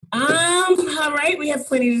All right, we have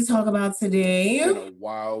plenty to talk about today. It's been a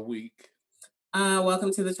wild week.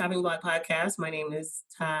 Welcome to the Chopping Block Podcast. My name is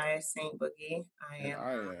Ty St. Boogie. I And am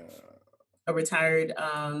I a retired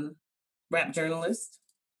rap journalist,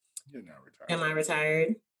 you're not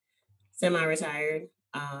retired. semi-retired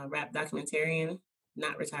rap documentarian,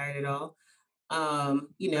 not retired at all.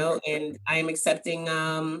 And I'm accepting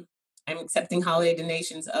holiday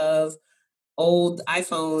donations of old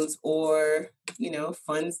iPhones or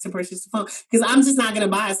funds to purchase the phone, because I'm just not going to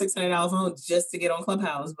buy a $600 phone just to get on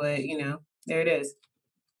Clubhouse. But there it is.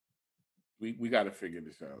 We got to figure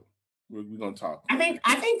this out. We're gonna talk. I think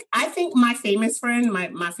my famous friend,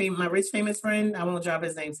 my rich famous friend, I won't drop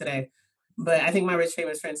his name today, but I think my rich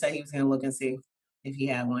famous friend said he was going to look and see if he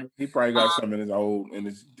had one. He probably got some in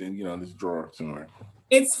his drawer somewhere.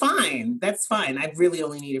 It's fine. That's fine. I really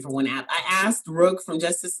only need it for one app. I asked Rook from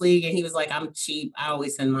Justice League, and he was like, "I'm cheap. I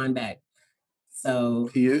always send mine back." So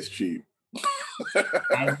he is cheap.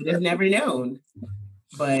 I would have never known.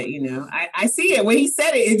 But I see it. When he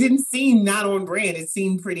said it, it didn't seem not on brand. It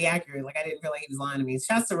seemed pretty accurate. Like I didn't feel like he was lying to me.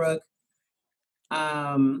 Shouts to Rook.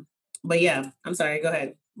 But yeah, I'm sorry. Go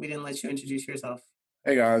ahead. We didn't let you introduce yourself.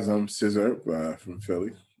 Hey guys, I'm Scissor from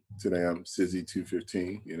Philly. Today I'm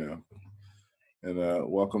Sizzy215. And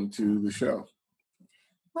welcome to the show.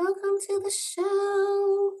 Welcome to the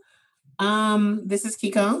show. This is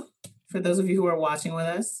Kiko. For those of you who are watching with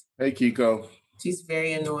us. Hey Kiko. She's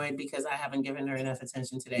very annoyed because I haven't given her enough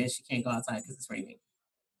attention today. She can't go outside because it's raining.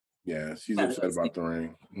 Yeah, she's upset about the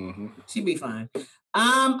rain. Mm-hmm. She'd be fine.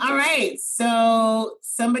 All right. So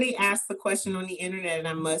somebody asked the question on the internet, and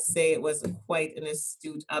I must say it was quite an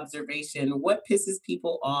astute observation. What pisses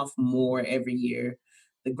people off more every year?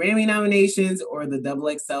 The Grammy nominations or the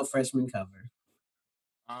XXL freshman cover?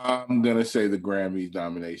 I'm going to say the Grammy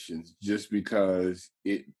nominations just because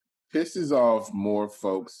it pisses off more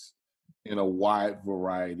folks in a wide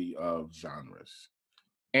variety of genres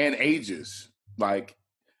and ages. Like,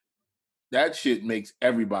 that shit makes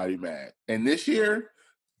everybody mad. And this year,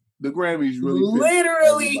 the Grammys really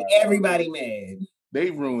literally everybody mad.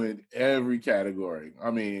 They ruined every category.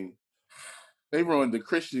 I mean, they ruined the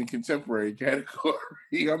Christian contemporary category.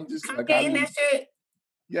 I'm just like, that shit.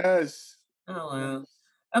 Yes. Oh wow.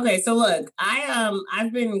 Okay, so look,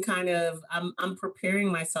 I've been I'm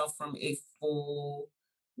preparing myself from a full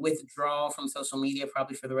withdrawal from social media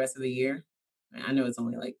probably for the rest of the year. I know it's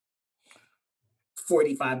only like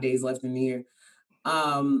 45 days left in the year.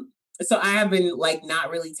 So I have been like not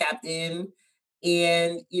really tapped in.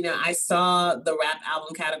 And I saw the rap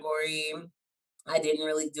album category. I didn't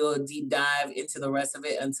really do a deep dive into the rest of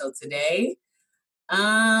it until today.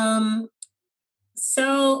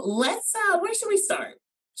 So let's where should we start?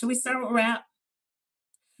 Should we start with rap?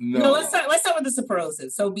 No, let's start with the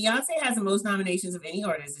superlatives. So Beyonce has the most nominations of any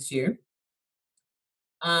artist this year.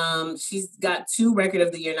 She's got 2 Record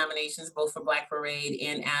of the Year nominations, both for Black Parade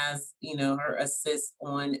and as her assist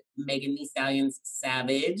on Megan Thee Stallion's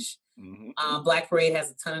Savage. Mm-hmm. Black Parade has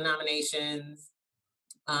a ton of nominations.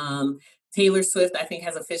 Taylor Swift, I think,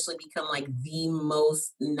 has officially become like the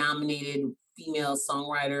most nominated female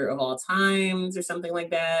songwriter of all times, or something like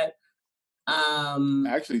that.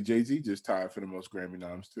 Actually, Jay-Z just tied for the most Grammy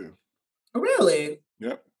noms too. Really?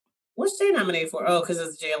 Yep. What's Jay nominated for? Oh, because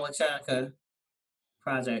it's Jay Electronica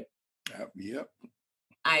project. Yep.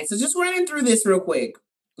 All right, so just running through this real quick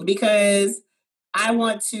because I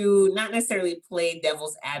want to not necessarily play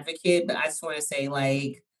devil's advocate, but I just want to say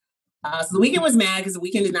so The Weeknd was mad because The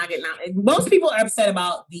Weeknd did not get nominated. Most people are upset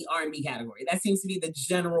about the R&B category. That seems to be the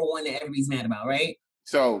general one that everybody's mad about, right?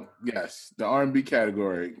 So yes, the R&B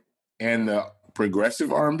category and the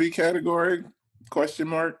progressive R&B category, question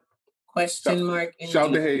mark.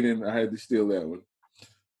 Shout to Hayden. I had to steal that one.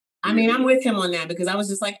 I mean, I'm with him on that because I was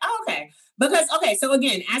just like, oh, okay. Because, okay, so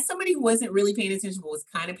again, as somebody who wasn't really paying attention, but was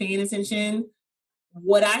kind of paying attention,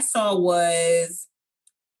 what I saw was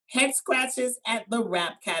head scratches at the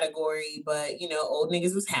rap category, but, old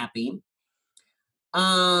niggas was happy.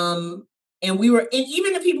 And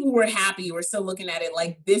even the people who were happy were still looking at it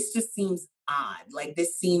like, this just seems odd. Like,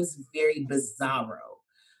 this seems very bizarro.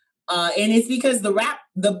 And it's because the rap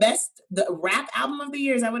album of the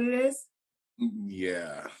year, is that what it is?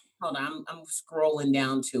 Yeah. Hold on, I'm scrolling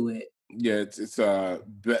down to it. Yeah, it's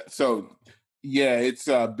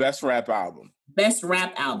best rap album. Best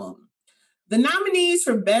rap album. The nominees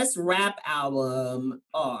for best rap album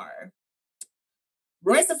are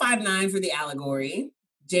Royce da 5'9" for The Allegory,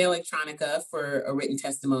 Jay Electronica for A Written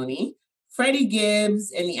Testimony, Freddie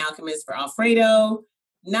Gibbs and The Alchemist for Alfredo,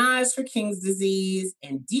 Nas for King's Disease,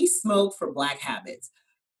 and D Smoke for Black Habits.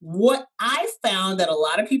 What I found that a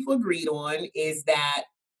lot of people agreed on is that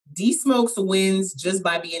D Smokes wins just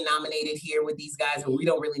by being nominated here with these guys, but we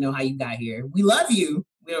don't really know how you got here. We love you.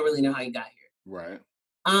 We don't really know how you got here. Right.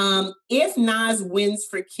 If Nas wins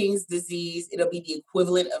for King's Disease, it'll be the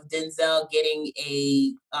equivalent of Denzel getting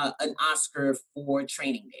an Oscar for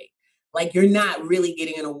Training Day. Like, you're not really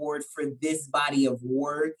getting an award for this body of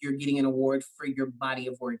work. You're getting an award for your body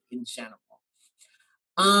of work in general.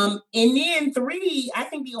 And then 3, I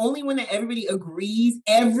think the only one that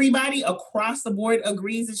everybody across the board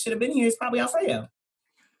agrees it should have been here is probably Alfredo.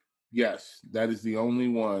 Yes, that is the only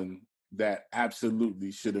one that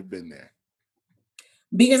absolutely should have been there.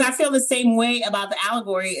 Because I feel the same way about the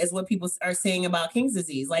allegory as what people are saying about King's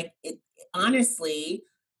Disease. Like, honestly,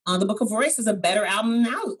 The Book of Royce is a better album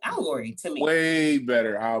than Allegory to me. Way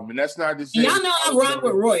better album. And that's not to say. Y'all know I rock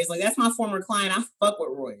with Royce. Like, that's my former client. I fuck with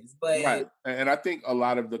Royce. But right. And I think a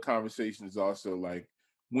lot of the conversation is also like,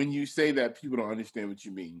 when you say that, people don't understand what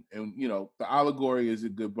you mean. And, the allegory is a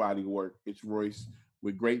good body of work. It's Royce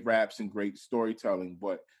with great raps and great storytelling.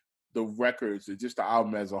 But the records, or just the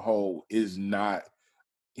album as a whole, is not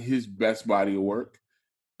his best body of work.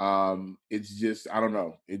 It's just, I don't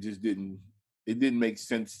know. It didn't make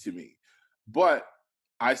sense to me. But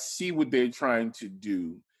I see what they're trying to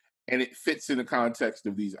do, and it fits in the context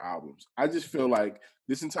of these albums. I just feel like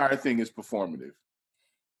this entire thing is performative.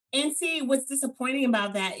 And see, what's disappointing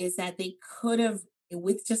about that is that they could have,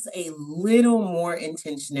 with just a little more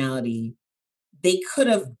intentionality, they could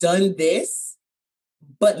have done this,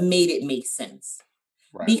 but made it make sense.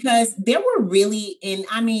 Right. Because there were really, and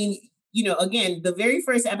I mean, again, the very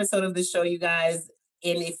first episode of the show, you guys,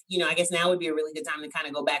 and if, I guess now would be a really good time to kind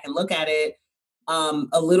of go back and look at it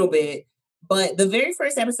a little bit. But the very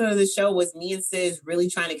first episode of the show was me and Sis really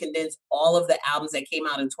trying to condense all of the albums that came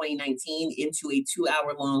out in 2019 into a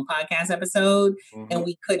 2-hour-long podcast episode, and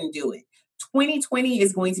we couldn't do it. 2020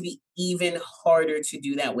 is going to be even harder to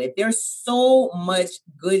do that with. There's so much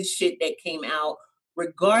good shit that came out,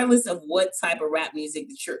 regardless of what type of rap music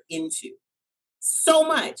that you're into. So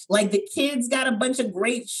much. Like, the Kids got a bunch of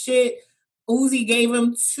great shit. Uzi gave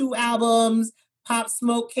him 2 albums. Pop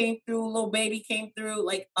Smoke came through. Lil Baby came through.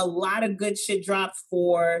 Like, a lot of good shit dropped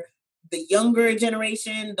for the younger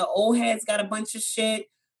generation. The old heads got a bunch of shit.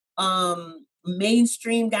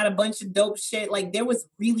 Mainstream got a bunch of dope shit. Like, there was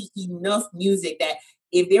really enough music that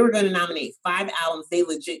if they were going to nominate 5 albums, they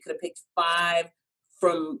legit could have picked 5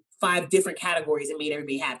 from 5 different categories and made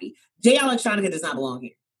everybody happy. Jay Electronica does not belong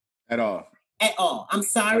here. At all. At all. I'm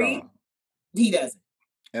sorry. He doesn't.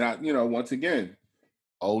 And once again,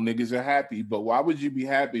 old niggas are happy, but why would you be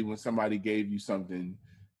happy when somebody gave you something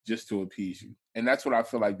just to appease you? And that's what I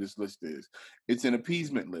feel like this list is. It's an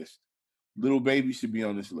appeasement list. Lil Baby should be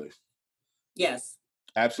on this list. Yes.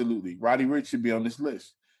 Absolutely. Roddy Ricch should be on this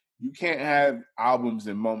list. You can't have albums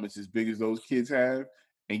and moments as big as those kids have,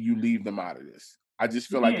 and you leave them out of this. I just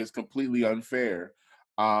feel like it's completely unfair.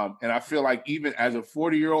 And I feel like even as a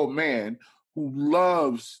 40-year-old man who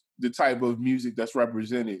loves the type of music that's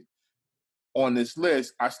represented on this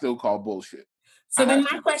list, I still call bullshit. So then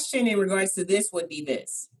my question in regards to this would be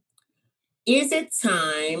this. Is it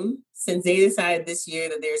time, since they decided this year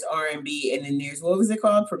that there's R&B and then there's, what was it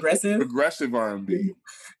called? Progressive R&B.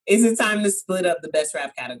 Is it time to split up the best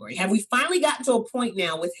rap category? Have we finally gotten to a point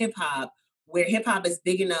now with hip hop where hip hop is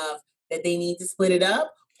big enough that they need to split it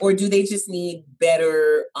up? Or do they just need a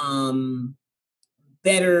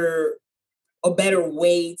better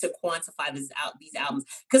way to quantify these albums?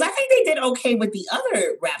 Because I think they did okay with the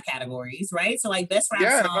other rap categories, right? So like best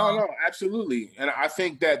rap song. No, absolutely. And I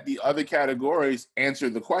think that the other categories answer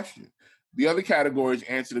the question. The other categories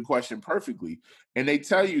answer the question perfectly. And they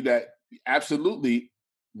tell you that absolutely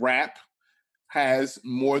rap has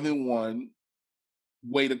more than one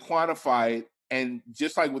way to quantify it. And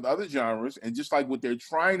just like with other genres, and just like what they're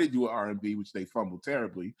trying to do with R&B, which they fumble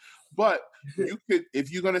terribly, but you could, if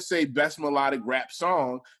you're going to say best melodic rap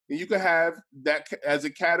song, then you could have that as a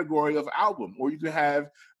category of album, or you could have,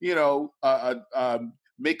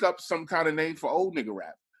 make up some kind of name for old nigga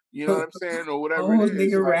rap. You know what I'm saying, or whatever old it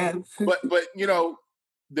is. Nigga rap. But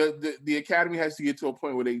the Academy has to get to a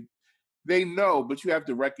point where they know, but you have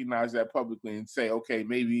to recognize that publicly and say, okay,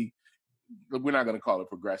 maybe. We're not going to call it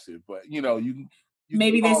progressive, but you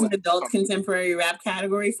maybe there's an adult contemporary rap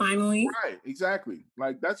category finally. Right, exactly.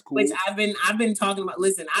 Like, that's cool. Which I've been talking about.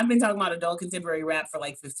 Listen, I've been talking about adult contemporary rap for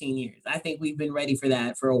like 15 years. I think we've been ready for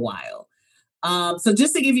that for a while. So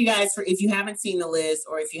just to give you guys, if you haven't seen the list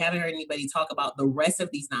or if you haven't heard anybody talk about the rest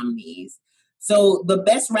of these nominees, So the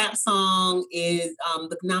best rap song is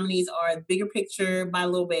the nominees are "Bigger Picture" by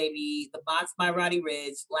Lil Baby, "The Box" by Roddy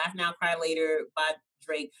Ricch, "Laugh Now Cry Later" by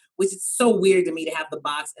Drake, which is so weird to me to have "The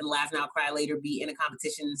Box" and "Laugh Now Cry Later" be in a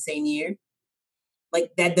competition in the same year.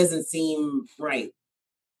 Like that doesn't seem right.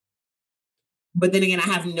 But then again, I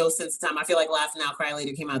have no sense of time. I feel like "Laugh Now Cry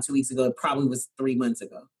Later" came out 2 weeks ago. It probably was 3 months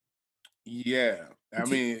ago. Yeah, I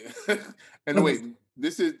mean, and wait,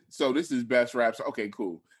 this is best raps. Okay,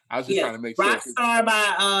 cool. I was just Yes, trying to make sure. Rockstar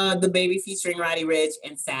by The Baby featuring Roddy Ricch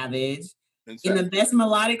and Savage. And In the Savage, best right?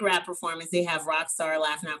 melodic rap performance, they have Rockstar,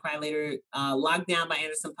 Laugh Now Cry Later, Lockdown by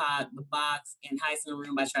Anderson .Paak, The Box, and Heist in the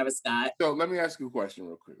Room by Travis Scott. So let me ask you a question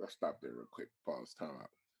real quick. Let's stop there real quick. Pause. Time out.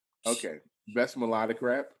 Okay, best melodic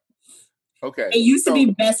rap. Okay, It used to so be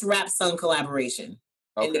Best Rap Song Collaboration,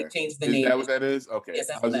 and they okay, changed the is name. that what that is? Okay, Yes,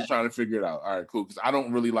 that's I what was that just trying to figure it out. All right, cool. Because I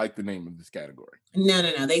don't really like the name of this category. No.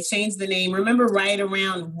 They changed the name. Remember right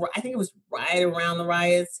around, I think it was right around the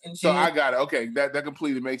riots in So June. I got it. Okay, that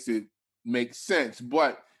completely makes it make sense.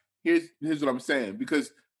 But here's what I'm saying,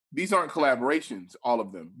 because these aren't collaborations, all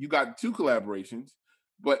of them. You got two collaborations,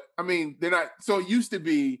 but I mean they're not. So it used to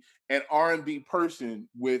be an R&B person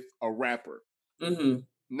with a rapper. Mm-hmm.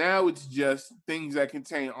 Now it's just things that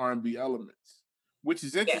contain R&B elements, which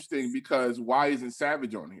is Yes. interesting because why isn't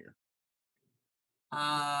Savage on here?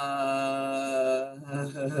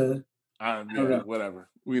 I don't Yeah, know. whatever.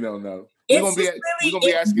 We don't know. It's just We're really, gonna be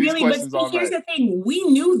it asking these really, but questions see, all here's night. the thing. We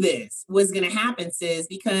knew this was going to happen, sis,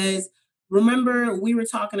 because remember we were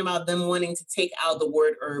talking about them wanting to take out the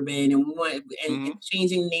word urban and and Hmm.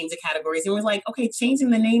 changing names of categories. And we're like, okay,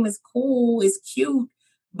 changing the name is cool, is cute,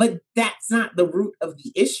 but that's not the root of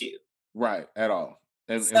the issue. Right, at all.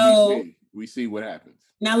 And So we see what happens.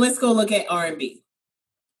 now let's go look at R&B.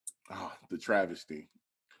 Oh, the travesty.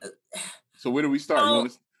 So where do we start? So You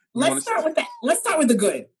let's want to start with that. Let's start with the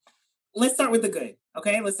good. Let's start with the good.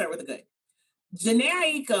 Okay, let's start with the good.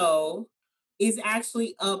 Janae Aiko is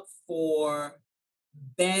actually up for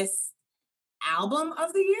best album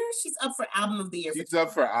of the year. She's up for album of the year for She's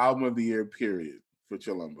up for album of the year, period, for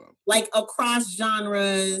Chilumbo. like across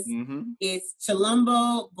genres. Hmm. It's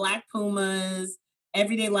Chilumbo, Black Pumas,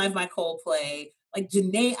 Everyday Life by Coldplay. Like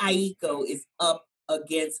Janae Aiko is up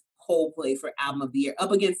against Coldplay for album of the year,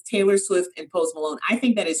 up against Taylor Swift and Post Malone. I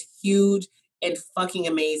think that is huge and fucking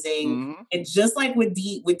amazing. Hmm. And just like with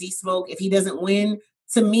D Smoke, if he doesn't win,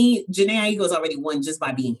 to me, Janae Aiko's already won just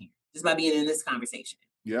by being here, just by being in this conversation.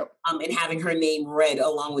 Yep. And having her name read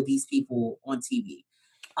along with these people on TV.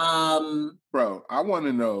 Bro, I want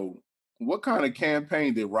to know what kind of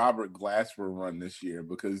campaign did Robert Glasper run this year?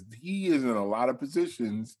 Because he is in a lot of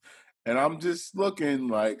positions, and I'm just looking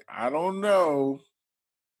like, I don't know.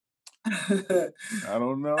 I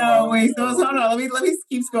don't know. I Oh don't wait, so hold know. on. Let me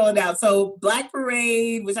keep scrolling down. So Black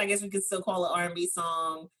Parade, which I guess we could still call an R&B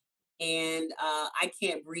song, and I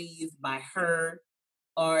Can't Breathe by her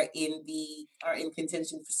are in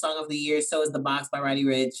contention for song of the year. So is The Box by Roddy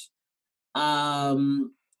Ricch.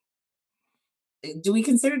 Um, do we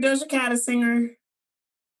consider Doja Cat a singer?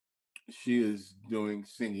 She is doing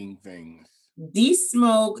singing things. D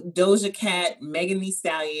Smoke, Doja Cat, Megan Thee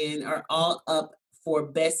Stallion are all up for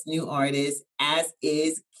best new artist, as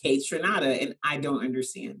is Kate Trinata, and I don't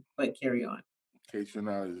understand. But carry on. Kate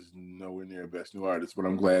Trinata is nowhere near best new artist, but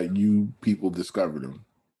I'm glad you people discovered him.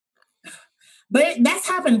 But that's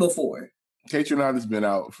happened before. Kate Trinata's been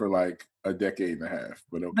out for like a decade and a half,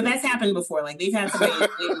 but But okay. that's happened before. Like they've had somebody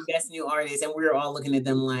win best new artist, and we were all looking at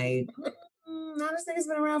them like, no, this thing's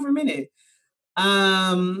been around for a minute.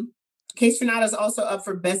 Kate Trinata's also up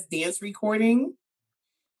for best dance recording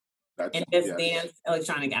and best Yes. dance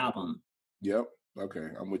electronic album. Yep. Okay,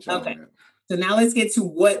 I'm with you Okay. on that. So now let's get to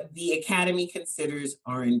what the Academy considers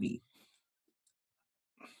R&B.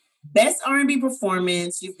 Best R&B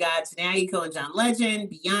performance, you've got Janae Aiko and John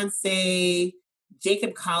Legend, Beyonce,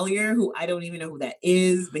 Jacob Collier, who I don't even know who that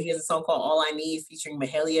is, but he has a song called All I Need featuring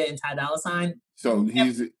Mahalia and Ty Dolla $ign. So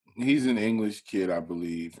he's an English kid, I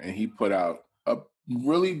believe, and he put out a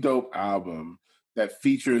really dope album that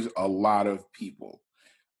features a lot of people.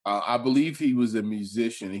 I believe he was a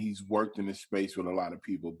musician and he's worked in this space with a lot of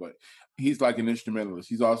people, but he's like an instrumentalist.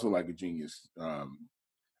 He's also like a genius.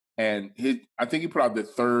 And I think he put out the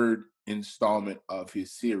third installment of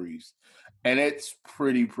his series, and it's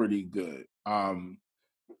pretty good. And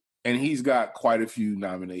he's got quite a few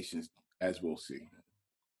nominations, as we'll see.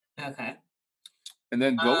 Okay. And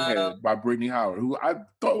then Goat Head by Brittany Howard, who I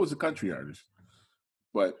thought was a country artist,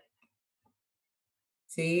 but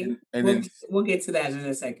See, and then we'll get to that in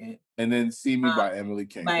a second. And then See Me by Emily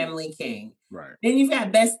King. By Emily King. Right. Then you've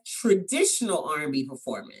got best traditional R&B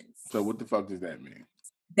performance. So what the fuck does that mean?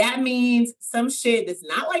 That means some shit that's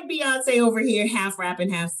not like Beyonce over here, half rapping,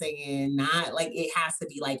 half singing. Not like it has to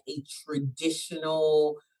be like a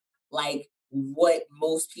traditional, like what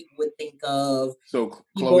most people would think of. So Chloe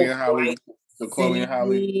People and bright, Halle. So Chloe and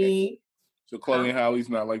Halle. singing. So Chloe and Halle's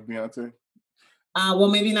not like Beyonce. Well,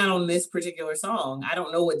 maybe not on this particular song. I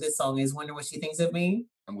don't know what this song is. Wonder what she thinks of me.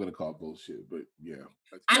 I'm gonna call bullshit, but yeah.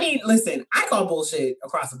 I mean, listen, I call bullshit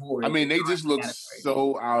across the I board mean, they just look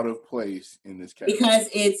so out of place in this category. because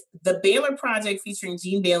it's the Baylor Project featuring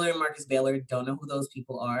Gene Baylor and Marcus Baylor. Don't know who those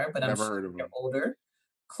people are, but I'm Never sure heard of they're them. older.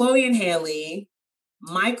 Chloe and Haley,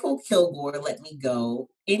 Michael Kilgore, Let Me Go,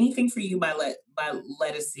 Anything for You by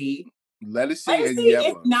Lettucey. Lettucey and is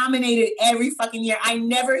Yella. nominated every fucking year. I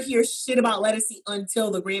never hear shit about Lettucey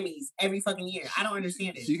until the Grammys every fucking year. I don't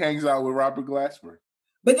understand it. She hangs out with Robert Glasper.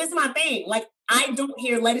 But this is my thing. Like, I don't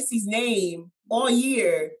hear Lettucey's name all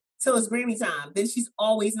year till it's Grammy time. Then she's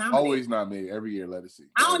always nominated. Always nominated every year, Lettucey.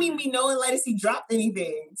 I don't even be knowing Lettucey dropped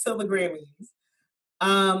anything till the Grammys.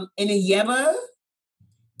 And then Yeba,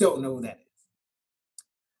 don't know who that is.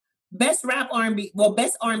 Best rap R&B, well,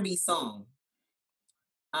 best R&B song.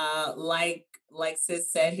 Like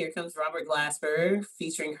Sis said, here comes Robert Glasper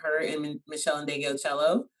featuring her and Michelle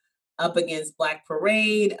Ndegeocello up against Black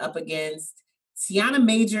Parade, up against Tiana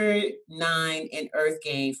Major 9 and Earth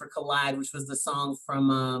Gang for Collide, which was the song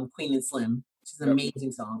from Queen and Slim, which is an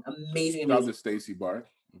amazing song. Amazing. Shout out to Stacey Barth,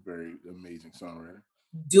 a very amazing songwriter.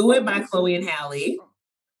 Do It by Chloe and Halle.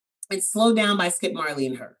 And Slow Down by Skip Marley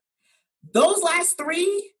and Her. Those last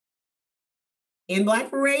three in Black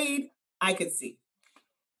Parade, I could see.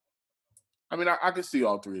 I mean, I can see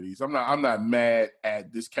all three of these. I'm not mad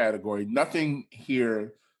at this category. Nothing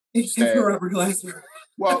here. Except for Robert Glasper.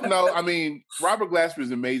 Well, no, I mean, Robert Glasper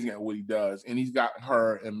is amazing at what he does, and he's got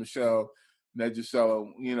her and Michelle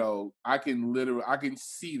Ndegeocello. You know, I can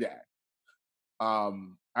see that.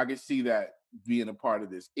 I can see that being a part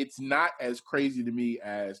of this. It's not as crazy to me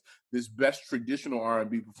as this best traditional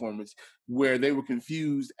R&B performance where they were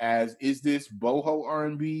confused as, is this boho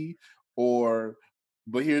R&B or,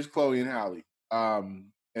 but here's Chloe and Halle,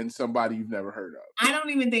 and somebody you've never heard of. I don't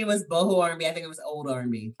even think it was boho R&B. I think it was old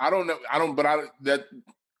R&B. I don't know.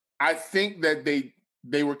 I think that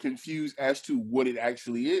they were confused as to what it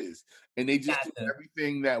actually is. And they just did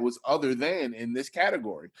everything that was other than in this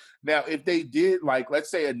category. Now, if they did, like,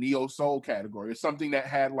 let's say a neo-soul category or something that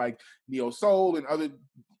had like neo-soul and other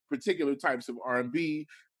particular types of R&B,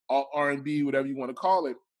 whatever you want to call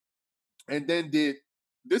it, and then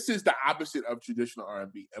this is the opposite of traditional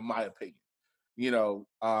R&B, in my opinion. You know,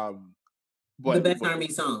 but the best R&B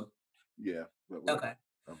song. Yeah. Okay.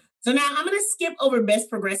 So now I'm gonna skip over best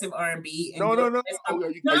progressive R&B. No. I'm gonna go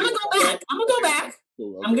back. I'm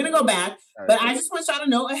gonna go back. Right, but I just want y'all to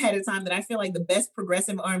know ahead of time that I feel like the best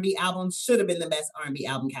progressive R&B album should have been the best R&B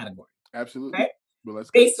album category. Absolutely. Right? Well,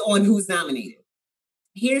 based on who's nominated.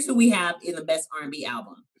 Here's who we have in the best R&B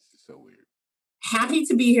album. This is so weird. Happy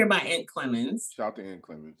to Be Here by Ant Clemens. Shout out to Ant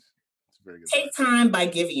Clemens. It's a very good. Take Time by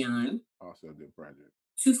Giveon. Also a good project.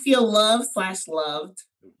 To Feel Love/Loved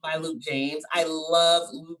by Luke James. I love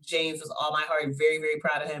Luke James with all my heart. Very, very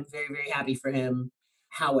proud of him. Very, very happy for him.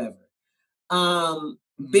 However,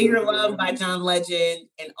 Bigger Love by John Legend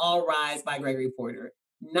and All Rise by Gregory Porter.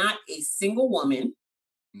 Not a single woman.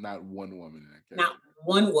 Not one woman in that case. Not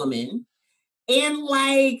one woman. And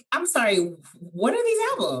like, I'm sorry, what are these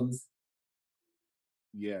albums?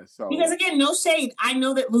 Yeah, so because again, no shade. I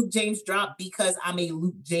know that Luke James dropped because I'm a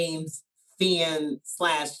Luke James fan /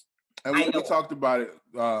 and we talked about it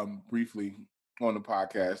briefly on the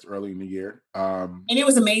podcast early in the year. And it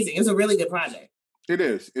was amazing. It was a really good project. It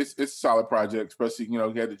is. It's a solid project, especially, you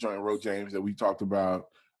know, he had the joint Ro James that we talked about.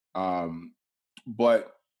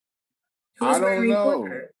 But I don't know.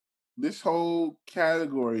 This whole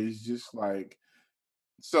category is just like,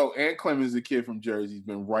 so Ant Clemens is a kid from Jersey. He's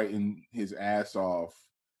been writing his ass off.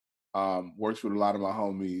 Works with a lot of my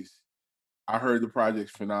homies. I heard the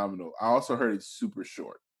project's phenomenal. I also heard it's super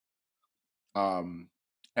short. And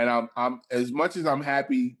I'm as much as I'm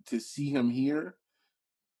happy to see him here,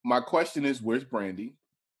 my question is, where's Brandy?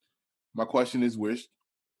 My question is,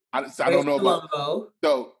 I don't know about.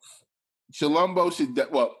 So Chilumbo should.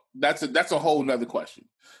 Well, that's a whole nother question.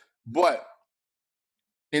 But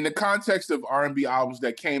in the context of R&B albums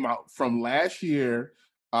that came out from last year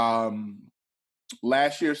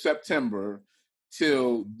September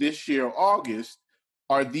till this year August,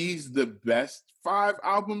 are these the best 5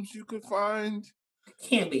 albums you could find?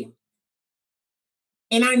 Can't be.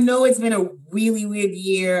 And I know it's been a really weird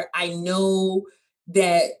year. I know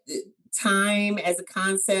that time as a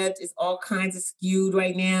concept is all kinds of skewed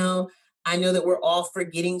right now. I know that we're all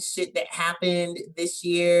forgetting shit that happened this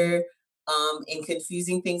year, and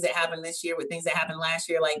confusing things that happened this year with things that happened last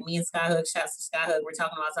year. Like me and Skyhook, shouts to Skyhook, we're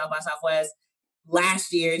talking about South by Southwest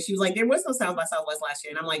last year. And she was like, there was no South by Southwest last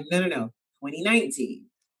year. And I'm like, no, no, no. 2019,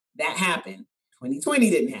 that happened. 2020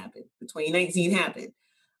 didn't happen, but 2019 happened.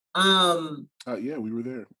 Yeah, we were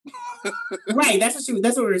there. Right. That's what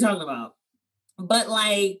we were talking about. But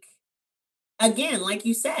like, again, like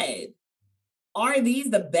you said, are these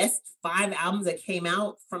the best 5 albums that came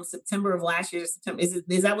out from September of last year to September?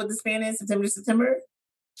 Is that what the span is? September to September?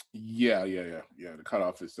 Yeah. The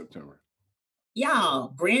cutoff is September. Y'all,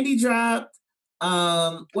 Brandy dropped.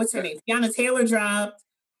 What's her name? Fiona Taylor dropped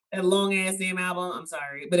that long ass damn album. I'm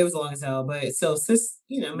sorry, but it was long as hell. But so sis,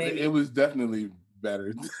 It maybe. was definitely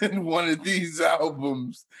better than one of these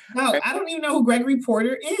albums. No, And, I don't even know who Gregory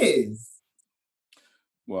Porter is.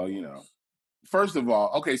 well, first of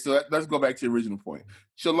all, okay, so let's go back to the original point.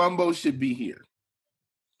 Chilumbo should be here.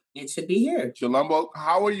 It should be here. Chilumbo,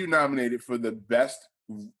 how are you nominated for the best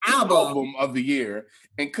album of the year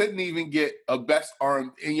and couldn't even get a best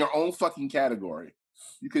arm in your own fucking category?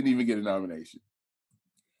 You couldn't even get a nomination.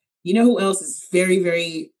 You know who else is very,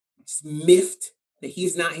 very miffed that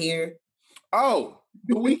he's not here? Oh,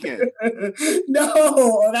 The Weeknd.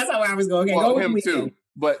 No, that's not where I was going. Okay, well, go with him The Weeknd. too.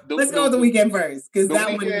 But Let's go with The Weeknd first, because The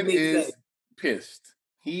that one Weeknd makes is sense. pissed.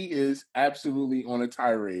 He is absolutely on a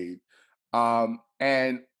tirade.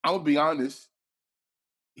 And I'll be honest,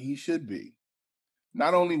 he should be.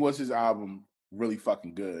 Not only was his album really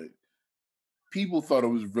fucking good, people thought it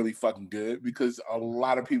was really fucking good because a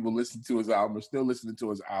lot of people listened to his album, are still listening to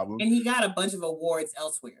his album. And he got a bunch of awards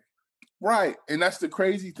elsewhere. Right. And that's the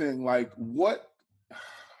crazy thing. Like, what?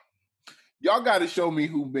 Y'all got to show me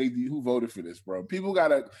who voted for this, bro.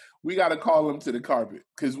 We gotta call them to the carpet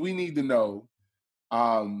because we need to know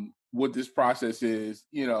what this process is.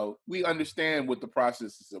 We understand what the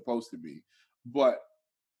process is supposed to be, but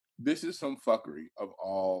this is some fuckery of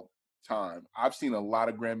all time. I've seen a lot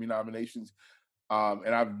of Grammy nominations,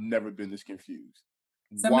 and I've never been this confused.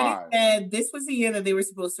 Somebody Why? said this was the year that they were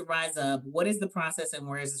supposed to rise up. What is the process and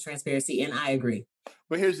where is the transparency? And I agree.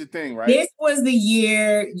 But here's the thing, right? This was the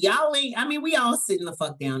year y'all ain't, I mean, we all sitting the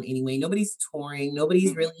fuck down anyway. Nobody's touring.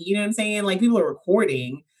 Nobody's really, you know what I'm saying? Like people are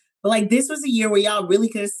recording. But like this was a year where y'all really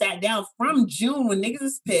could have sat down from June when niggas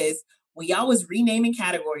was pissed, when y'all was renaming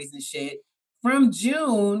categories and shit. From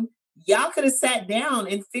June, y'all could have sat down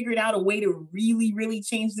and figured out a way to really, really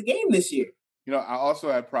change the game this year. I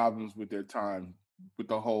also had problems with their time with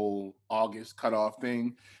the whole August cutoff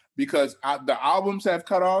thing because the albums have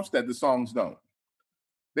cutoffs that the songs don't.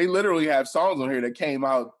 They literally have songs on here that came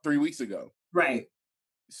out 3 weeks ago. Right.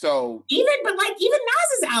 So even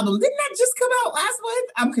Nas's album, didn't that just come out last month?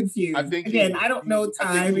 I'm confused. I think I don't know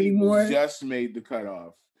time anymore. Just made the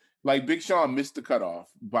cutoff. Like Big Sean missed the cutoff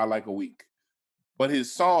by like a week. But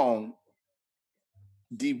his song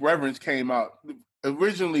Deep Reverence came out.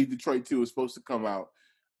 Originally, Detroit 2 was supposed to come out,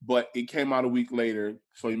 but it came out a week later,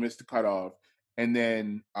 so he missed the cutoff. And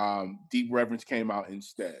then Deep Reverence came out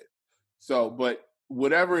instead. So, but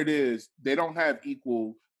whatever it is, they don't have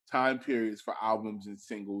equal time periods for albums and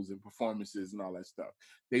singles and performances and all that stuff.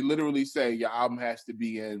 They literally say your album has to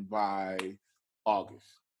be in by August.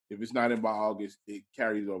 If it's not in by August, it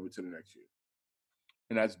carries over to the next year.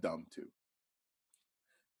 And that's dumb too.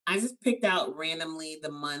 I just picked out randomly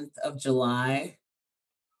the month of July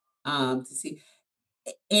to see.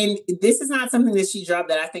 And this is not something that she dropped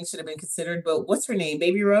that I think should have been considered, but what's her name?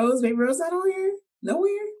 Baby Rose? Baby Rose not on here?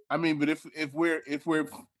 Nowhere? I mean, but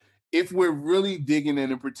if we're really digging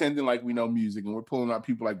in and pretending like we know music and we're pulling out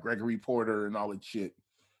people like Gregory Porter and all that shit,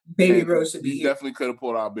 Baby Rose should be here. Definitely could have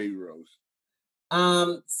pulled out Baby Rose.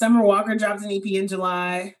 Summer Walker dropped an EP in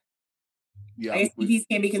July. Yeah, EPs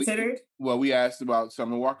can't be considered. We asked about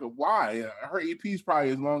Summer Walker. Why? Her EP is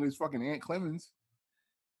probably as long as fucking Aunt Clemens.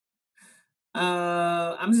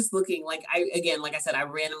 I'm just looking. Like I said, I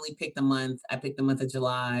randomly picked the month. I picked the month of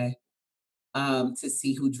July, to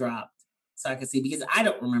see who dropped, so I could see because I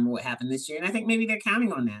don't remember what happened this year, and I think maybe they're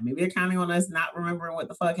counting on that. Maybe they're counting on us not remembering what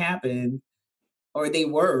the fuck happened, or they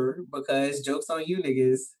were because jokes on you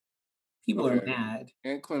niggas. People are mad.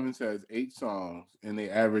 Aunt Clemens has 8 songs, and they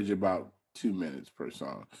average about 2 minutes per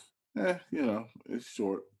song. It's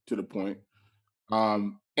short to the point.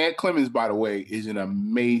 Aunt Clemens, by the way, is an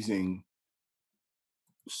amazing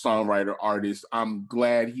songwriter, artist. I'm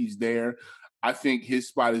glad he's there. I think his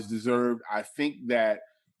spot is deserved. I think that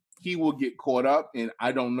he will get caught up, and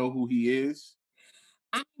I don't know who he is.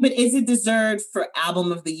 But is it deserved for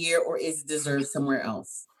album of the year, or is it deserved somewhere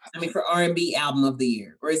else? I mean, for R&B album of the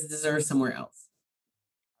year, or is it deserved somewhere else?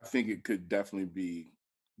 I think it could definitely be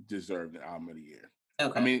deserve the album of the year. I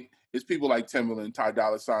Okay. mean, it's people like Timbaland, Ty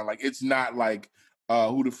Dolla $ign. Like, it's not like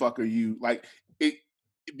who the fuck are you? Like it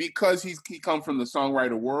because he come from the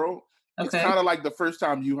songwriter world. It's Okay. kind of like the first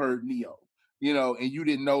time you heard Neo, and you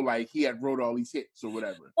didn't know like he had wrote all these hits or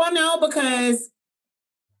whatever. Well, no, because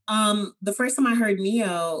the first time I heard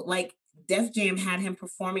Neo, like Def Jam had him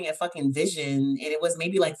performing at fucking Vision, and it was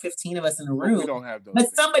maybe like 15 of us in the Well, room. we don't have those But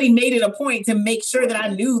things, somebody made it a point to make sure right? that I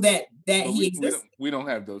knew that But he we existed. don't we don't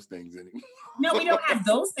have those things anymore. No, we don't have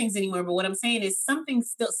those things anymore. But what I'm saying is some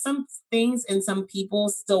things and some people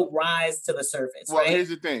still rise to the surface, Well, right? here's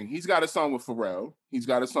the thing. He's got a song with Pharrell. He's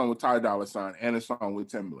got a song with Ty Dolla $ign and a song with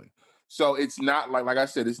Timbaland. So it's not like I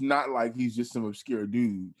said, it's not like he's just some obscure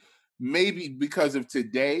dude. Maybe because of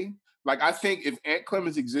today, like I think if Ant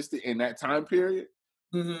Clemens existed in that time period,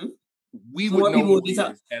 Mm-hmm. we would More know people who would be he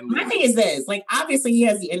talking. is at My least. thing is this: like, obviously, he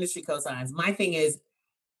has the industry cosigns. My thing is,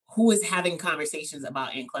 who is having conversations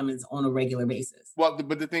about Ant Clemens on a regular basis? Well,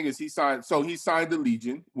 but the thing is, he signed. So he signed the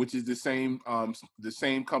Legion, which is the same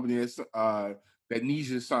company that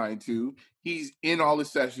Nisha signed to. He's in all the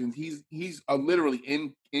sessions. He's literally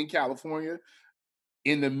in California,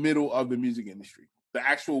 in the middle of the music industry, the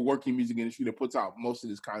actual working music industry that puts out most of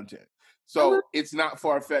this content. Okay. So it's not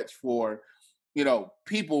far fetched for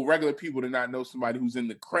regular people to not know somebody who's in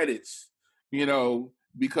the credits,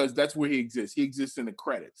 because that's where he exists. He exists in the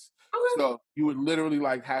credits. So you would literally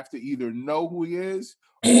like have to either know who he is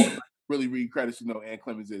or like, really read credits to know who Ant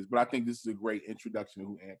Clemens is. But I think this is a great introduction to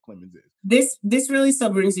who Ant Clemens is. This really still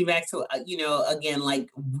brings me back to again, like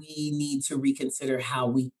we need to reconsider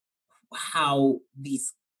how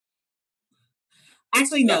these.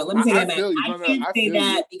 Actually, No, no, let me take I that back. feel you. I No, no, can't I say feel you.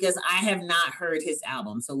 that because I have not heard his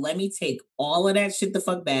album. So let me take all of that shit the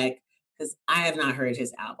fuck back because I have not heard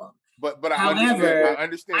his album. But I understand. However, I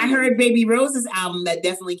understand I what you heard Baby Rose's album that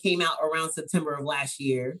definitely came out around September of last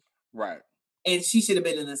year, right. and she should have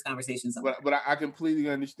been in this conversation somewhere. But I completely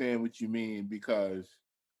understand what you mean because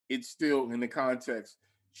it's still in the context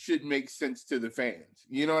should make sense to the fans.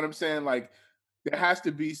 You know what I'm saying? Like there has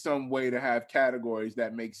to be some way to have categories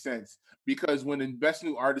that make sense because when the best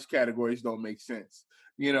new artist categories don't make sense,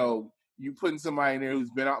 you putting somebody in there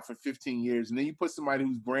who's been out for 15 years and then you put somebody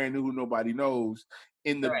who's brand new who nobody knows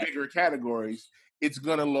in the Correct. bigger categories, it's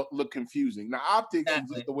gonna look confusing. Now optics and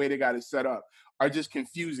just Exactly. the way they got it set up are just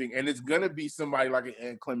confusing. And it's gonna be somebody like an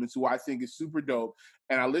Ant Clemens, who I think is super dope.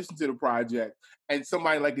 And I listened to the project, and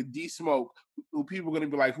somebody like a D Smoke, who people are gonna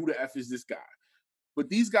be like, who the F is this guy? But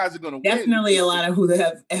these guys are gonna win Definitely because a lot of who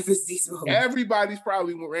the FSD smoke. everybody's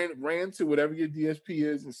probably ran to whatever your DSP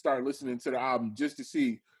is and start listening to the album just to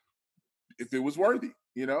see if it was worthy.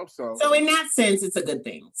 So So in that sense, it's a good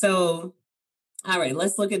thing. So all right,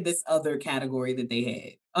 let's look at this other category that they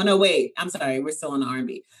had. Oh no, wait, I'm sorry, we're still on the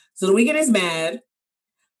R&B. So the weekend is mad.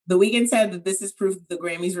 The weekend said that this is proof that the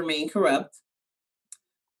Grammys remain corrupt.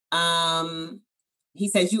 Um, he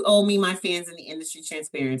says, "You owe me, my fans, and the industry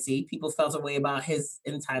transparency." People felt a way about his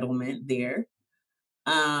entitlement there.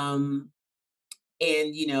 Um,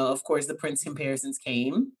 and of course, the Prince comparisons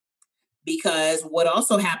came because what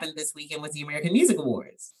also happened this weekend was the American Music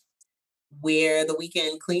Awards, where the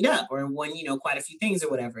weekend cleaned up or won, quite a few things or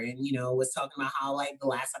whatever. And, was talking about how like the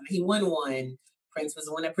last time he won one, Prince was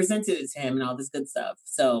the one that presented it to him and all this good stuff.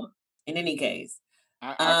 So in any case,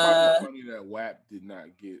 I find it uh funny that WAP did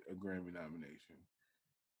not get a Grammy nomination.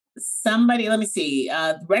 somebody, let me see.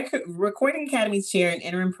 Recording Academy Chair and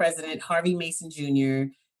interim president Harvey Mason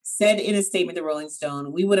Jr. said in a statement to Rolling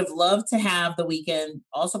Stone, "We would have loved to have the weekend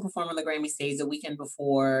also perform on the Grammy stage the weekend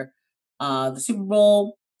before the Super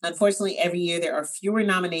Bowl. Unfortunately, every year there are fewer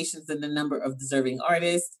nominations than the number of deserving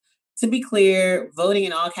artists. To be clear, voting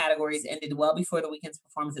in all categories ended well before the weekend's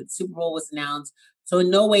performance at the Super Bowl was announced, so in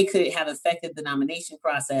no way could it have affected the nomination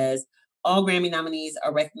process. All Grammy nominees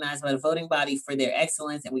are recognized by the voting body for their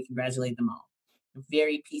excellence, and we congratulate them all."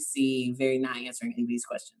 Very PC, very not answering any of these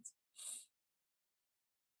questions.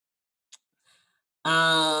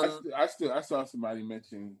 Um, I saw somebody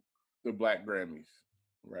mention the Black Grammys,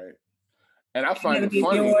 right? And I any find other it PC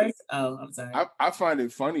funny. awards? Oh, I'm sorry. I find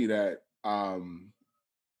it funny that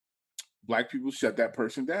Black people shut that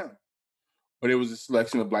person down. But it was a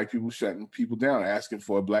selection of Black people shutting people down, asking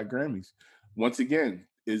for a Black Grammys. Once again,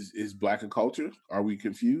 is Black a culture? Are we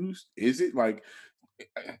confused? Is it like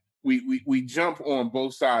we jump on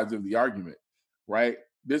both sides of the argument, right?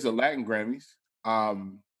 There's a Latin Grammys,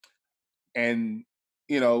 and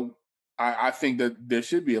you know, I think that there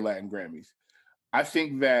should be a Latin Grammys. I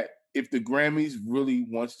think that if the Grammys really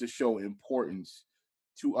wants to show importance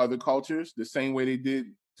to other cultures, the same way they did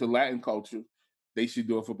to Latin culture, they should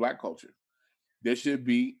do it for Black culture. There should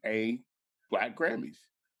be a Black Grammys.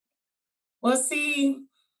 Well, see,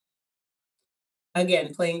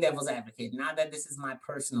 again, playing devil's advocate, not that this is my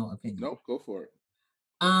personal opinion. Nope, go for it.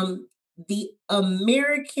 Um, the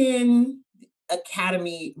American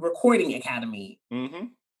Academy, Recording Academy, Mm-hmm.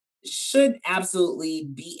 should absolutely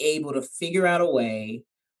be able to figure out a way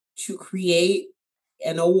to create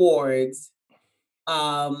an awards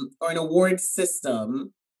or an award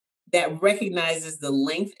system that recognizes the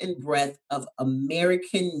length and breadth of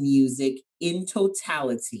American music in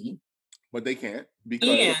totality, But they can't because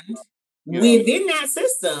and you know. within that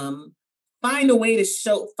system find a way to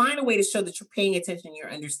show that you're paying attention, you're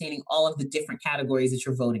understanding all of the different categories that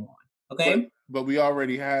you're voting on. But Okay. but we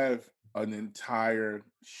already have an entire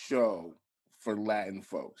show for Latin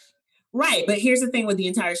folks. Right, but here's the thing with the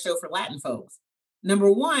entire show for Latin folks. Number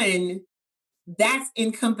one, that's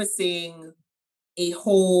encompassing a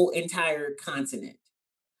whole entire continent.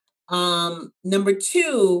 Number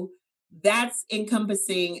two, that's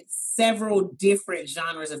encompassing several different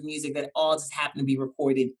genres of music that all just happen to be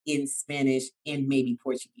recorded in Spanish and maybe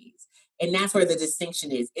Portuguese. And that's where the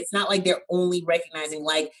distinction is. It's not like they're only recognizing,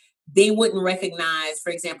 like, they wouldn't recognize,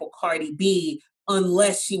 for example, Cardi B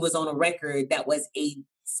unless she was on a record that was a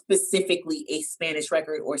specifically a Spanish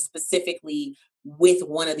record or specifically with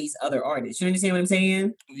one of these other artists. You understand what I'm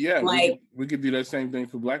saying? Yeah, we Like, could we could do that same thing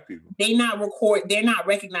for Black people. they're not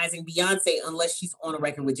recognizing Beyonce unless she's on a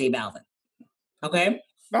record with J Balvin. Okay.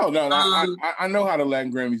 No, no, no. I, Um, I I know how the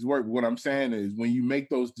Latin Grammys work. What I'm saying is when you make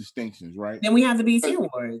those distinctions, right? then we have the BET Because,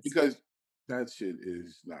 Awards. because that shit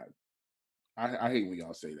is not. I hate when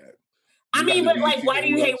y'all say that. I You got mean, the but like, why BET do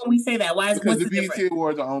you hate Awards when we say that? because What's the the difference? BET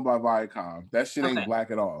Awards are owned by Viacom. That shit ain't Okay.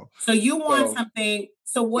 black at all. So you want So something.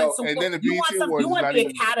 So what? so So and what, then the you BET want some. You Awards is want not the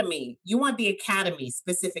even. Academy. You want the Academy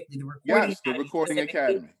specifically, the Recording Yes, the Academy Recording specifically,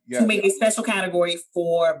 Academy. to Yes. make a special category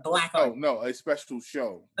for Black No, artists, no, a special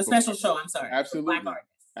show a for special Black show. artists. I'm sorry, for Black Absolutely. artists.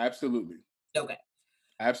 Absolutely. Okay.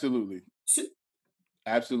 Absolutely. To-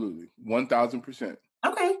 Absolutely. 1000%.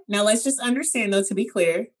 Okay. Now let's just understand, though, to be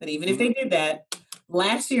clear, that even if they Mhm. did that,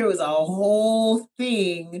 last year was a whole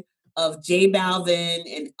thing of J Balvin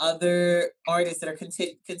and other artists that are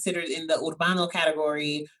considered in the Urbano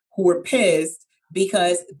category who were pissed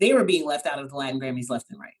because they were being left out of the Latin Grammys left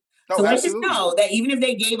and right. No, So let's just absolutely. know that even if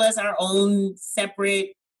they gave us our own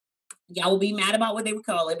separate, y'all will be mad about what they would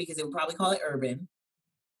call it because they would probably call it urban.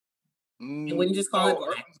 They wouldn't just call it No,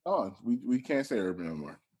 black. Urban's gone. We can't say Urban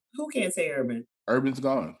anymore. Who can't say urban? Urban's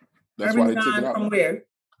gone. That's why Urban's they took it gone out from where?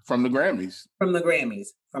 from the Grammys. From the Grammys.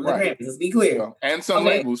 From the Right. Grammys. Let's be clear. So, and some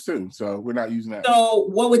Okay. labels too. So we're not using that. So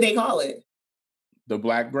what would they call it? The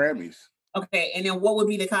Black Grammys. Okay, and then what would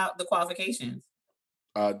be the qualifications?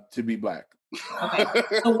 To be black. Okay,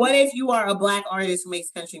 so what if you are a Black artist who makes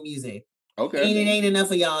country music? Okay. And it ain't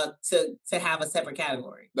enough of y'all to have a separate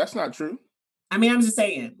category. That's not true. I mean, I'm just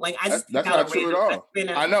saying. Like, I just That's not true at all.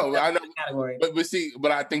 I know. category.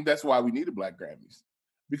 But I think that's why we need a Black Grammys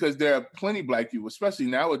because there are plenty Black people, especially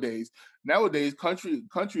nowadays. Nowadays, country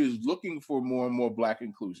is looking for more and more Black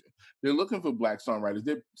inclusion. They're looking for Black songwriters.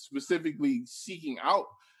 They're specifically seeking out,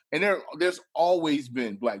 and there's always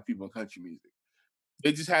been Black people in country music.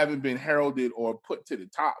 They just haven't been heralded or put to the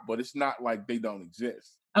top, but it's not like they don't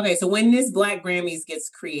exist. Okay, so when this Black Grammys gets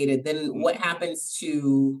created, then what Mhm. happens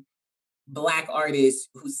to Black artists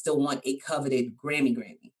who still want a coveted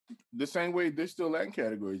Grammy? The same way there's still Latin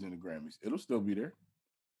categories in the Grammys. It'll still be there.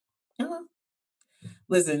 Uh-huh.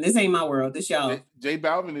 Listen, this ain't my world. This y'all. J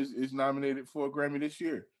Balvin is nominated for a Grammy this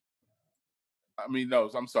year. I mean, no,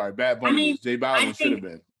 I'm sorry. Bad I Bunny mean, was. J I Balvin should have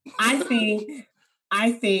think, been.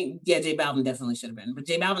 I think, yeah, J Balvin definitely should have been, but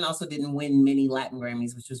J Balvin also didn't win many Latin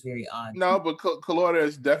Grammys, which was very odd. No, but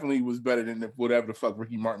Colores definitely was better than whatever the fuck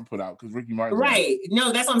Ricky Martin put out because Ricky Martin. Right?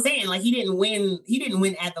 No, that's what I'm saying. Like, he didn't win. He didn't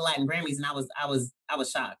win at the Latin Grammys, and I was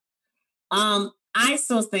shocked. I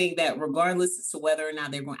still think that regardless as to whether or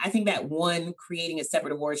not they're going, I think that one creating a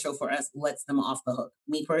separate award show for us lets them off the hook.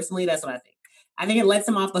 Me personally, that's what I think. I think it lets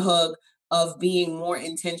them off the hook of being more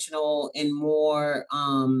intentional and more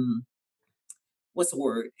what's the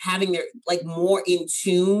word? Having their like more in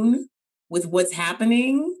tune with what's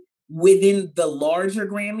happening within the larger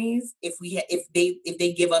Grammys. If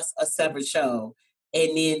they give us a separate show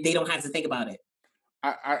and then they don't have to think about it.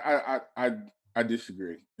 I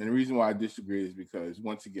disagree, and the reason why I disagree is because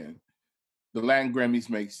once again, the Latin Grammys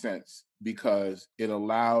make sense because it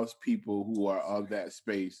allows people who are of that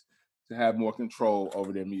space to have more control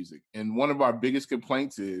over their music. And one of our biggest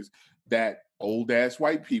complaints is that old ass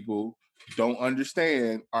white people don't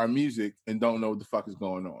understand our music and don't know what the fuck is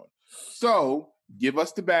going on. So give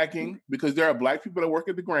us the backing because there are Black people that work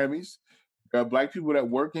at the Grammys. There are Black people that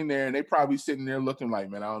work in there and they probably sitting there looking like,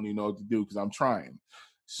 man, I don't even know what to do because I'm trying.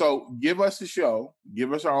 So give us a show,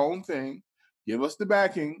 give us our own thing, give us the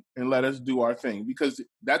backing, and let us do our thing because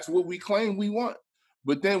that's what we claim we want.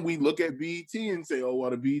 But then we look at BET and say, oh, well,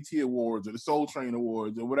 the BET Awards or the Soul Train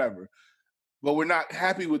Awards or whatever. But we're not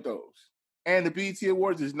happy with those. And the BET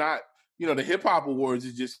Awards is not, the hip hop awards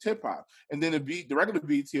is just hip hop. And then the regular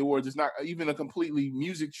BET Awards is not even a completely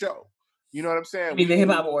music show. You know what I'm I saying? mean, the hip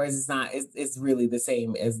hop awards is not. It's really the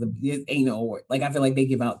same as it ain't no award. Like I feel like they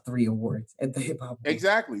give out 3 awards at the hip hop.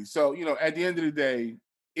 Exactly. So at the end of the day,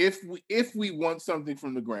 if we want something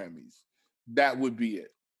from the Grammys, that would be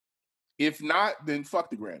it. If not, then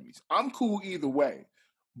fuck the Grammys. I'm cool either way,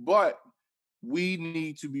 but we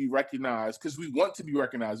need to be recognized because we want to be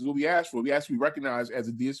recognized. It's what we ask for. We ask to be recognized as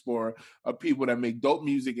a diaspora of people that make dope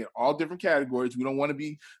music in all different categories. We don't want to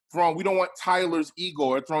be thrown. We don't want Tyler's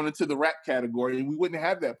Igor thrown into the rap category, and we wouldn't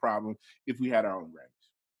have that problem if we had our own Grammys.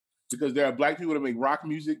 Because there are Black people that make rock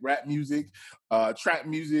music, rap music, trap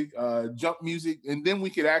music, jump music, and then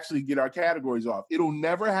we could actually get our categories off. It'll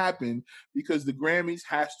never happen because the Grammys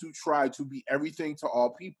has to try to be everything to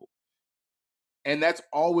all people. And that's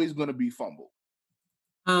always going to be fumbled.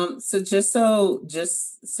 So just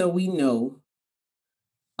so we know,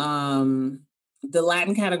 the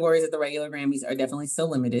Latin categories at the regular Grammys are definitely still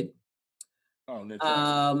limited. Oh,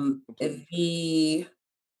 the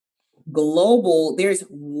global, there's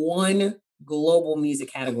one global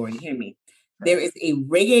music category. Hear me. There is a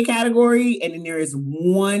reggae category, and then there is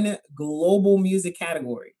one global music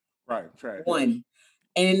category. Right, trash. One.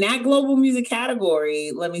 And in that global music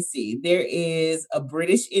category, let me see, there is a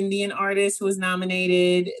British Indian artist who is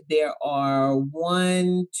nominated. There are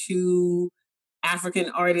 2 African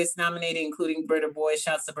artists nominated, including Burna Boy.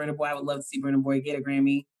 Shouts to Burna Boy. I would love to see Burna Boy get a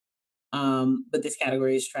Grammy. But this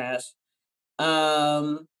category is trash.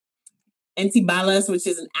 Antibalas, which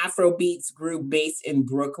is an Afrobeats group based in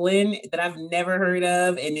Brooklyn that I've never heard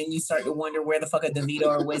of. And then you start to wonder where the fuck a Davido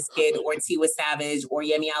or Wizkid or Tiwa Savage or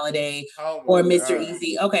Yemi Alade or Mr.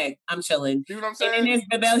 Easy. Okay, I'm chilling. See what I'm saying? And then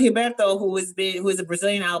there's Bebel Gilberto, who is a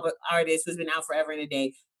Brazilian artist who's been out forever and a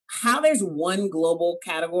day. How there's one global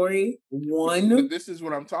category? One. But this is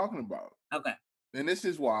what I'm talking about. Okay. And this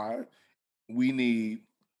is why we need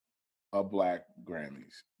a Black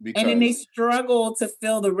Grammys. And then they struggle to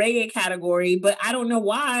fill the reggae category, but I don't know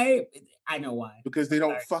why. I know why. Because they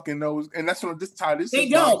don't fucking know. And that's what this time. They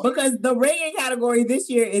don't, because the reggae category this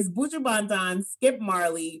year is Buju Banton, Skip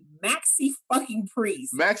Marley, Maxi fucking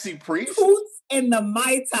Priest. Maxi Priest? Toots and the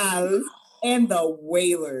Maitas and the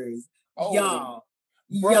Wailers. Oh, y'all.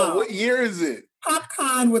 Bro, what year is it?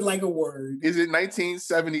 Popcorn would like a word. Is it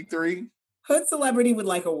 1973? Hood Celebrity would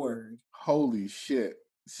like a word. Holy shit.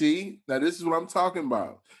 See, now this is what I'm talking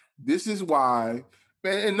about. This is why,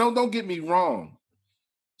 man, and don't get me wrong.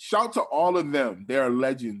 Shout to all of them. They are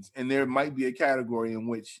legends, and there might be a category in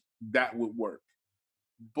which that would work.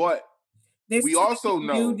 But we also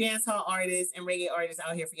know new dancehall artists and reggae artists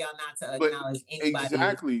out here for y'all not to acknowledge anybody.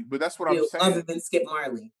 Exactly, but that's what I'm saying. Other than Skip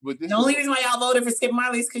Marley. But the only reason why y'all voted for Skip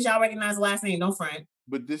Marley is because y'all recognize the last name. Don't front.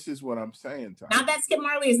 But this is what I'm saying, Tom. Not that Skip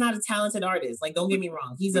Marley is not a talented artist. Like, don't get me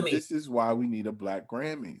wrong. He's amazing. This is why we need a Black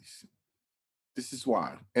Grammys. This is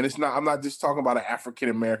why. And I'm not just talking about an African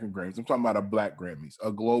American Grammys. I'm talking about a Black Grammys,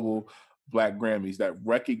 a global Black Grammys that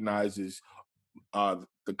recognizes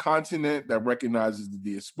the continent, that recognizes the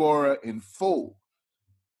diaspora in full,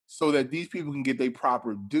 so that these people can get their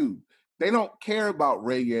proper due. They don't care about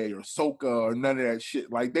reggae or soca or none of that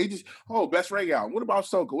shit. Like, they just, best reggae album. What about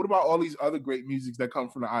soca? What about all these other great musics that come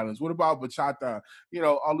from the islands? What about bachata?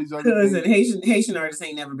 All these other things. Listen, Haitian artists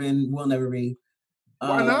will never be.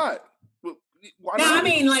 Why not? Why not? I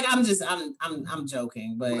mean, like, I'm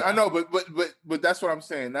joking, but I know, but that's what I'm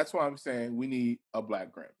saying. That's why I'm saying we need a Black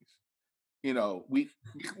Grammys.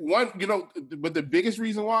 But the biggest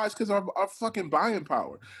reason why is because our fucking buying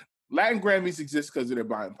power. Latin Grammys exist because of their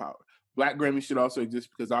buying power. Black Grammys should also exist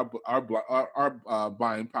because our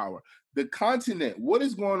buying power. The continent, what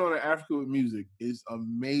is going on in Africa with music is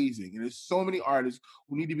amazing. And there's so many artists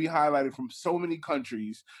who need to be highlighted from so many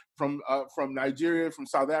countries, from Nigeria, from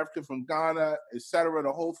South Africa, from Ghana, etc.,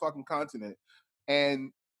 the whole fucking continent.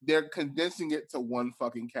 And they're condensing it to one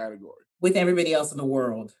fucking category. With everybody else in the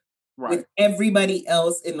world. Right. With everybody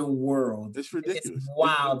else in the world. It's ridiculous. It's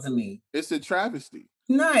wild to me. It's a travesty.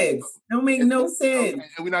 Nuts. Don't make no sense.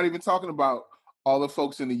 And we're not even talking about all the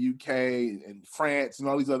folks in the UK and France and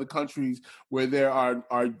all these other countries where there are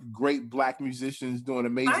great Black musicians doing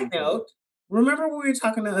amazing things. Remember we were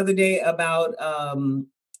talking the other day about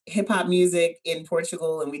hip hop music in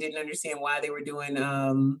Portugal, and we didn't understand why they were doing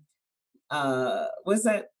what's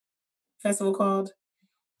that festival called?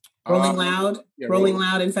 Rolling Loud. Yeah, Rolling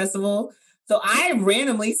Loud and Festival. So I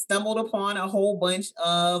randomly stumbled upon a whole bunch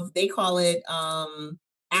of, they call it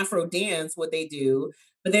Afro dance, what they do.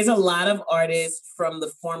 But there's a lot of artists from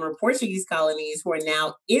the former Portuguese colonies who are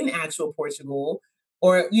now in actual Portugal,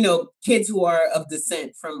 or kids who are of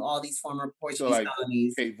descent from all these former So Portuguese like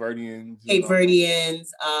colonies. Cape Verdeans and Cape all. Verdeans,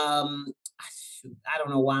 shoot, I don't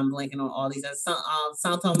know why I'm blanking on all these.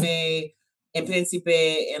 Sao Tome and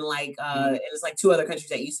Principe, and and it's like two other countries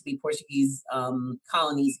that used to be Portuguese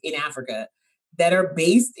colonies in Africa that are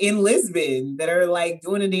based in Lisbon, that are like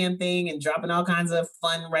doing a damn thing and dropping all kinds of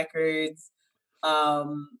fun records.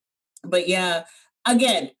 But yeah,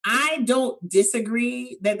 again, I don't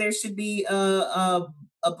disagree that there should be a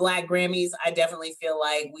Black Grammys. I definitely feel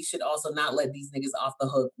like we should also not let these niggas off the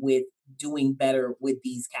hook with doing better with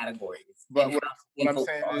these categories and But how what we I'm vote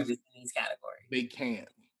saying for is artists in these categories. they can't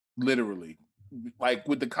literally, like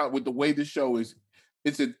with the way the show is.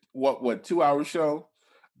 It's a what 2 hour show.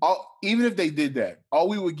 Even if they did that, all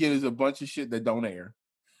we would get is a bunch of shit that don't air.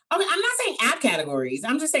 Okay, I'm not saying add categories.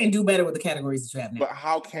 I'm just saying do better with the categories that you have now. But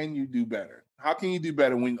how can you do better? How can you do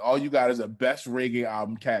better when all you got is a best reggae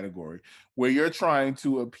album category where you're trying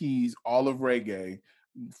to appease all of reggae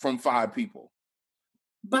from 5 people?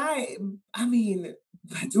 By do it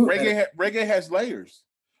better. Reggae has layers.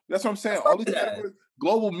 That's what I'm saying. Of All course these it does. categories,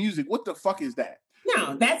 global music. What the fuck is that?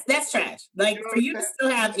 No, that's trash. Like, You know for what you I'm to saying? still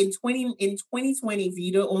have in 2020, for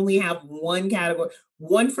you to only have one category,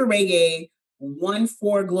 one for reggae, one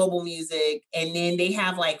for global music, and then they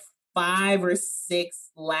have like 5 or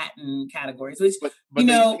 6 Latin categories, which But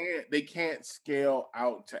they can't scale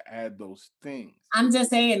out to add those things. I'm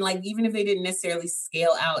just saying, like, even if they didn't necessarily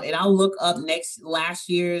scale out, and I'll look up last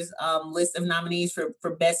year's list of nominees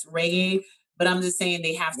for best reggae, but I'm just saying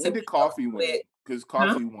they have to When be did up Coffee with, win? Because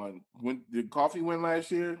huh? Coffee won. When did Coffee win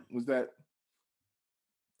last year? Was that?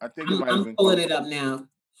 I think it might have I'm been pulling Coffee. it up now.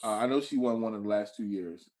 I know she won one of the last 2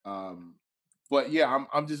 years. But yeah,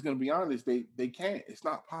 I'm just gonna be honest. They can't. It's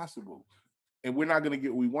not possible, and we're not gonna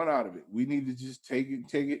get what we want out of it. We need to just take it.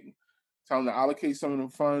 Tell them to allocate some of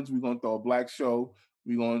the funds. We're gonna throw a black show.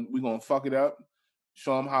 We're gonna fuck it up.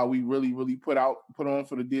 Show them how we really put on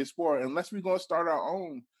for the diaspora. Unless we're gonna start our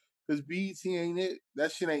own, because BET ain't it.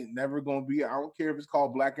 That shit ain't never gonna be. I don't care if it's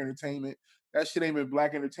called Black Entertainment. That shit ain't been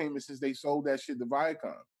Black Entertainment since they sold that shit to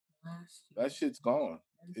Viacom. That shit's gone.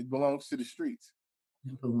 It belongs to the streets.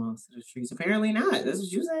 It belongs to the streets. Apparently not. That's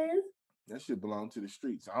what you saying. That shit belongs to the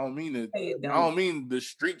streets. I don't mean it. It I don't don't. mean the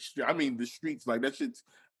streets. I mean the streets. Like that shit's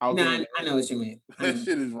out No, there in the I know what you mean. I That know.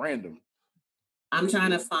 shit is random. I'm trying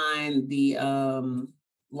to find the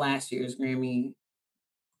last year's Grammy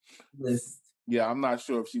list. Yeah, I'm not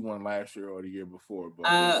sure if she won last year or the year before,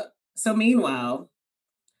 but So meanwhile,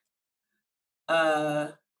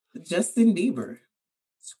 Justin Bieber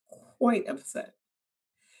is quite upset.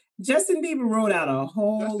 Justin Bieber wrote out a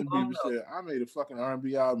whole Justin long Bieber note. said, "I made a fucking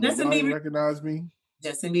R&B album and Justin y'all ain't Bieber recognize me."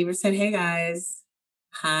 Justin Bieber said, "Hey guys,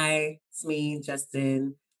 hi, it's me,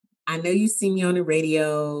 Justin. I know you see me on the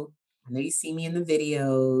radio. I know you see me in the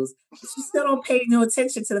videos, but you still don't pay no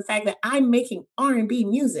attention to the fact that I'm making R&B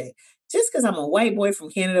music. Just because I'm a white boy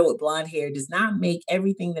from Canada with blonde hair does not make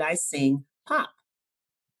everything that I sing pop."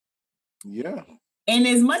 Yeah. And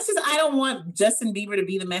as much as I don't want Justin Bieber to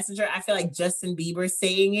be the messenger, I feel like Justin Bieber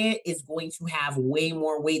saying it is going to have way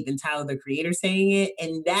more weight than Tyler the Creator saying it.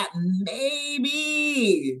 And that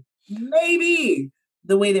maybe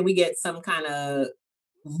the way that we get some kind of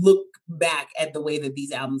look back at the way that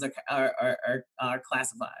these albums are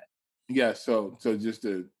classified. Yeah, so just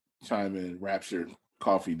to chime in, Rapture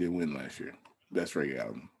Coffee did win last year. Best reggae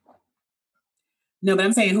album. No, but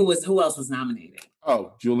I'm saying who else was nominated?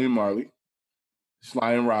 Oh, Julian Marley,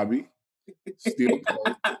 Sly and Robbie, Steel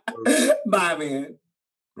Pulse. Bye, man.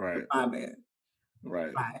 Right. Bye, man.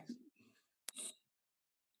 Right.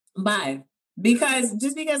 Bye. Because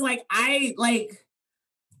like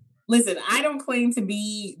listen, I don't claim to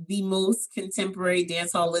be the most contemporary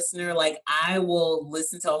dancehall listener. Like, I will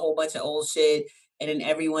listen to a whole bunch of old shit, and then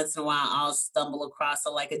every once in a while I'll stumble across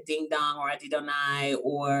a Ding Dong or a Didonai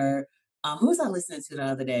or who was I listening to the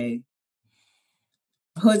other day?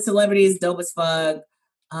 Hood Celebrity is dope as fuck.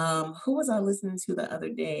 Who was I listening to the other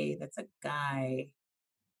day? That's a guy.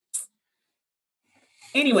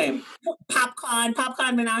 Anyway, Popcorn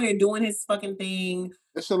been out here doing his fucking thing.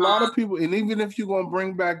 It's a lot of people, and even if you're gonna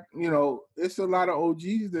bring back, it's a lot of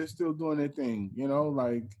OGs that's still doing their thing.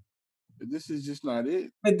 Like this is just not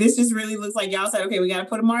it. But this just really looks like y'all said, okay, we got to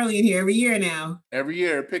put a Marley in here every year now. Every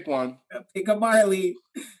year, pick one. Pick a Marley.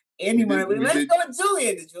 Andy Marley. Let's go with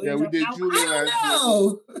Julian. Yeah, we did Julian last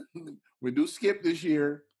year. We do Skip this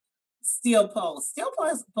year. Steel Pulse. Steel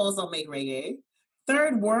Pulse don't make reggae.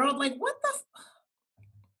 third world. Like, what the?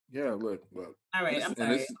 Yeah, look. All right, I'm Listen, and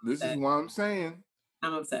sorry. this is why I'm saying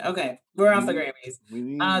I'm upset. Okay, we're we off the need Grammys. we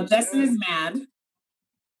need Justin respect. is mad.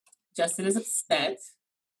 Justin is upset,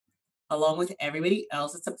 along with everybody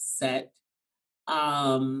else. It's upset.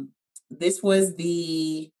 Um, this was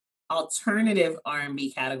the alternative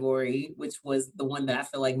R&B category, which was the one that I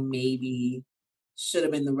feel like maybe should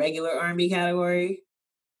have been the regular R&B category.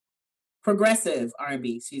 Progressive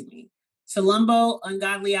R&B, excuse me. Chilumbo,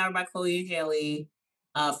 Ungodly Hour by Chloe and Haley,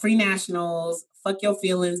 Free Nationals, Fuck Your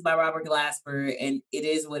Feelings by Robert Glasper, and It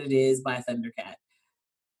Is What It Is by Thundercat.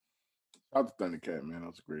 Shout out to Thundercat, man. That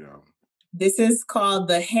was a great album. This is called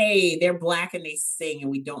the Hey, They're Black and They Sing, and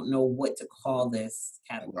we don't know what to call this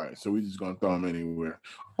category. Right. So we're just gonna throw them anywhere.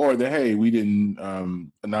 Or the hey, we didn't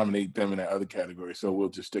nominate them in that other category, so we'll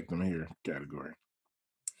just stick them here category.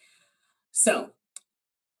 So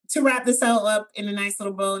to wrap this all up in a nice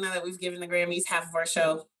little bow, now that we've given the Grammys half of our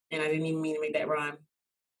show, and I didn't even mean to make that rhyme,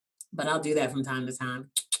 but I'll do that from time to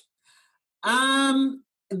time.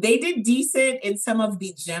 They did decent in some of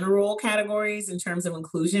the general categories in terms of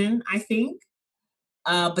inclusion, I think.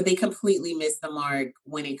 But they completely missed the mark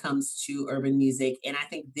when it comes to urban music. And I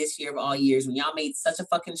think this year of all years, when y'all made such a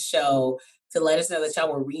fucking show to let us know that y'all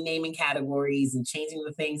were renaming categories and changing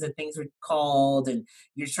the things that things were called, and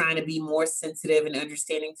you're trying to be more sensitive and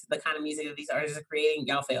understanding to the kind of music that these artists are creating,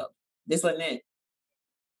 y'all failed. This wasn't it.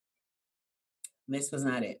 This was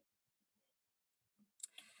not it.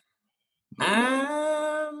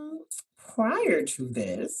 Prior to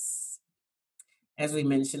this, as we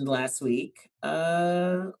mentioned last week,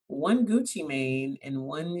 one Gucci Mane and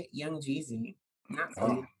one Young Jeezy, not so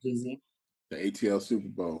Young Jeezy, the ATL Super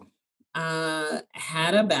Bowl,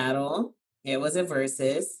 had a battle. It was a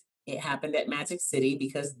versus. It happened at Magic City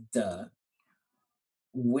because, duh,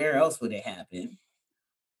 where else would it happen?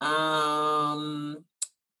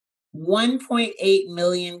 1.8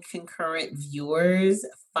 million concurrent viewers,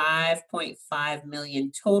 5.5 million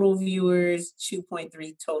total viewers,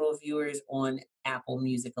 2.3 total viewers on Apple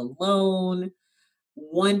Music alone,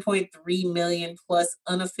 1.3 million plus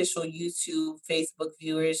unofficial YouTube, Facebook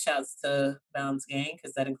viewers. Shouts to Bounce Gang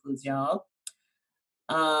because that includes y'all.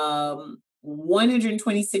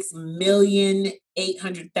 126 million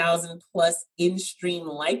 800,000 plus in-stream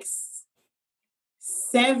likes,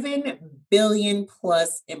 7 billion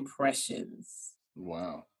plus impressions.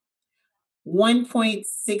 Wow.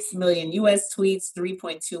 1.6 million US tweets,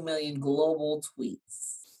 3.2 million global tweets.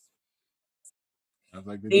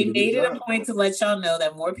 Like they made it a point to let y'all know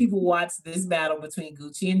that more people watched this battle between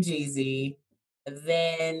Gucci and Jeezy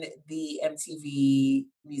than the MTV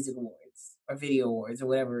Music Awards or Video Awards or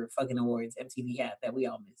whatever fucking awards MTV had that we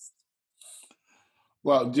all missed.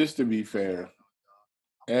 Well, just to be fair,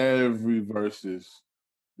 every versus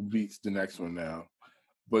beats the next one now,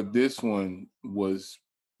 but this one was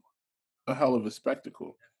a hell of a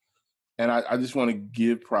spectacle, and I just want to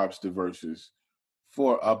give props to versus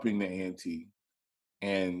for upping the ante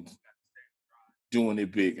and doing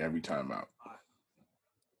it big every time out.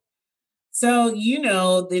 So, in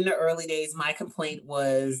the early days, my complaint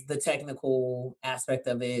was the technical aspect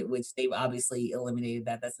of it, which they've obviously eliminated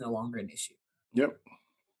that. That's no longer an issue. Yep.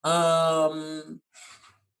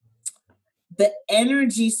 The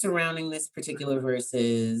energy surrounding this particular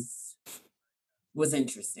versus was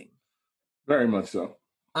interesting. Very much so.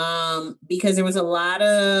 Because there was a lot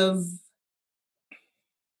of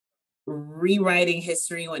rewriting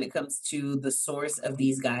history when it comes to the source of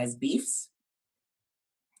these guys' beefs.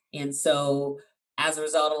 And so as a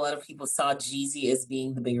result, a lot of people saw Jeezy as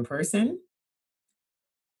being the bigger person.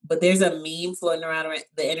 But there's a meme floating around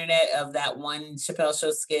the internet of that one Chappelle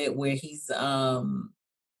Show skit where he's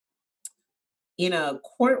in a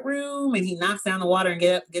courtroom and he knocks down the water and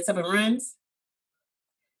gets up and runs.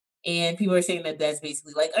 And people are saying that that's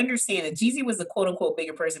basically like, understand that Jeezy was the quote unquote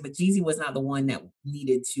bigger person, but Jeezy was not the one that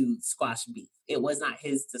needed to squash beef. It was not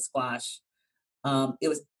his to squash. It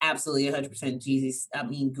was absolutely 100%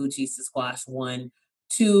 Gucci's to squash. 1,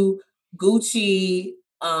 2, Gucci,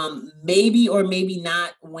 maybe or maybe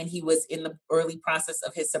not when he was in the early process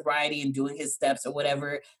of his sobriety and doing his steps or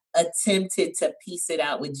whatever, attempted to piece it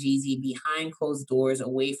out with Jeezy behind closed doors,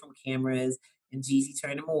 away from cameras, and Jeezy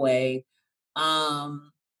turned him away.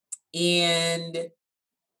 And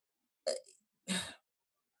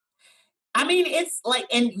I mean, it's like,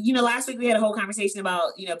 and last week we had a whole conversation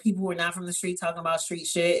about, people who are not from the street talking about street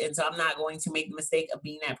shit. And so I'm not going to make the mistake of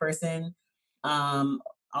being that person.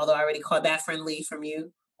 Although I already caught that friendly from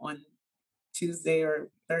you on Tuesday or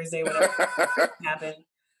Thursday, whatever happened.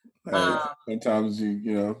 Sometimes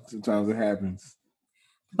sometimes it happens.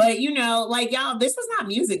 But like y'all, this was not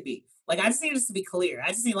music beef. Like, I just need this to be clear.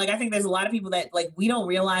 I think there's a lot of people that, like, we don't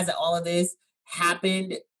realize that all of this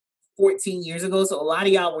happened 14 years ago. So a lot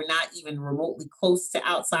of y'all were not even remotely close to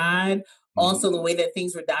outside. Mhm. Also, the way that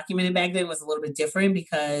things were documented back then was a little bit different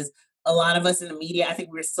because a lot of us in the media, I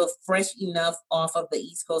think we were still fresh enough off of the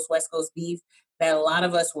East Coast, West Coast beef that a lot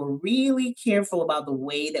of us were really careful about the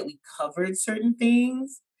way that we covered certain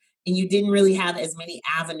things. And you didn't really have as many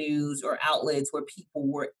avenues or outlets where people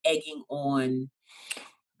were egging on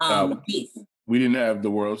Uh, beef. we didn't have the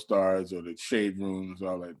World Stars or the Shade Rooms,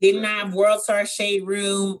 all that. Didn't have World Star Shade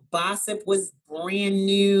Room. Gossip was brand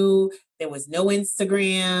new. There was no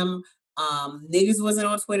Instagram. Niggas wasn't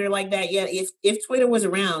on Twitter like that yet. If Twitter was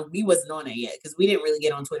around, we wasn't on it yet because we didn't really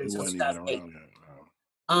get on Twitter It until wasn't even 2008.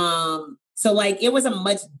 around yet. So like it was a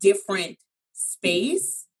much different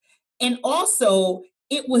space. And also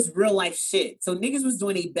it was real life shit. So niggas was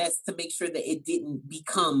doing their best to make sure that it didn't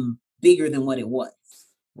become bigger than what it was.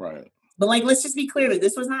 Right. But like, let's just be clear that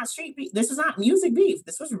this was not street beef. This was not music beef.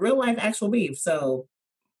 This was real life actual beef. So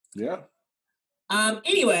Yeah.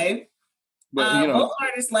 anyway, But both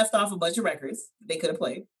artists left off a bunch of records they could have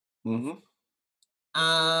played. mhm.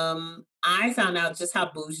 I found out just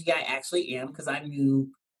how bougie I actually am because I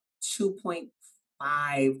knew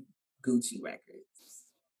 2.5 Gucci records.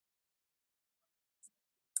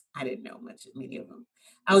 I didn't know many of them.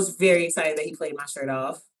 I was very excited that he played My Shirt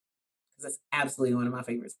Off because that's absolutely one of my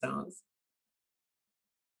favorite songs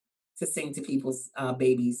to sing to people's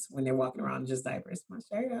babies when they're walking around in just diapers. My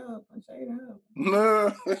shirt up, my shirt up.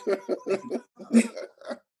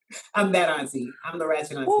 I'm that auntie. I'm the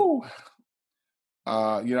ratchet auntie. Woo.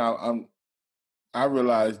 I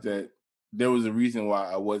realized that there was a reason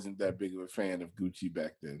why I wasn't that big of a fan of Gucci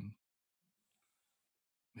back then.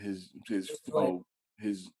 His flow,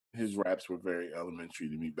 his raps were very elementary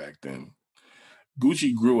to me back then.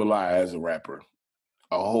 Gucci grew a lot as a rapper,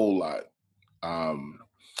 a whole lot.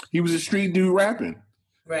 He was a street dude rapping,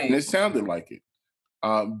 Right. and it sounded like it.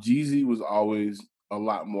 Jeezy was always a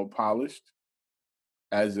lot more polished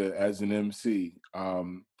as an MC.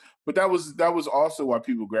 But that was also why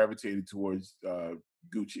people gravitated towards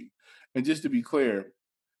Gucci. And just to be clear,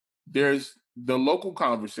 there's the local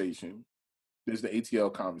conversation, there's the ATL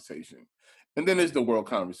conversation, and then there's the world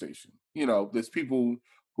conversation. There's people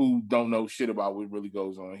who don't know shit about what really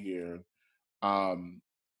goes on here.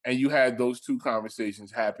 And you had those two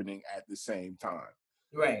conversations happening at the same time.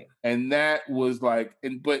 Right. And that was like,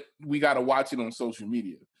 but we got to watch it on social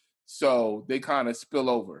media. So they kind of spill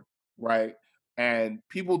over, right? And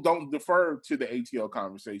people don't defer to the ATL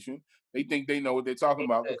conversation. They think they know what they're talking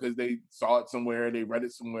about because they saw it somewhere, they read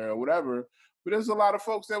it somewhere or whatever. But there's a lot of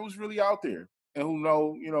folks that was really out there and who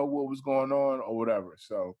know, what was going on or whatever.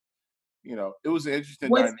 So, it was an interesting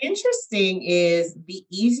What's dynamic. interesting is the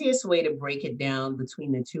easiest way to break it down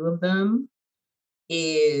between the two of them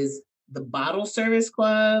is the bottle service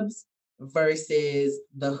clubs versus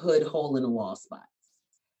the hood hole in the wall spots.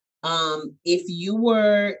 If you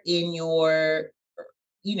were in your,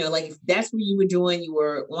 like if that's where you were doing, you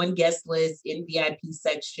were on guest lists in VIP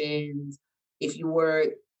sections. If you were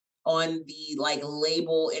on the like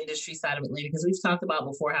label industry side of Atlanta, because we've talked about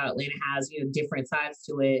before how Atlanta has different sides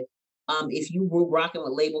to it. If you were rocking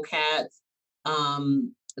with label cats,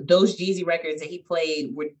 those Jeezy records that he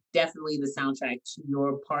played were definitely the soundtrack to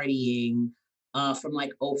your partying from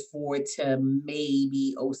like '04 to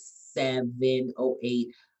maybe '07, '08.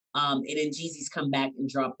 And then Jeezy's come back and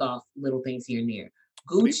dropped off little things here and there.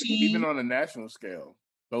 But Gucci. even on a national scale,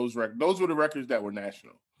 those were the records that were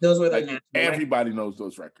national. Those were the Like, national everybody knows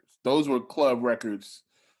those records. Those were club records,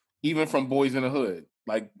 even from Boys in the Hood.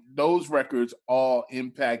 Like, those records all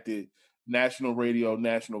impacted national radio,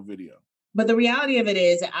 national video. But the reality of it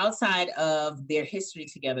is, outside of their history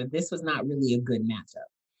together, this was not really a good matchup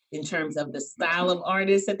in terms of the style of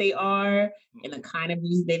artists that they are and the kind of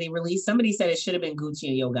music that they release. Somebody said it should have been Gucci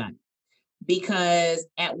and Yo Gotti because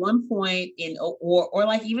at one point or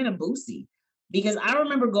like even a Boosie, because I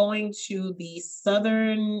remember going to the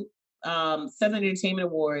Southern Entertainment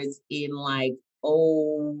Awards in like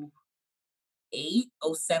 '08,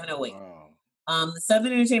 '07, '08. Wow. The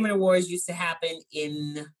Southern Entertainment Awards used to happen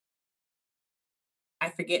in, I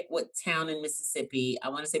forget what town in Mississippi. I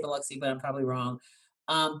want to say Biloxi, but I'm probably wrong.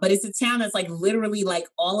 But it's a town that's like literally like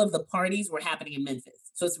all of the parties were happening in Memphis.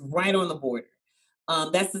 So it's right on the border.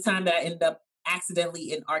 That's the time that I ended up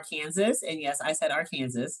accidentally in Arkansas. And yes, I said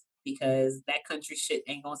Arkansas because that country shit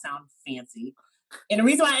ain't gonna sound fancy. And the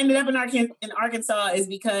reason why I ended up in Arkansas is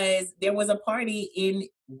because there was a party in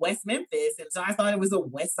West Memphis. And so I thought it was the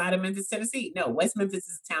west side of Memphis, Tennessee. No, West Memphis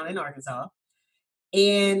is a town in Arkansas.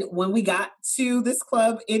 And when we got to this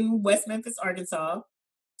club in West Memphis, Arkansas,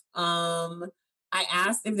 Um, I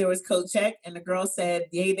asked if there was code check, and the girl said,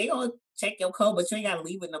 "Yeah, they gonna check your code, but you ain't gotta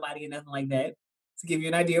leave with nobody or nothing like that." To give you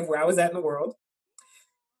an idea of where I was at in the world.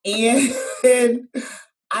 And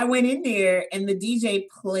I went in there, and the DJ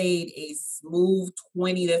played a smooth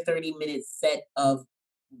 20 to 30-minute set of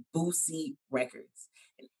Boosie records.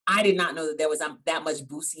 And I did not know that there was that much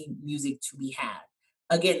Boosie music to be had.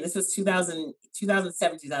 Again, this was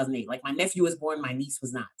 2007, 2008. Like my nephew was born, my niece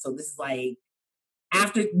was not. So this is like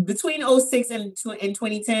after between '06 and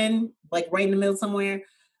 2010, like right in the middle somewhere.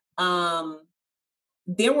 Um,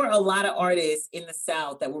 there were a lot of artists in the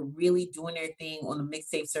South that were really doing their thing on the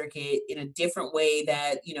mixtape circuit in a different way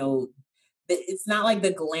that, it's not like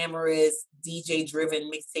the glamorous DJ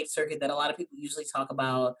driven mixtape circuit that a lot of people usually talk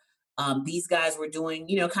about. These guys were doing,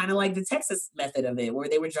 kind of like the Texas method of it, where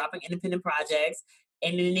they were dropping independent projects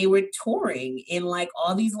and then they were touring in like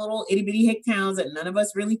all these little itty bitty hick towns that none of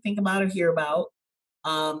us really think about or hear about,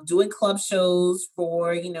 doing club shows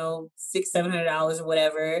for, six, $700 or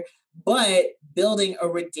whatever, but building a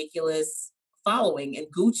ridiculous following. And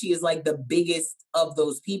Gucci is like the biggest of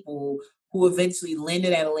those people who eventually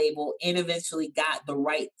landed at a label and eventually got the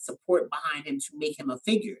right support behind him to make him a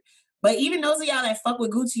figure. But even those of y'all that fuck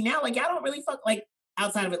with Gucci now, like y'all don't really fuck like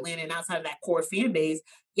outside of Atlanta and outside of that core fan base,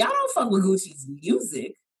 y'all don't fuck with Gucci's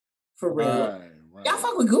music for real. Right, Y'all right.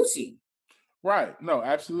 fuck with Gucci. Right. No,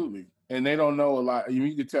 absolutely. And they don't know a lot.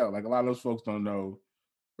 You can tell, like a lot of those folks don't know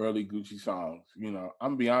early Gucci songs. I'm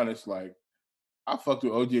gonna be honest, like I fucked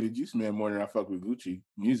with OJ the Juice Man more than I fucked with Gucci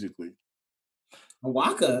musically.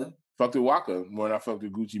 Waka. Fucked with Waka more than I fucked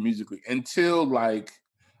with Gucci musically until like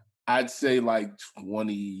I'd say like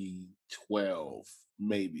 2012,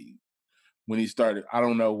 maybe when he started. I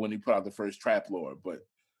don't know when he put out the first Trap Lord, but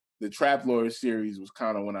the Trap Lord series was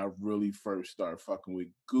kind of when I really first started fucking with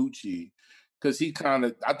Gucci. Cause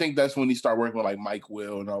I think that's when he started working with like Mike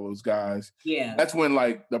Will and all those guys. Yeah. That's when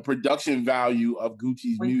like the production value of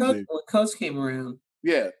Gucci's music. When Coach came around,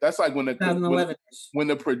 Yeah, that's like when 2011-ish. when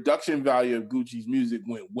the production value of Gucci's music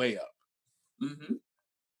went way up. Hmm.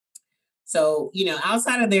 So,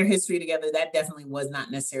 outside of their history together, that definitely was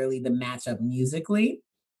not necessarily the matchup musically.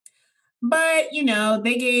 But,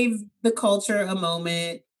 they gave the culture a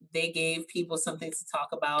moment. They gave people something to talk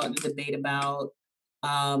about and debate about.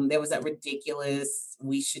 There was that ridiculous,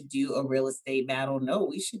 we should do a real estate battle. No,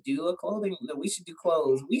 we should do a clothing. No, we should do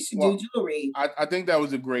clothes. We should do Well, jewelry. I think that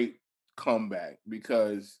was a great comeback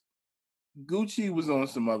because Gucci was on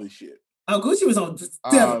some other shit. Oh, Gucci was on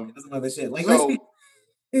definitely Um, some other shit. Like, let's be.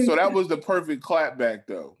 so so that was the perfect clapback,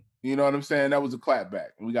 though. You know what I'm saying? That was a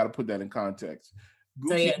clapback. We got to put that in context.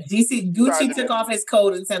 So Gucci yeah, tried Gucci to, took off his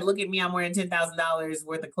coat and said, "Look at me, I'm wearing $10,000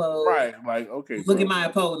 worth of clothes. right, like okay, Look at bro, my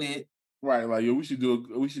opponent." right, like yo, we should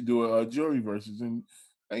do a jury versus, and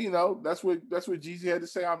that's what Jeezy had to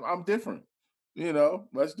say. I'm different.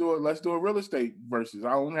 Let's do a real estate versus.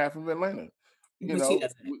 I own half of Atlanta. Which he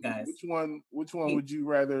doesn't, guys. Which one He, would you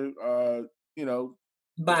rather?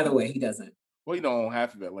 by the way, he doesn't. Well, he don't own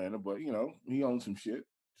half of Atlanta, but he owns some shit.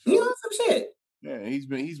 He So owns some shit. yeah, he's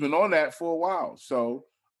been on that for a while. So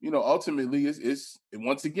ultimately, it's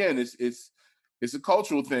once again, it's a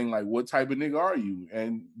cultural thing. Like, what type of nigga are you?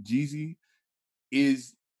 And Jeezy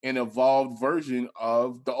is an evolved version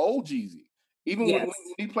of the old Jeezy. Even when Yes.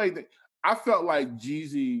 he played, I felt like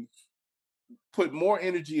Jeezy put more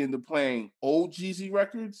energy into playing old Jeezy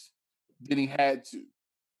records than he had to,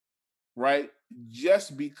 right?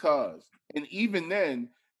 Just because. And even then,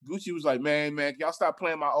 Gucci was like, man, y'all stop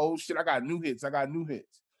playing my old shit. I got new hits.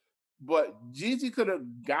 But Jeezy could have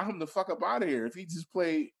got him the fuck up out of here if he just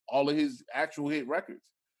played all of his actual hit records.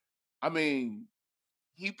 I mean,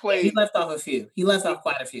 he Yeah, he played, left off a few. He left off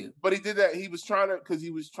quite a few. but he did that. Because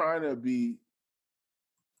he was trying to be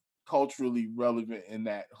culturally relevant in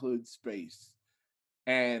that hood space.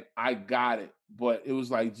 And I got it. But it was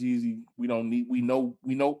like, Jeezy, we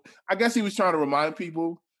know. I guess he was trying to remind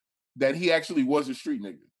people that he actually was a street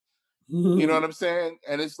nigga. You know what I'm saying?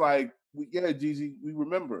 And it's like, yeah, Jeezy, we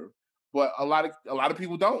remember, but a lot of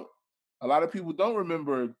people don't. A lot of people don't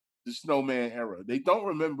remember the Snowman era. They don't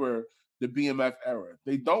remember the BMF era.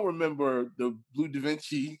 They don't remember the Blue Da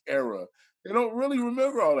Vinci era. They don't really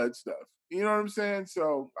remember all that stuff. You know what I'm saying?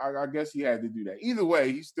 So I guess he had to do that. Either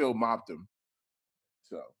way, he still mopped him.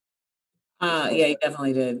 So it's all Yeah, he right.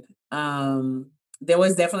 definitely did. There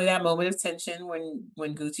was definitely that moment of tension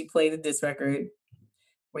when Gucci played the diss record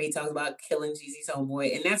where he talks about killing Jeezy's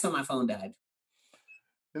homeboy, and that's when my phone died.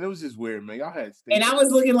 And it was just weird, man. Y'all had And state. I was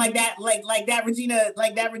looking like that, like that Regina,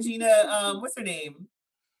 what's her name?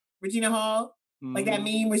 Regina Hall, like that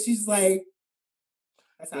Mm-hmm. meme where she's like,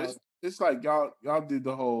 that's how I But was. it's like y'all did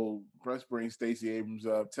the whole press bring Stacey Abrams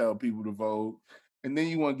up, tell people to vote, and then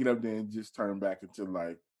you want to get up there and just turn back into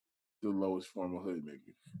like the lowest form of hood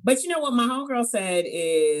nigga. But you know what my homegirl said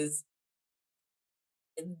is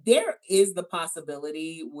there is the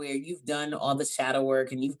possibility where you've done all the shadow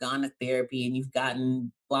work and you've gone to therapy and you've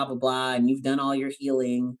gotten blah blah blah and you've done all your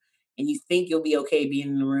healing and you think you'll be okay being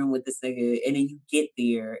in the room with this nigga and then you get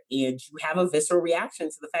there and you have a visceral reaction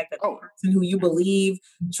to the fact that the Oh, person who you believe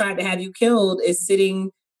tried to have you killed is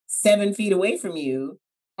sitting 7 feet away from you.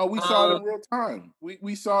 oh, we saw it um in real time.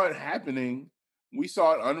 We saw it happening. We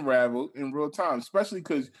saw it unravel in real time, especially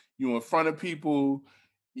because you're in front of people.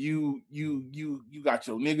 You got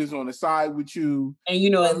your niggas on the side with you. and you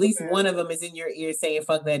know You know at what least I'm saying? one of them is in your ear saying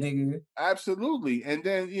fuck that nigga. Absolutely. And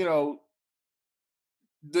then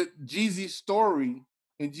the Jeezy's story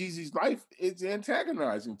and Jeezy's life is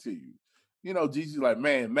antagonizing to you. Jeezy's like,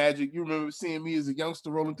 man, Magic, you remember seeing me as a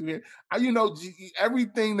youngster rolling through here?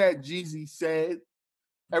 Everything that Jeezy said,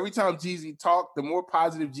 every time Jeezy talked, the more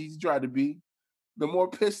positive Jeezy tried to be, the more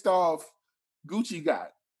pissed off Gucci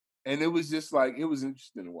got. And it was just like, it was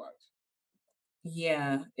interesting to watch.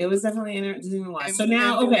 Yeah, it was definitely interesting to watch. And So and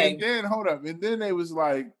now, and okay. then hold up. And then they was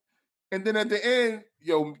like, and then at the end,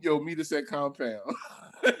 meet us at compound.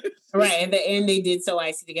 Right, at the end, they did So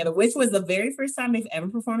Icy together, which was the very first time they've ever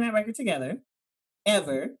performed that record together,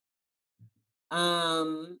 ever.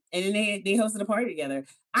 And then they hosted a party together.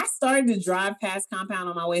 I started to drive past Compound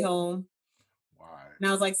on my way home, Why? and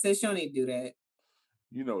I was like, "Sis, you don't need to do that.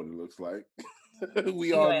 You know what it looks like. we Take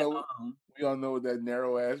your all ass know. home." We all know what that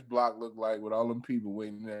narrow ass block looked like with all them people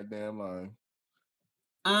waiting in that damn line.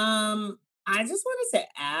 I just wanted to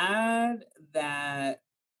add that.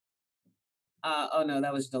 Oh no,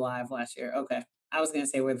 that was July of last year. Okay, I was gonna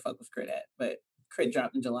say where the fuck was Crit at, but Crit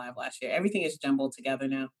dropped in July of last year. Everything is jumbled together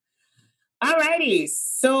now. Alrighty.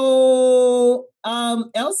 So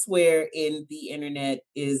elsewhere in the internet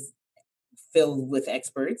is filled with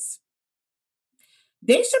experts.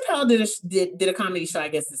 Dave Chappelle did a comedy show, I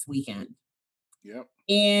guess, this weekend. Yep.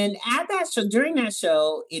 And at that show, during that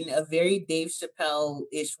show, in a very Dave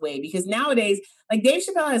Chappelle-ish way, because nowadays, like Dave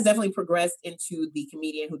Chappelle has definitely progressed into the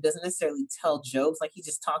comedian who doesn't necessarily tell jokes, like he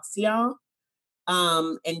just talks to y'all,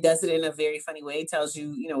 and does it in a very funny way, tells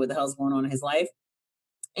you, what the hell's going on in his life.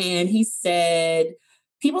 And he said,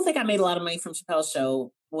 people think I made a lot of money from Chappelle's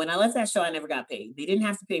show. When I left that show, I never got paid. They didn't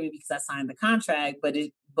have to pay me because I signed the contract, but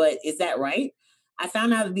is that right? I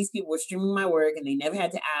found out that these people were streaming my work and they never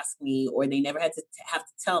had to ask me or they never had to have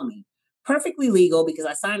to tell me. Perfectly legal because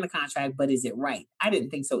I signed the contract, but is it right? I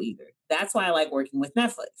didn't think so either. That's why I like working with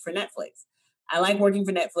Netflix. I like working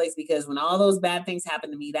for Netflix because when all those bad things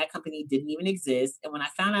happened to me, that company didn't even exist. And when I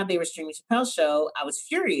found out they were streaming Chappelle's show, I was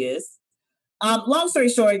furious. Long story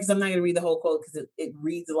short, because I'm not going to read the whole quote because it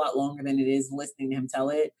reads a lot longer than it is listening to him tell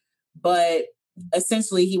it. But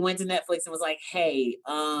essentially, he went to Netflix and was like, "Hey,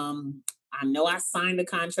 I know I signed a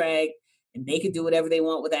contract, and they could do whatever they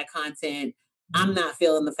want with that content. I'm not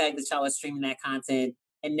feeling the fact that y'all are streaming that content,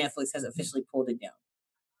 and Netflix has officially pulled it down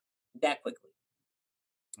that quickly."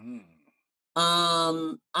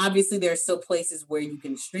 Mm. Obviously, there are still places where you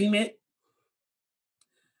can stream it.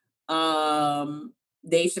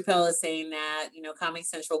 Dave Chappelle is saying that, Comedy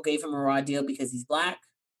Central gave him a raw deal because he's black.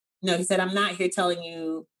 No, he said, I'm not here trying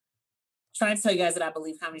to tell you guys that I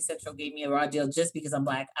believe Comedy Central gave me a raw deal just because I'm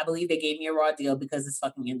black. I believe they gave me a raw deal because this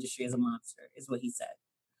fucking industry is a monster, is what he said.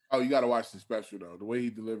 Oh, you got to watch the special though. The way he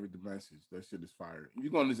delivered the message, that shit is fire. If you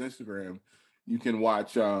go on his Instagram, you can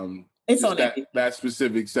watch It's just on that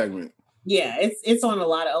specific segment. Yeah, it's on a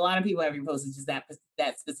lot of people have reposted just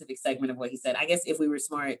that specific segment of what he said. I guess if we were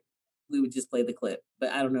smart, we would just play the clip, but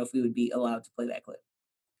I don't know if we would be allowed to play that clip.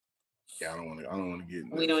 Yeah, I don't want to get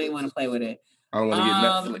Netflix. We don't even want to play with it. I don't want to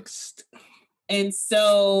get Netflix. And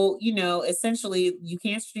so, essentially you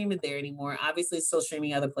can't stream it there anymore. Obviously, it's still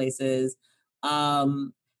streaming other places.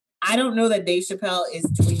 I don't know that Dave Chappelle is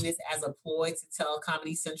doing this as a ploy to tell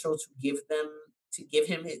Comedy Central to give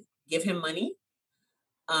him money,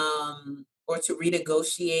 or to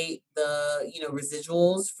renegotiate the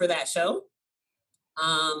residuals for that show.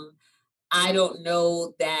 I don't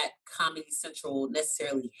know that Comedy Central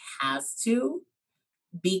necessarily has to,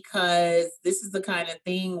 because this is the kind of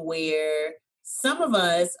thing where some of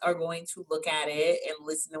us are going to look at it and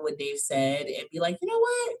listen to what Dave said and be like, you know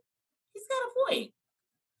what? He's got a point.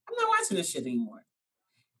 I'm not watching this shit anymore.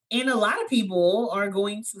 And a lot of people are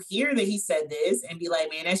going to hear that he said this and be like,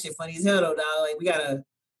 man, that shit funny as hell though, dog. Like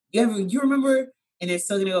you remember? And they're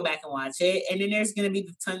still gonna go back and watch it. And then there's gonna be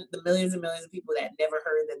the millions and millions of people that never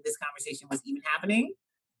heard that this conversation was even happening,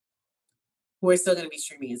 who are still gonna be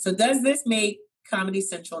streaming it. So does this make Comedy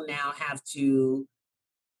Central now have to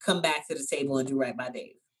come back to the table and do right by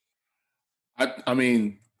Dave? I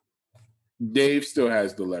mean, Dave still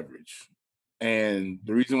has the leverage. And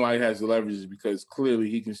the reason why he has the leverage is because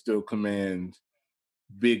clearly he can still command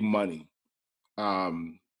big money.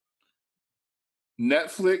 Um,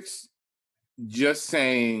 Netflix just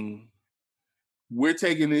saying, we're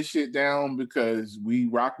taking this shit down because we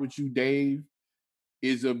rock with you, Dave,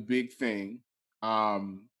 is a big thing.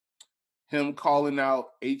 Him calling out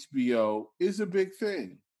HBO is a big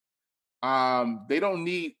thing. They don't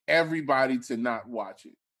need everybody to not watch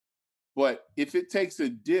it. But if it takes a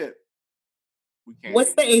dip, we can't.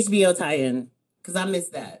 What's the HBO tie-in? Because I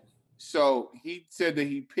missed that. So he said that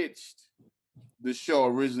he pitched the show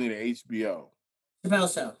originally to HBO.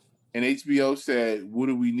 Chappelle Show. And HBO said, what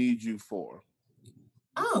do we need you for?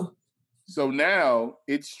 Oh. So now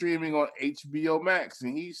it's streaming on HBO Max.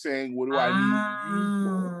 And he's saying, what do I need you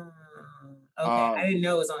for? Okay, I didn't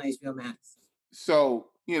know it was on HBO Max. So,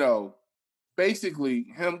 basically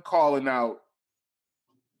him calling out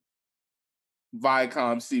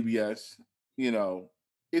Viacom, CBS,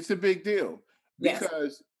 it's a big deal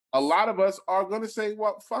because a lot of us are going to say,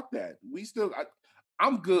 well, fuck that.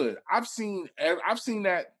 I'm good. I've seen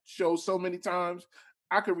that show so many times.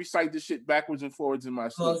 I could recite this shit backwards and forwards in my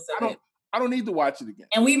sleep. I don't need to watch it again.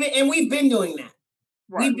 And we've been doing that.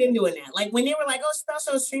 Right. We've been doing that. Like when they were like, "Oh, Spell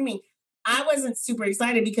Show streaming," I wasn't super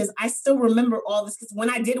excited because I still remember all this. Because when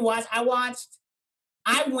I did watch, I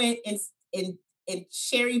went and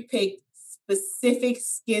cherry picked specific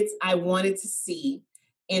skits I wanted to see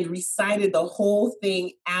and recited the whole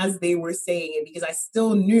thing as they were saying it because I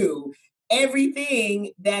still knew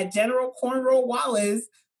everything that General Cornrow Wallace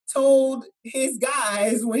told his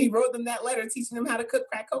guys when he wrote them that letter teaching them how to cook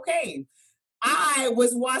crack cocaine. I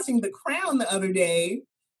was watching The Crown the other day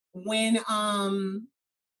when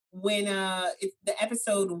it's the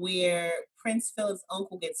episode where Prince Philip's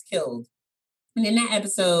uncle gets killed. And in that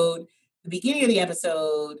episode, the beginning of the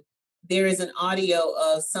episode, there is an audio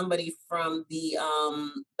of somebody from the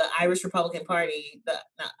Irish Republican Party, the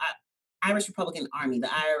Irish Republican Army,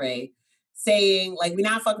 the IRA, saying, like, we're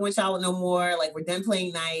not fucking with y'all no more. Like, we're done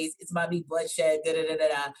playing nice. It's about to be bloodshed, da da da da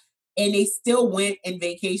da. And they still went and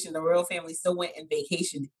vacation. The royal family still went and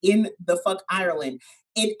vacationed in the fuck Ireland.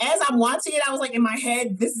 And as I'm watching it, I was like, in my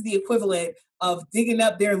head, this is the equivalent of digging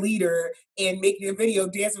up their leader and making a video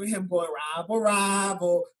dancing with him going, rabble,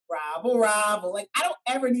 rabble, rabble, rabble. Like, I don't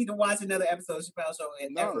ever need to watch another episode of Chappelle Show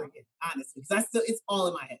ever again, honestly, because it's all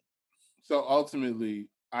in my head. So ultimately,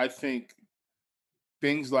 I think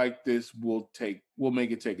things like this will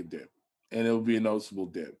make it take a dip, and it'll be a noticeable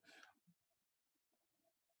dip.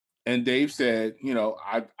 And Dave said,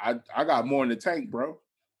 I got more in the tank, bro.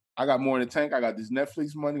 I got more in the tank. I got this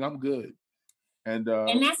Netflix money. I'm good. And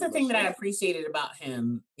that's the thing that I appreciated about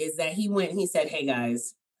him is that he went and he said, hey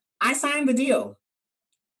guys, I signed the deal.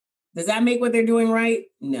 Does that make what they're doing right?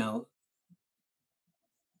 No.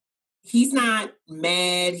 He's not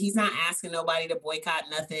mad. He's not asking nobody to boycott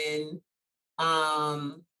nothing.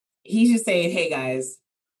 He's just saying, hey guys,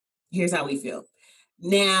 here's how we feel.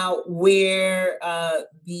 Now, where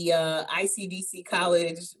the ICDC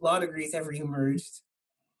college law degrees have reemerged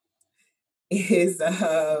is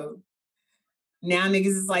now niggas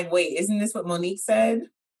is like, wait, isn't this what Monique said?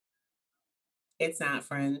 It's not,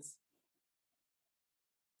 friends.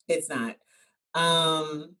 It's not.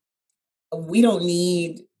 We don't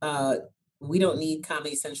need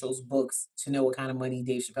Comedy Central's books to know what kind of money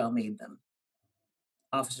Dave Chappelle made them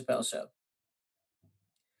off of Chappelle Show.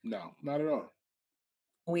 No, not at all.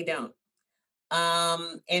 We don't.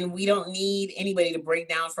 And we don't need anybody to break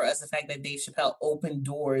down for us the fact that Dave Chappelle opened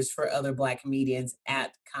doors for other Black comedians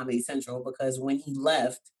at Comedy Central, because when he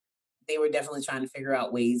left, they were definitely trying to figure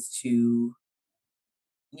out ways to,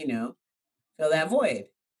 fill that void.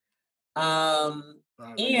 And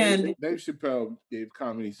Dave Chappelle gave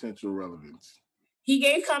Comedy Central relevance. He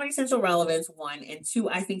gave Comedy Central relevance, one, and two,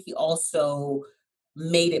 I think he also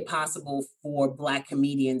made it possible for Black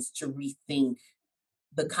comedians to rethink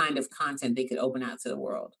the kind of content they could open out to the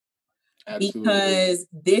world. Absolutely. Because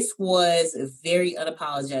this was very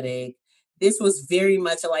unapologetic. This was very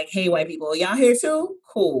much like, hey, white people, y'all here too?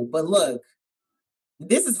 Cool. But look,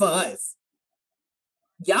 this is for us.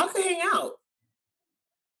 Y'all can hang out,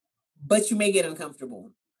 but you may get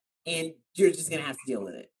uncomfortable and you're just going to have to deal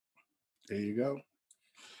with it. There you go.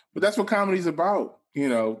 But that's what comedy's about,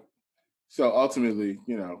 So ultimately,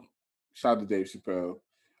 shout out to Dave Chappelle.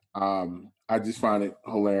 I just find it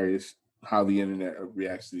hilarious how the internet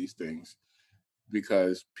reacts to these things,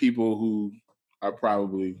 because people who are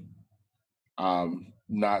probably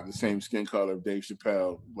Not the same skin color of Dave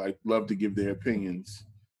Chappelle, like love to give their opinions.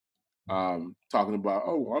 Talking about,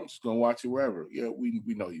 oh, I'm just gonna watch it wherever. Yeah, we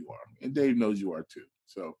know you are, and Dave knows you are too.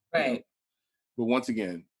 So, right. But once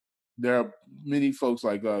again, there are many folks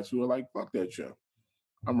like us who are like, fuck that show.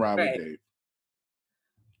 I'm riding with Dave.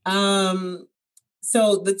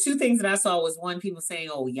 So the two things that I saw was one, people saying,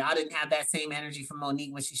 "Oh, y'all didn't have that same energy from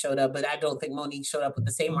Monique when she showed up," but I don't think Monique showed up with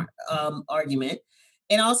the same argument,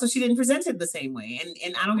 and also she didn't present it the same way.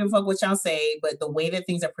 And I don't give a fuck what y'all say, but the way that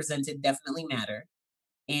things are presented definitely matter,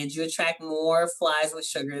 and you attract more flies with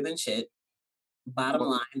sugar than shit. Bottom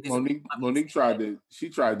line, Monique tried to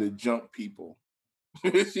jump people.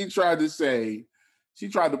 she tried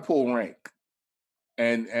to pull rank,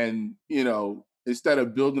 and instead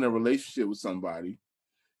of building a relationship with somebody,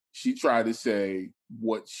 she tried to say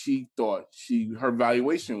what she thought her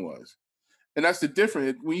valuation was. And that's the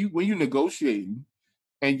difference when you negotiating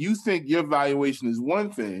and you think your valuation is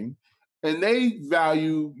one thing and they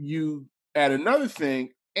value you at another thing,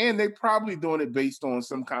 and they probably doing it based on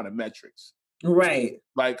some kind of metrics. Right.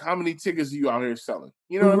 Like how many tickets are you out here selling?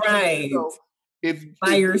 You know what I mean? So if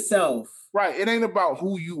yourself. Right. It ain't about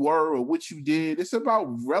who you were or what you did. It's about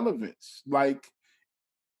relevance. Like,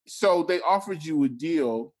 so they offered you a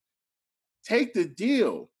deal. Take the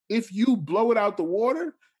deal. If you blow it out the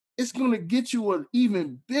water, it's going to get you an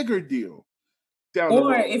even bigger deal down the road.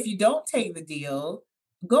 Or if you don't take the deal,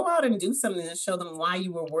 go out and do something to show them why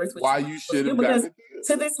you were worth why you should have gotten the deal.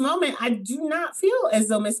 To this moment, I do not feel as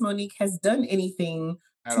though Miss Monique has done anything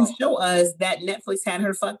to show us that Netflix had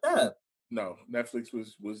her fucked up. No, Netflix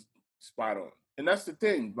was spot on. And that's the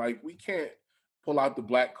thing. Like, we can't pull out the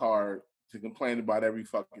black card to complain about every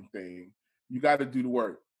fucking thing. You got to do the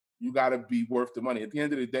work. You got to be worth the money. At the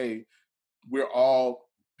end of the day, we're all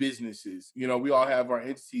businesses. We all have our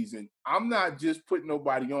entities. And I'm not just putting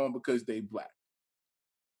nobody on because they black.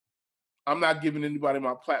 I'm not giving anybody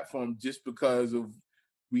my platform just because of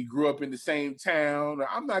we grew up in the same town.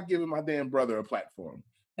 I'm not giving my damn brother a platform.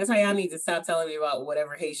 That's why y'all need to stop telling me about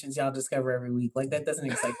whatever Haitians y'all discover every week. Like, that doesn't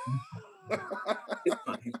excite me. It's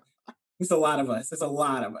fine. It's a lot of us. It's a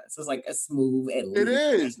lot of us. It's like a smooth at least. It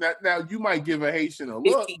is. Now you might give a Haitian a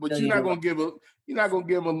look, but you're not gonna give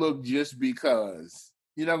him a look just because.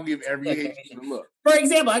 You're not gonna give every Haitian a look. For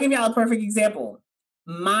example, I'll give y'all a perfect example.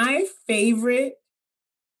 One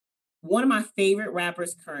of my favorite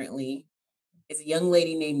rappers currently is a young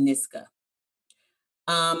lady named Niska.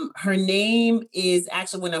 Her name is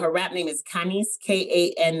actually her rap name is Canis,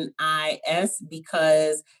 Kanis,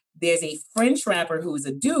 because there's a French rapper who is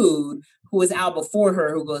a dude who was out before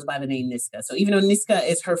her who goes by the name Niska. So even though Niska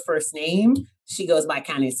is her first name, she goes by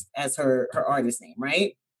Canis as her artist name,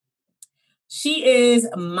 right? She is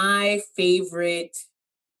one of my favorite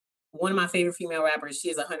female rappers. She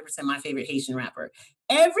is 100% my favorite Haitian rapper.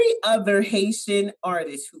 Every other Haitian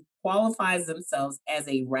artist who qualifies themselves as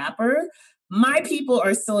a rapper, my people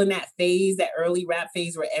are still in that phase, that early rap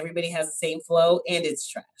phase where everybody has the same flow, and it's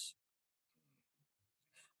trash.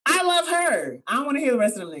 I love her. I don't want to hear the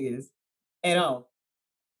rest of them niggas at all.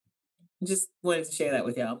 Just wanted to share that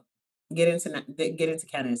with y'all. Get into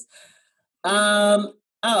Canis. And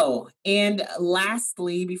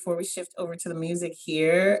lastly, before we shift over to the music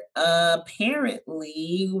here,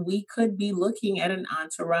 apparently we could be looking at an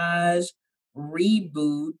Entourage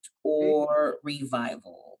reboot or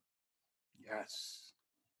revival. Yes.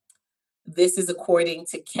 This is according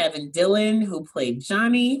to Kevin Dillon, who played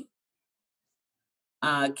Johnny.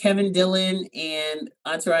 Kevin Dillon and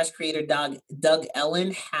Entourage creator Doug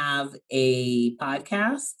Ellen have a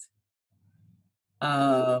podcast.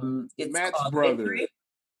 It's Matt's called brother. Victory.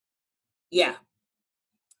 Yeah.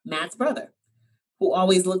 Matt's brother, who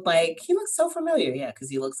always looked so familiar. Yeah, because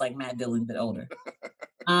he looks like Matt Dillon, but older.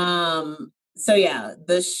 So yeah,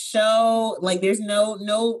 the show, there's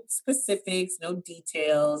no specifics, no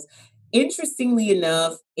details. Interestingly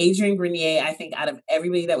enough, Adrian Grenier, I think out of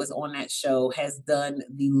everybody that was on that show, has done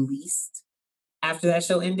the least after that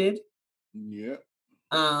show ended. Yeah.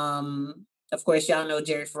 Of course, y'all know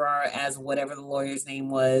Jerry Ferrara as whatever the lawyer's name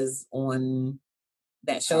was on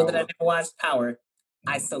that show that I never watched, Power.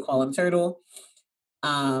 I still call him Turtle.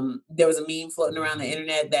 There was a meme floating around the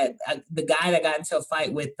internet that the guy that got into a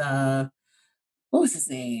fight with what was his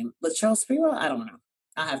name? Latrell Sprewell? I don't know.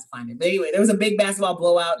 I'll have to find it. But anyway, there was a big basketball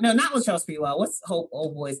blowout. No, not Latrell Sprewell. What's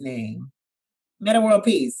old boy's name? Meta World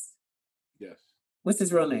Peace. Yes. What's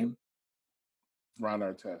his real name? Ron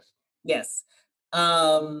Artest. Yes.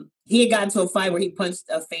 He had gotten into a fight where he punched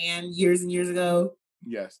a fan years and years ago.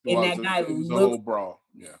 Yes. And that guy looks a whole brawl.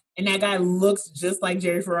 Yeah. And that guy looks just like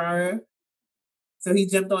Jerry Ferrara. So he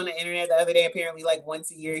jumped on the internet the other day. Apparently, like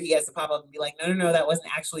once a year, he has to pop up and be like, "No, no, no, that wasn't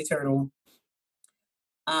actually Turtle."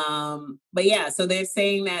 But yeah, so they're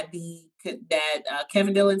saying that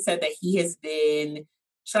Kevin Dillon said that he has been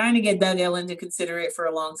trying to get Doug Ellen to consider it for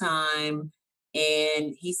a long time.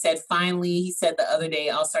 And he said finally, he said the other day,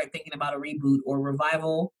 I'll start thinking about a reboot or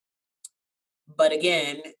revival. But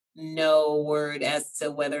again, no word as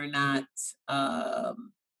to whether or not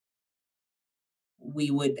um,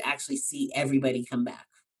 we would actually see everybody come back.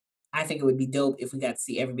 I think it would be dope if we got to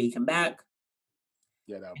see everybody come back.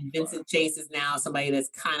 Yeah, that would be And fire. Vincent Chase is now somebody that's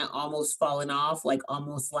kind of almost fallen off, like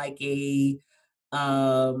almost like a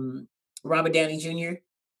um Robert Downey Jr.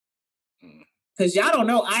 Mm. Because y'all don't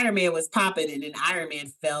know Iron Man was popping and then Iron Man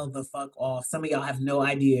fell the fuck off. Some of y'all have no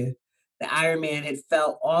idea. The Iron Man had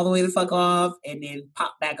fell all the way the fuck off and then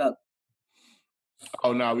popped back up.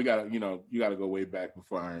 Oh no, we gotta, you gotta go way back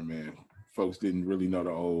before Iron Man. Folks didn't really know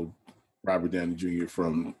the old Robert Downey Jr.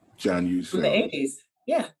 from John Hughes From the films. 80s.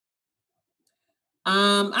 Yeah.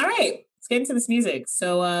 All right. Let's get into this music.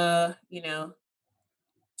 So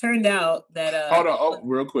turned out that Hold on, oh,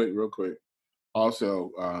 real quick, real quick.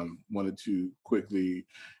 Also, wanted to quickly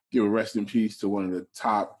give a rest in peace to one of the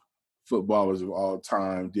top footballers of all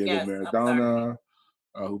time, Diego yes, I'm sorry. Maradona,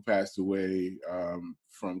 who passed away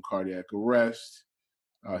from cardiac arrest.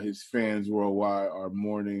 His fans worldwide are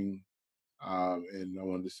mourning, and I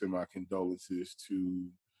wanted to send my condolences to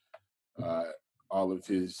uh, all of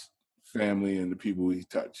his family and the people he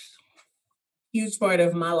touched. Huge part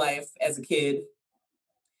of my life as a kid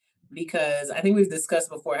because I think we've discussed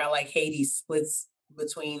before how like Haiti splits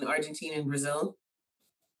between Argentina and Brazil.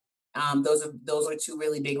 Those are two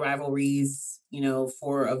really big rivalries,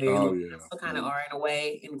 for a very long Oh time. yeah, Still kind of yeah. are in a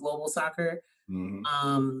way in global soccer. Hmm.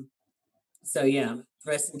 Um, so yeah,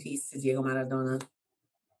 rest in peace to Diego Maradona,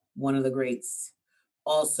 one of the greats.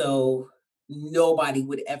 Also, nobody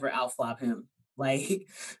would ever outflop him. Like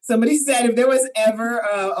somebody said, if there was ever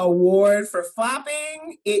a award for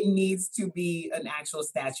flopping, it needs to be an actual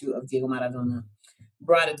statue of Diego Maradona.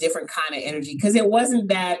 Brought a different kind of energy because it wasn't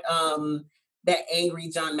that angry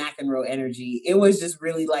John McEnroe energy. It was just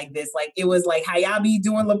really like this. Like it was like how y'all be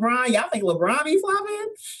doing LeBron. Y'all think LeBron be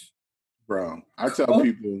flopping? Bro, I tell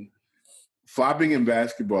people flopping in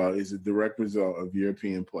basketball is a direct result of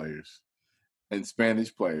European players and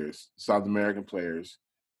Spanish players, South American players,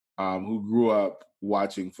 who grew up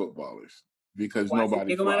watching footballers because Watching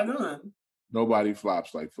Diego Maradona. nobody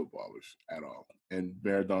flops like footballers at all. And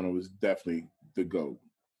Maradona was definitely the GOAT.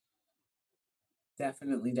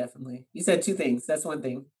 Definitely, definitely. You said two things. That's one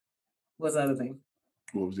thing. What's the other thing?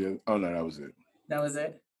 What was the other? Oh no, that was it. That was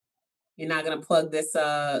it. You're not gonna plug this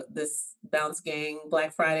Bounce Gang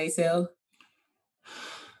Black Friday sale?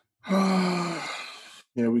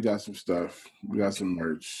 Yeah, we got some stuff. We got some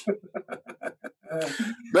merch. Uh,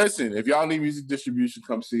 Listen, if y'all need music distribution,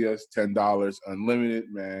 come see us. $10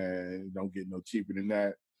 unlimited, man. Don't get no cheaper than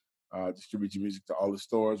that. Distribute your music to all the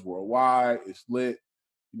stores worldwide. It's lit.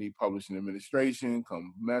 You need publishing administration.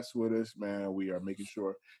 Come mess with us, man. We are making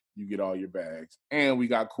sure you get all your bags. And we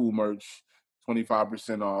got cool merch,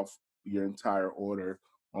 25% off your entire order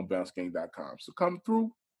on bouncegang.com. So come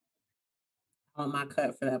through. on my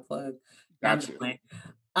cut for that plug. No, I'm just Gotcha. playing.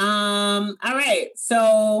 All right.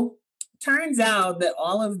 So turns out that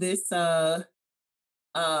all of this um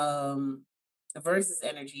versus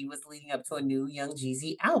energy was leading up to a new Young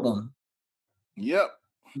Jeezy album. Yep.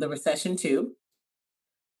 The Recession 2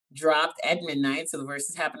 dropped at midnight. So the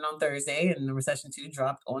verses happened on Thursday and the Recession 2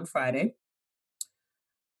 dropped on Friday.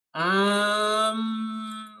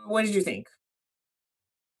 What did you think?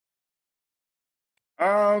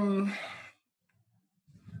 Um,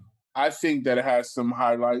 I think that it has some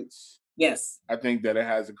highlights. Yes. I think that it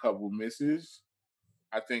has a couple misses.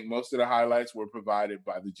 I think most of the highlights were provided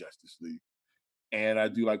by the Justice League. And I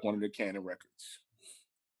do like one of the Canon records.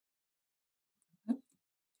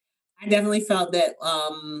 I definitely felt that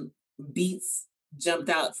beats jumped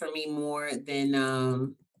out for me more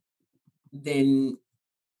than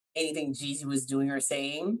anything Jeezy was doing or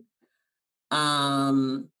saying.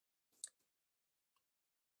 Um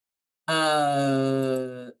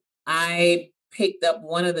uh I picked up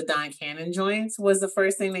one of the Don Cannon joints was the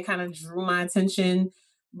first thing that kind of drew my attention.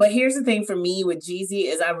 But here's the thing for me with Jeezy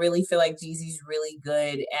is I really feel like Jeezy's really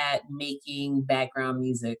good at making background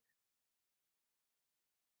music.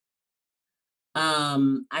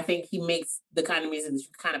 I think he makes the kind of music that you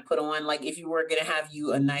kind of put on. Like if you were gonna have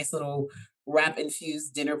you a nice little rap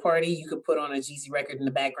infused dinner party, you could put on a Jeezy record in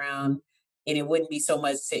the background, and it wouldn't be so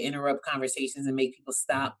much to interrupt conversations and make people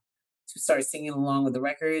stop to start singing along with the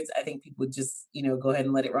records. I think people would just go ahead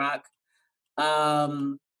and let it rock.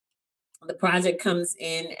 Um, The project comes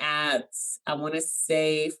in at, I want to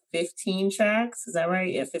say 15 tracks. Is that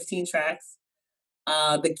right? Yeah, 15 tracks.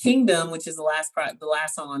 The Kingdom, which is the last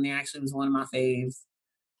song on there, actually was one of my faves.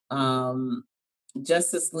 Um,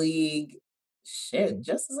 Justice League, shit,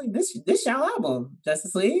 Justice League. This y'all album,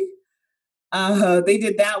 Justice League. They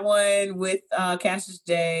did that one with Cassius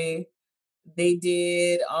J. They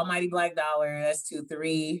did Almighty Black Dollar. That's two,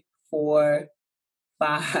 three, four,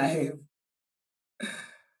 five.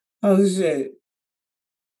 Oh shit.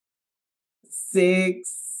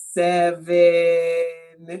 Six,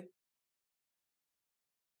 seven.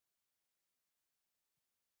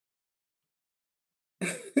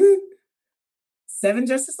 Seven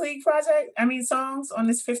Justice League songs on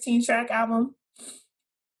this 15 track album.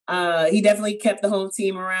 He definitely kept the whole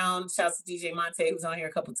team around. Shouts to DJ Monte, who's on here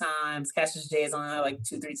a couple times. Cassius J is on there like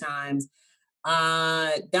two, three times.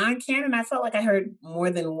 Don Cannon, I felt like I heard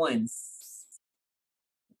more than once.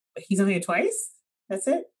 He's on here twice. That's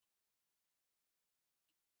it.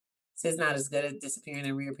 Says not as good at disappearing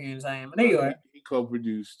and reappearing as I am. But there you are. He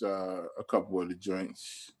co-produced a couple of the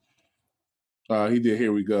joints. He did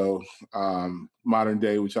Here We Go, Modern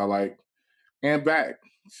Day, which I like, and Back.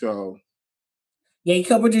 So yeah, he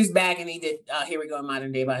co-produced Back, and he did Here We Go in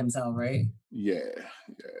Modern Day by himself, right? Yeah,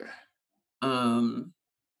 yeah.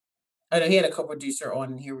 I know he had a co-producer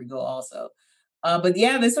on Here We Go also. But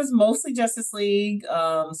yeah, this was mostly Justice League.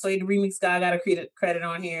 So the remix guy got a credit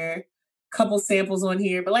on here, couple samples on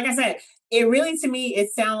here. But like I said, it really to me it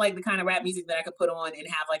sounded like the kind of rap music that I could put on and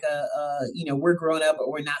have like a we're grown up but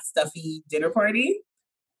we're not stuffy dinner party.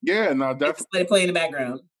 Yeah, no, And just definitely. let it play in the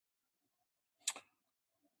background.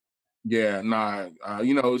 Yeah, nah.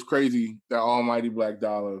 It's crazy. That Almighty Black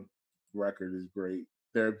Dollar record is great.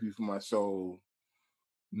 Therapy for My Soul,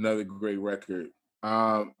 another great record.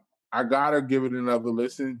 I gotta give it another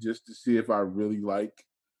listen just to see if I really like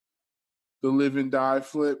the Live and Die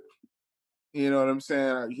flip. You know what I'm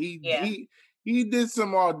saying? Yeah. He did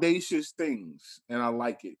some audacious things, and I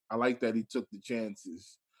like it. I like that he took the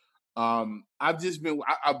chances. I've just been.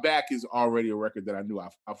 Back is already a record that I knew I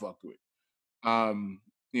fucked with.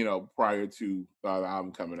 Prior to the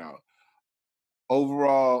album coming out.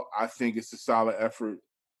 Overall, I think it's a solid effort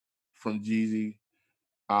from Jeezy.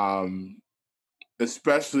 Um,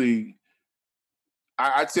 Especially,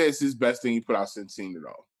 I'd say it's his best thing he put out since Seen It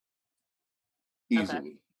All, Okay.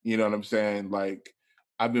 easily. You know what I'm saying? Like,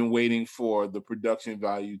 I've been waiting for the production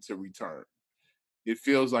value to return. It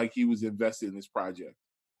feels like he was invested in this project.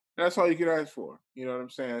 And that's all you can ask for. You know what I'm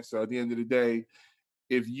saying? So at the end of the day,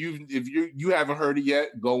 if you haven't heard it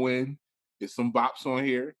yet, go in. There's some bops on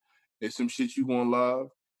here. There's some shit you gonna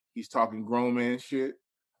love. He's talking grown man shit.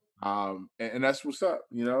 And that's what's up,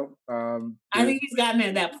 I think he's gotten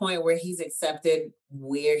at that point where he's accepted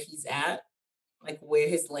where he's at, like where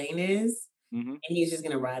his lane is, Mhm. and he's just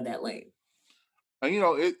gonna ride that lane. And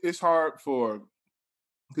it's hard for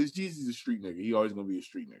because Jeezy's a street nigga. He always gonna be a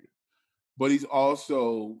street nigga. But he's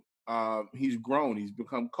also he's grown. He's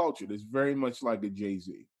become cultured. It's very much like a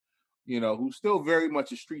Jay-Z. Who's still very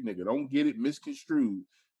much a street nigga. Don't get it misconstrued.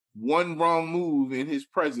 One wrong move in his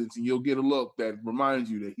presence, and you'll get a look that reminds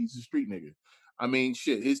you that he's a street nigga. I mean,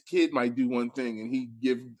 shit, his kid might do one thing, and he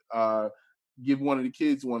give one of the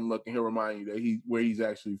kids one look, and he'll remind you that where he's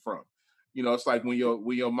actually from. It's like when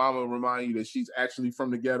your mama remind you that she's actually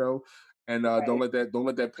from the ghetto, and Right. don't let that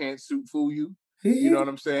pantsuit fool you. You know what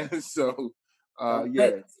I'm saying? So, Don't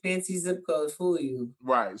let yeah. this fancy zip code fool you.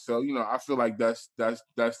 Right. So, I feel like that's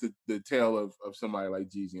the tale of somebody like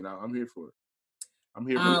Jeezy, and I'm here for it. I'm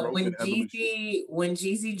here for growth and evolution. When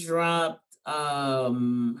Jeezy dropped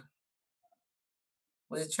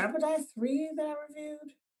was it Trap or Die 3 that I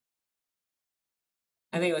reviewed?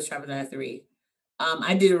 I think it was Trap or Die 3.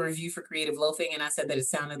 I did a review for Creative Loafing and I said that it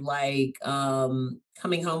sounded like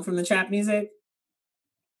coming home from the trap music.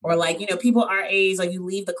 Or like, people our age, like you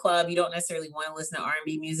leave the club, you don't necessarily want to listen to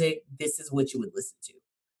R&B music. This is what you would listen to.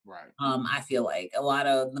 Right. I feel like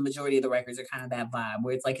the majority of the records are kind of that vibe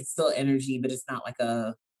where it's like it's still energy, but it's not like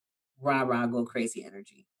a rah rah go crazy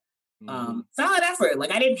energy. Hmm. Solid effort. Like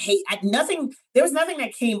I didn't hate nothing. There was nothing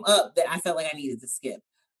that came up that I felt like I needed to skip.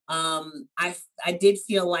 I did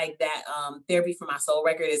feel like that Therapy for My Soul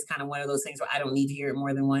record is kind of one of those things where I don't need to hear it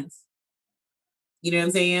more than once. You know what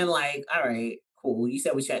I'm saying? Like, all right, cool. You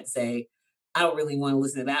said what you had to say. I don't really want to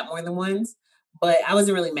listen to that more than once, but I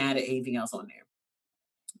wasn't really mad at anything else on there.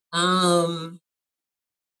 Um,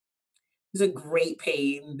 There's a great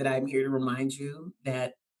pain that I'm here to remind you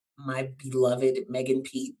that my beloved Megan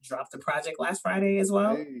Pete dropped a project last Friday as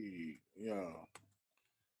well. Hey, yeah.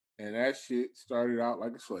 And that shit started out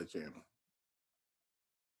like a sledgehammer.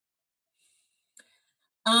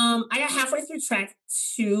 I got halfway through track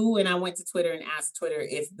 2 and I went to Twitter and asked Twitter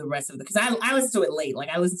if the rest of the because I listened to it late. Like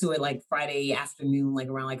I listened to it like Friday afternoon, like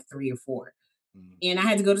around like 3 or 4. Mm. And I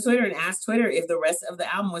had to go to Twitter and ask Twitter if the rest of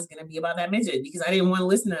the album was gonna be about that midget because I didn't want to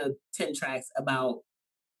listen to 10 tracks about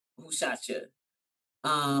who shot you.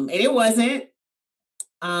 And it wasn't.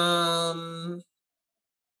 Um,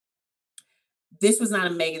 this was not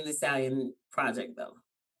a Megan Thee Stallion project though.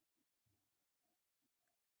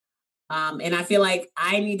 And I feel like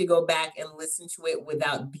I need to go back and listen to it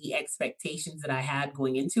without the expectations that I had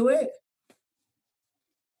going into it.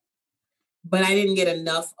 But I didn't get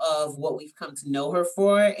enough of what we've come to know her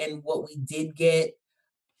for, and what we did get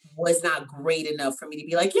was not great enough for me to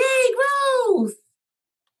be like, "Yay, growth!"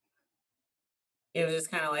 It was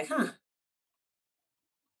just kind of like, "Huh."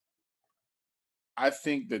 I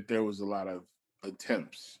think that there was a lot of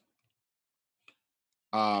attempts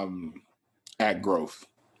um, at growth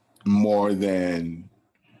more than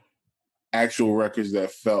actual records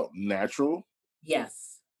that felt natural.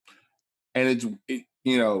 Yes. And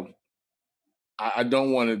you know, I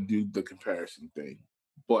don't want to do the comparison thing,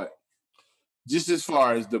 but just as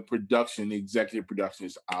far as the production, the executive production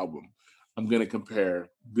of this album, I'm going to compare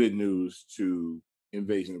Good News to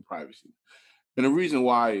Invasion of Privacy. And the reason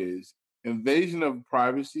why is Invasion of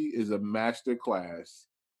Privacy is a master class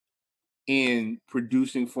in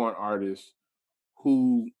producing for an artist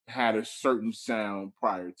who had a certain sound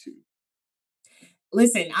prior to.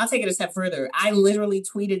 Listen, I'll take it a step further. I literally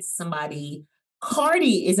tweeted to somebody,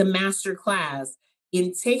 Cardi is a master class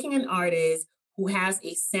in taking an artist who has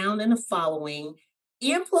a sound and a following,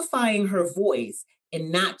 amplifying her voice,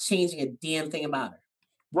 and not changing a damn thing about her.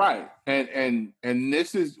 Right. And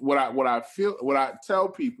this is what I feel, what I tell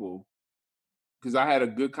people, because I had a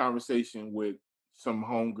good conversation with some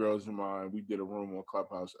homegirls of mine. We did a room on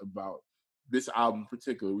Clubhouse about this album in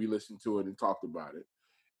particular. We listened to it and talked about it.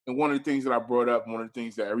 And one of the things that I brought up, one of the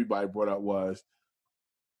things that everybody brought up was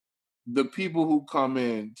the people who come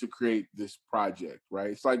in to create this project, right?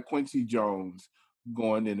 It's like Quincy Jones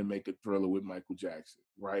going in to make a Thriller with Michael Jackson,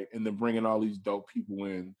 right? And then bringing all these dope people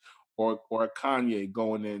in, or Kanye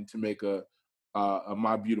going in to make a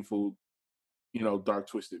My Beautiful, Dark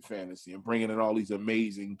Twisted Fantasy, and bringing in all these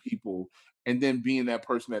amazing people, and then being that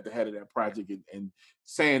person at the head of that project, and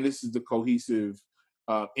saying this is the cohesive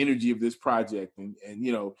energy of this project, and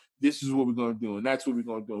this is what we're going to do, and that's what we're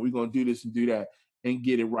going to do. We're going to do this and do that and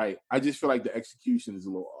get it right. I just feel like the execution is a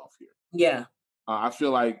little off here. Yeah. I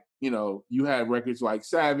feel like you had records like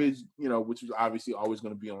Savage, which was obviously always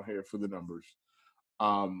going to be on here for the numbers.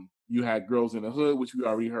 You had Girls in the Hood, which we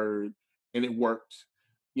already heard, and it worked,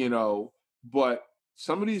 but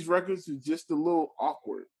some of these records are just a little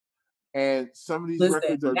awkward. And some of these Listen,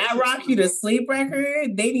 records are that too Rock You to Sleep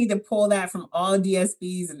record, they need to pull that from all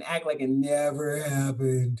DSPs and act like it never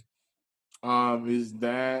happened. is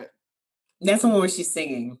that That's the one where she's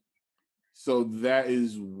singing. so that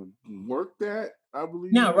is Work That, I No,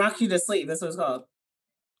 believe. Rock You to Sleep. That's what it's called.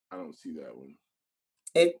 I don't see that one.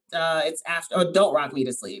 It's after Don't Rock Me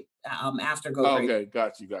to Sleep. After Go Oh, Crazy. okay,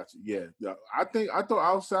 got you. Yeah, yeah. I thought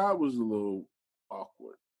Outside was a little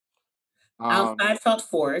awkward. Um, Outside felt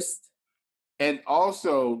forced. and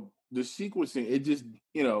also the sequencing, it just,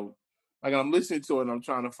 like I'm listening to it and I'm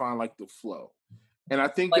trying to find like the flow. And I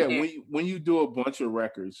think Like that that. when you do a bunch of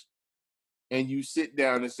records and you sit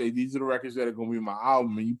down and say these are the records that are going to be my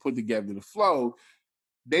album, and you put together the flow,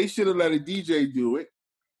 they should have let a DJ do it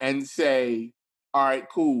and say, all right,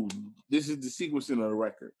 cool, this is the sequencing of the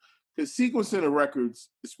record. Because sequencing of records,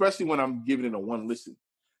 especially when I'm giving it a one listen,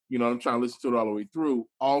 I'm trying to listen to it all the way through,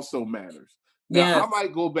 also matters. Now, I Yes.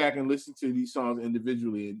 might go back and listen to these songs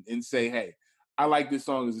individually and say, hey, I like this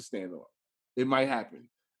song as a standalone. It might happen.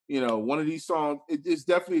 One of these songs, it's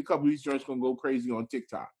definitely a couple of these joints going to go crazy on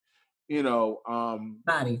TikTok.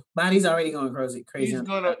 Body's already going crazy She's on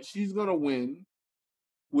gonna TikTok. she's gonna win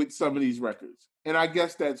with some of these records, and I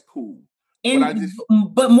guess that's cool. But I And just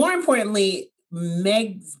but more importantly,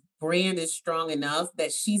 Meg's brand is strong enough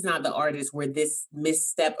that she's not the artist where this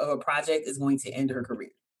misstep of a project is going to end her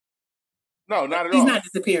career. no, Like not at she's all. not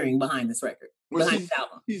disappearing behind this record, Well, behind this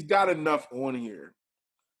album. she's got enough on here.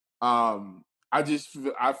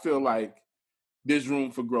 I feel like there's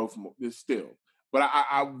room for growth. There's still, but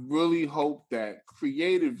I really hope that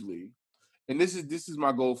creatively, and this is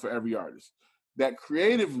my goal for every artist, that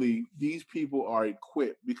creatively these people are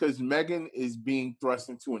equipped, because Megan is being thrust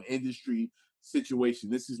into an industry situation.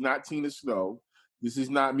 This is not Tina Snow. This is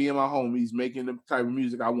not me and my homies making the type of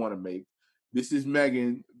music I want to make. This is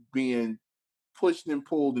Megan being pushed and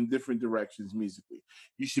pulled in different directions musically.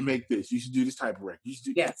 You should make this. You should do this type of record. You should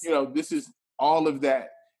do, Yes. this is all of that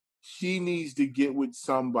she needs to get with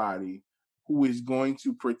somebody who is going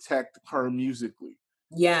to protect her musically,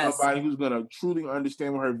 Yes. somebody who's going to truly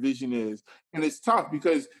understand what her vision is. And it's tough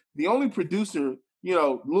because the only producer,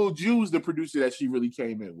 Lil Ju's the producer that she really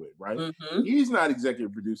came in with, right? Mm-hmm. He's not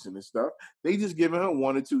executive producing this stuff. They just giving her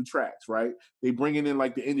one or two tracks, right? They bringing in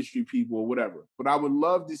like the industry people or whatever. But I would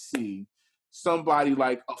love to see somebody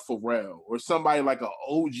like a Pharrell or somebody like an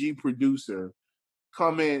OG producer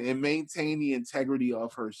come in and maintain the integrity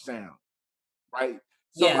of her sound, right? I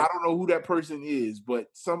Yes. don't know who that person is, but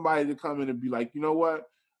somebody to come in and be like, you know what?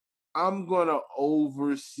 I'm gonna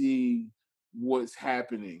oversee what's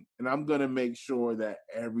happening, and I'm gonna make sure that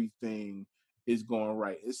everything is going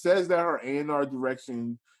right. It says that her A&R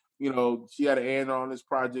direction, she had an A&R on this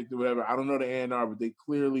project or whatever. I don't know the A&R, but they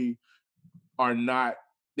clearly are not.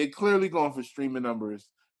 They clearly going for streaming numbers.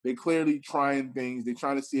 They clearly trying things. They're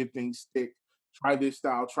trying to see if things stick. Try this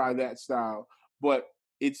style, try that style, but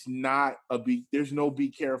it's not a be. There's no be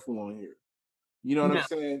careful on here. You know what I'm No.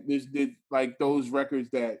 saying? There's like those records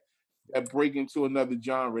that break into another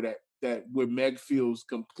genre that where Meg feels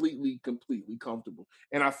completely comfortable.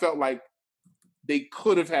 And I felt like they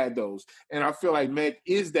could have had those. And I feel like Meg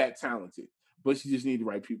is that talented, but she just needs the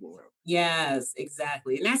right people around. Yes,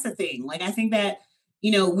 exactly. And that's the thing. Like I think that,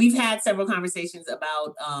 we've had several conversations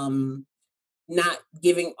about not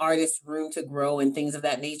giving artists room to grow and things of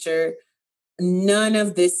that nature. None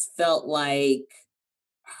of this felt like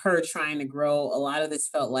her trying to grow. A lot of this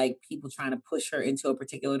felt like people trying to push her into a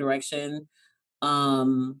particular direction.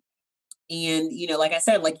 Um and like I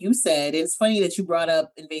said, like you said, it's funny that you brought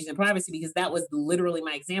up invasion of privacy because that was literally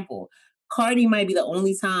my example. Cardi might be the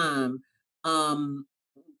only time um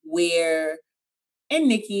where and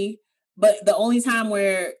Nikki, but the only time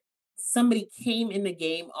where somebody came in the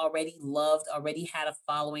game already loved, already had a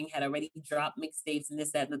following, had already dropped mixtapes and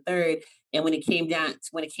this, that, and the third. And when it came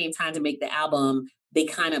time to make the album, they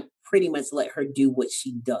kind of pretty much let her do what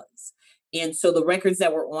she does. And so the records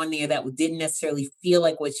that were on there that didn't necessarily feel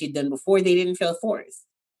like what she'd done before, they didn't feel forced.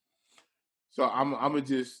 So I'm gonna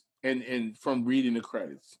just and from reading the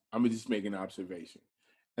credits, I'm gonna just make an observation.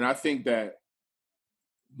 And I think that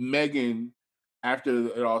Megan, after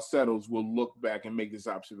it all settles, will look back and make this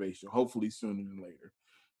observation, hopefully sooner than later.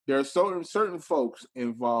 There are certain folks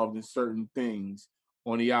involved in certain things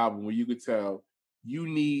on the album where you could tell you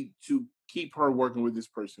need to keep her working with this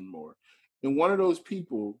person more. And one of those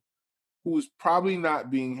people who's probably not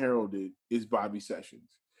being heralded is Bobby Sessions.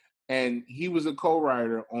 And he was a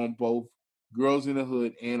co-writer on both Girls in the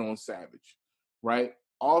Hood and on Savage, right?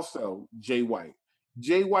 Also, Jay White.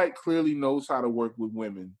 Jay White clearly knows how to work with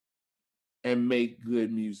women and make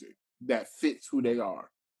good music that fits who they are,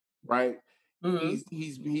 right? Hmm.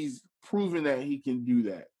 He's proven that he can do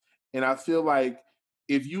that. And I feel like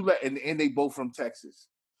if you let and they both from Texas.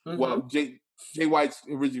 Well, Hmm. Jay White's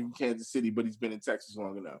originally from Kansas City, but he's been in Texas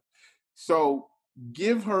long enough. So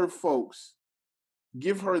give her folks,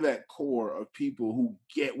 give her that core of people who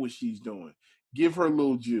get what she's doing. Give her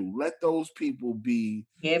Lil Jew. Let those people be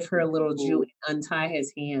Give her the a little Jew people. and untie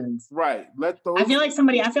his hands. Right. Let I those feel like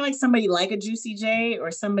somebody, I feel like somebody like a Juicy J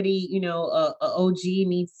or somebody, a OG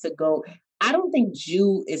needs to go. I don't think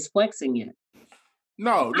Jew is flexing yet.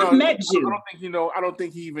 no, I've no, met I Jew. don't think I don't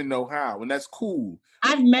think he even know how, and that's cool.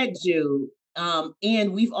 I've met Jew.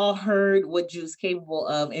 And we've all heard what Jew's capable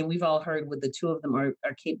of, and we've all heard what the two of them are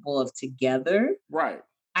capable of together. Right.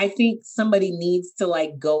 I think somebody needs to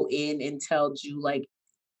like go in and tell Jew, like,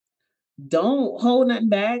 don't hold nothing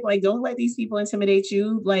back. Like, don't let these people intimidate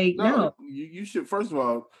you. Like, No, no. you should first of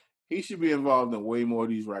all, he should be involved in way more of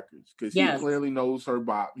these records because he Yes. clearly knows her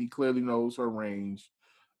bop. He clearly knows her range.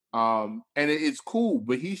 And it's cool,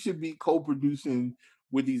 but he should be co-producing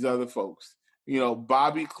with these other folks.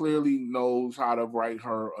 Bobby clearly knows how to write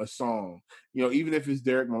her a song. Even if it's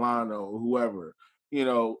Derek Milano or whoever.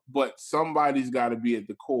 But somebody's got to be at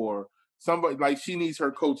the core. Somebody like she needs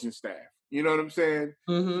her coaching staff. You know what I'm saying?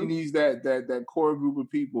 She Hmm. needs that core group of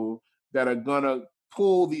people that are gonna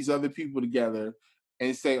pull these other people together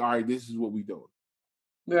and say, all right, this is what we doing.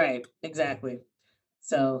 Right. Exactly.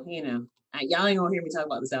 So, y'all ain't gonna hear me talk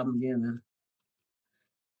about this album again. Now.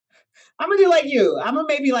 I'm gonna do like you. I'm gonna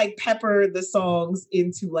maybe like pepper the songs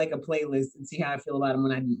into like a playlist and see how I feel about them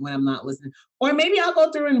when I'm not listening. Or maybe I'll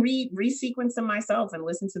go through and resequence them myself and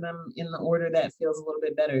listen to them in the order that feels a little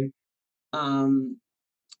bit better. Um,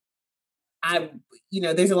 I,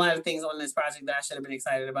 there's a lot of things on this project that I should have been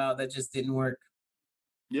excited about that just didn't work.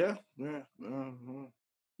 Yeah, yeah. Uh-huh.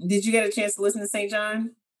 Did you get a chance to listen to St.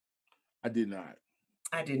 John? I did not.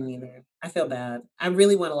 I didn't either. I feel bad. I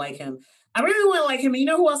really want to like him. I really want to like him. And you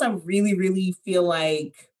know who else I really, really feel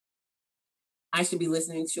like I should be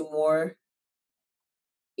listening to more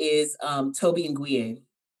is Toby and Guye.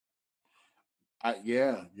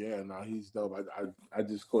 Yeah, no, he's dope. I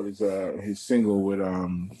just caught his single with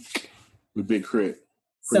Big Crit. Pretty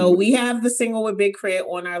So dope. we have the single with Big Crit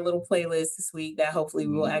on our little playlist this week that hopefully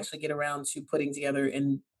we will Mhm. actually get around to putting together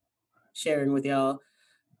and sharing with y'all.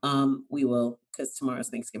 We will, because tomorrow's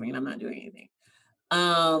Thanksgiving and I'm not doing anything.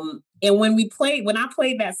 And when I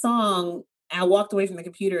played that song, I walked away from the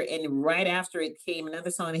computer, and right after it came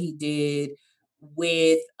another song that he did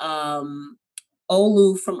with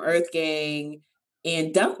Olu from Earth Gang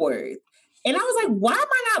and Duckworth. And I was like, why am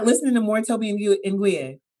I not listening to more Toby and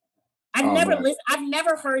Guia? Oh man, I've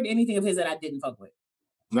never heard anything of his that I didn't fuck with.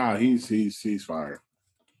 nah, he's fire.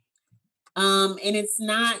 And it's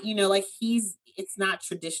not, like it's not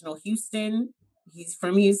traditional Houston. He's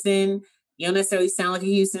from Houston. You don't necessarily sound like a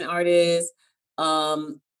Houston artist.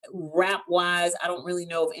 Rap wise, I don't really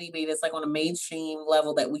know of anybody that's like on a mainstream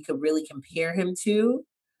level that we could really compare him to.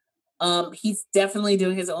 He's definitely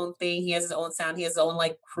doing his own thing. He has his own sound. He has his own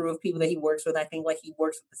like crew of people that he works with. I think like he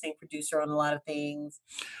works with the same producer on a lot of things.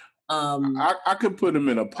 Um, I could put him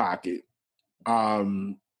in a pocket.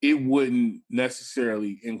 It wouldn't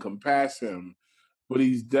necessarily encompass him, but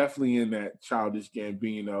he's definitely in that childish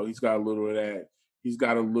Gambino. He's got a little of that. He's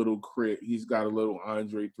got a little Crit. He's got a little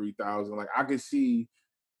Andre 3000. Like I can see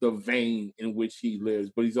the vein in which he lives,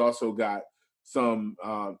 but he's also got some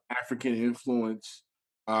African influence.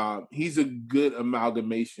 He's a good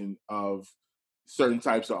amalgamation of certain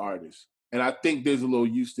types of artists, and I think there's a little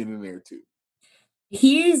Houston in there too.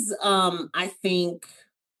 he's I think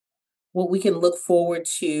what we can look forward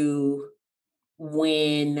to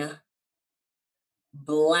when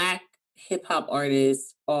Black hip hop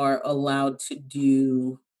artists are allowed to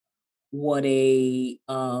do what a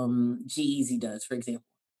G-Eazy does, for example.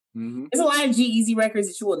 Hmm. There's a lot of G-Eazy records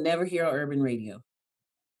that you will never hear on urban radio.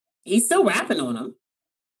 He's still rapping on them,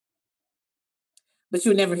 but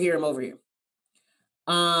you'll never hear him over here.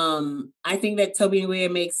 I think that Toby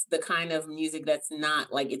and makes the kind of music that's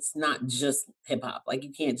not like it's not just hip hop. Like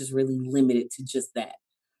you can't just really limit it to just that.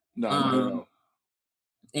 No, not at Um, all.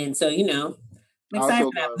 and so I'm I excited also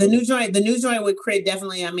for that. love. The new joint with Crit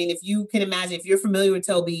definitely. I mean, if you can imagine, if you're familiar with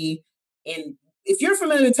Toby, and if you're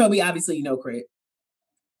familiar with Toby, obviously you know Crit.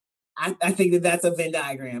 I think that that's a Venn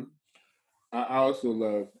diagram. I also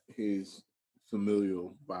love his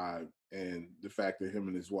familial vibe and the fact that him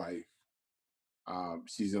and his wife.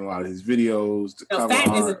 She's in a lot of his videos, the No, cover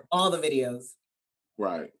Fat is in art, all the videos,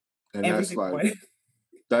 right? And every that's single like one,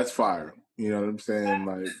 that's fire. You know what I'm saying?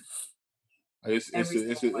 Like every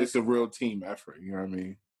single one. it's a real team effort. You know what I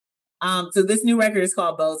mean? So this new record is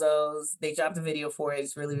called Bozos. They dropped a video for it.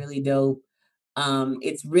 It's really, really dope.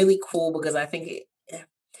 It's really cool because I think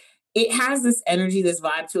it has this energy, this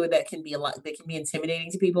vibe to it that can be that can be intimidating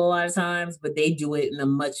to people a lot of times, but they do it in a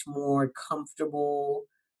much more comfortable,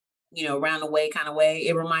 round the way kind of way.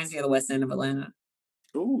 It reminds me of the West End of Atlanta.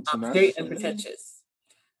 Ooh, It's very Tinashe. unpretentious.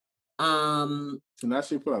 Um,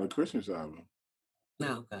 Tinashe put out a Christmas album.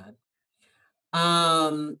 oh God.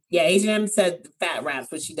 Yeah, H&M said fat raps,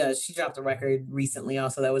 what she does. She dropped a record recently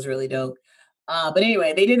also that was really dope. But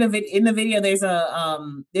anyway, they did in the video. There's a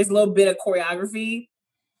little bit of choreography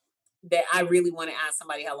that I really want to ask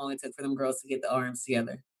somebody how long it took for them girls to get the arms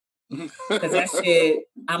together because that shit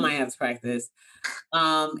I might have to practice.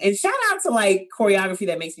 And shout out to like choreography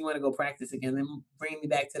that makes me want to go practice again. Then bring me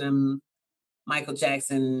back to them Michael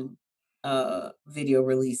Jackson video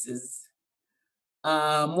releases.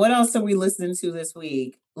 What else are we listening to this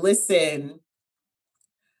week? Listen,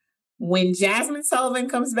 when Jasmine Sullivan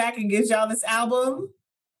comes back and gives y'all this album,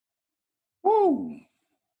 Woo!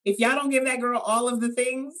 if y'all don't give that girl all of the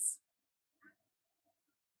things,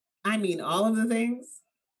 I mean all of the things,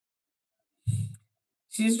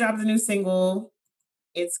 she just dropped a new single.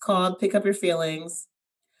 It's called Pick Up Your Feelings.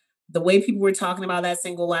 The way people were talking about that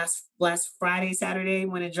single last Friday, Saturday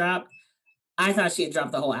when it dropped, I thought she had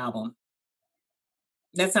dropped the whole album.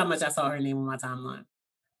 That's how much I saw her name on my timeline.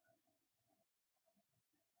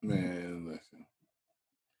 Man, listen,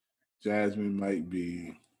 Jasmine might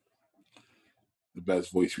be the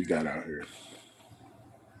best voice we got out here.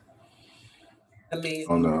 Oh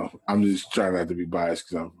Amazing. no, I'm just trying not to be biased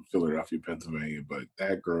because I'm from Philadelphia, Pennsylvania, but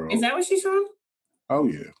that Is girl, that what she's from? oh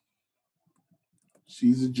yeah,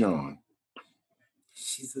 she's a John.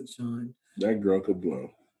 She's a John. That girl could blow.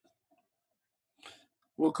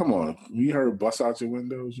 Well, come on, you heard "Bust Out Your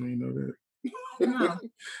Windows"? You ain't know that. No.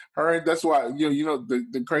 Her, that's why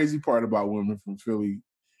the crazy part about women from Philly,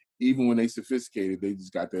 even when they sophisticated, they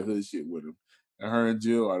just got their hood shit with them. And her and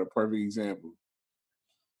Jill are the perfect example.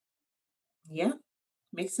 Yeah.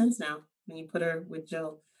 Makes sense now. When you put her with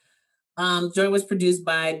Joe. Joy was produced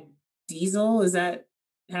by Diesel. Is that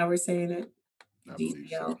how we're saying it? I believe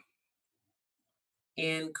so. DCL.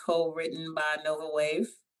 And co-written by Nova Wave.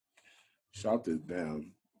 Shout to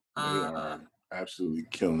them. They Uh, are absolutely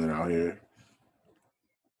killing it out here.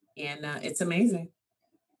 and it's amazing.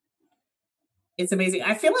 It's amazing.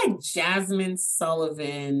 I feel like Jasmine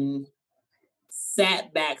Sullivan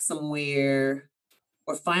sat back somewhere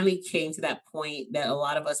or finally came to that point that a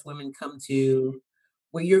lot of us women come to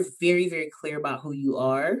where you're very, very clear about who you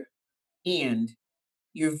are and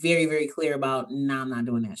you're very, very clear about, nah, I'm not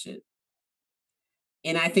doing that shit.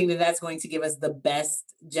 And I think that that's going to give us the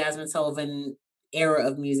best Jasmine Sullivan era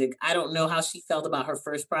of music. I don't know how she felt about her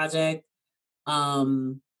first project.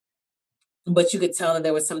 Um, but you could tell that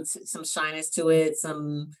there was some shyness to it,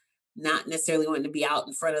 some not necessarily wanting to be out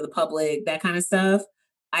in front of the public, that kind of stuff.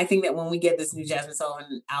 I think that when we get this new Jasmine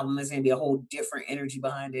Sullivan album, there's going to be a whole different energy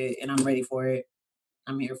behind it, and I'm ready for it.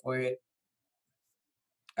 I'm here for it.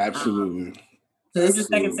 Absolutely. So this is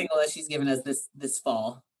the second single that she's given us this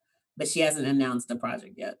fall, but she hasn't announced the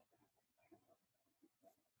project yet.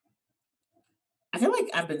 I feel like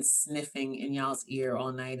I've been sniffing in y'all's ear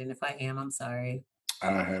all night, and if I am, I'm sorry.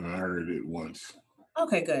 I haven't heard it once.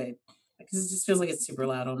 Okay, good. Because it just feels like it's super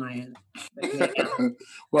loud on my end.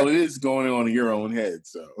 Well, it is going on in your own head,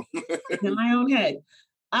 so in my own head.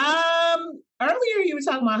 Earlier you were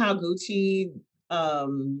talking about how Gucci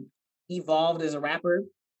evolved as a rapper,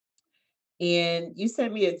 and you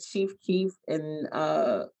sent me a Chief Keef and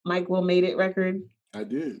Mike Will Made It record. I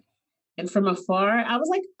did. And from afar, I was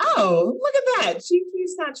like, oh, look at that. Chief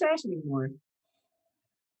Keef's not trash anymore.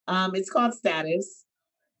 It's called Status.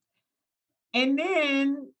 And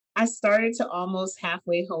then I started to almost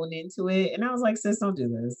halfway hone into it, and I was like, sis, don't do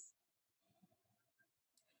this.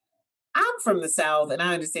 I'm from the South, and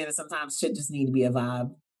I understand that sometimes shit just need to be a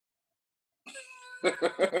vibe. I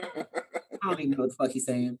don't even know what the fuck he's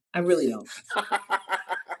saying. I really don't.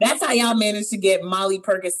 That's how y'all managed to get Molly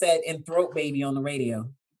Percocet and Throat Baby on the radio.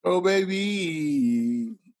 Oh,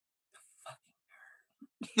 baby.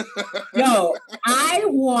 Yo, I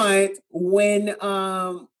want when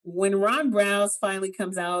Ron Browse finally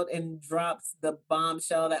comes out and drops the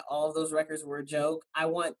bombshell that all of those records were a joke, I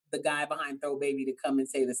want the guy behind Throat Baby to come and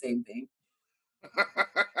say the same thing.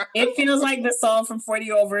 It feels like the song from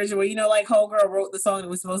 40-Year-Old Virgin where, you know, like Homegirl wrote the song that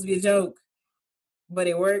was supposed to be a joke, but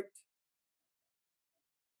it worked.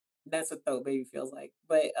 That's what Throat Baby feels like.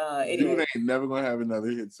 But anyway. Dude ain't never gonna have another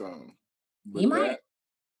hit song. But he might.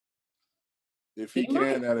 If he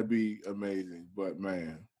can, that'd be amazing. But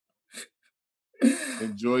man,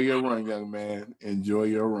 enjoy your run, young man. Enjoy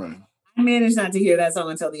your run. I managed not to hear that song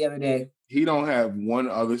until the other day. He don't have one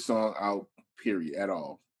other song out, period, at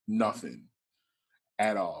all. Nothing.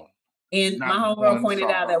 At all. And my homegirl pointed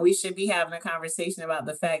out that we should be having a conversation about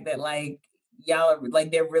the fact that, like, y'all are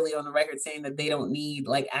like, they're really on the record saying that they don't need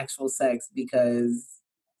like actual sex because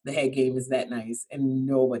the head game is that nice, and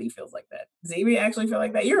nobody feels like that. Does anybody actually feel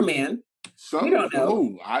like that? You're a man. We don't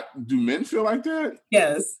know. Do men feel like that?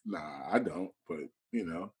 Yes. Nah, I don't. But you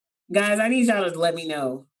know, guys, I need y'all to let me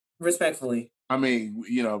know respectfully. I mean,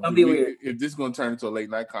 you know, don't be weird. If this is going to turn into a late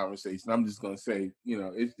night conversation, I'm just going to say, you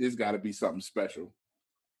know, it's got to be something special.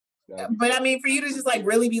 But I mean, for you to just like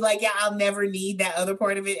really be like, yeah, I'll never need that other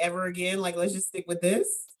part of it ever again. Like, let's just stick with this.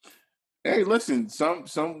 Hey, listen, some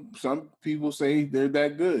people say they're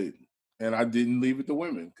that good, and I didn't leave it to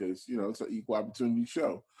women because you know it's an equal opportunity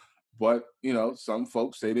show. But you know, some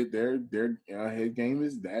folks say that their head game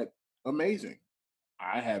is that amazing.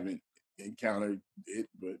 I haven't encountered it,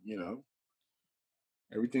 but you know,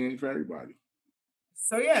 everything ain't for everybody.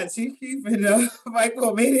 So yeah, Chief Keef and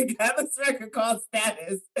Michael made it got this record called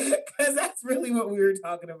Status because that's really what we were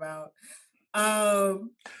talking about.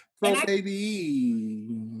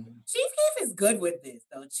 Baby. Chief Keef is good with this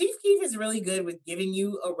though. Chief Keef is really good with giving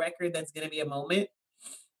you a record that's going to be a moment.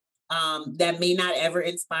 That may not ever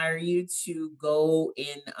inspire you to go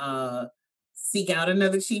and seek out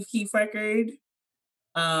another Chief Keef record.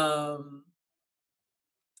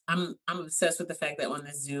 I'm obsessed with the fact that on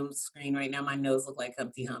this Zoom screen right now, my nose looks like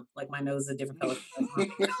Humpty Hump. Like my nose is a different color.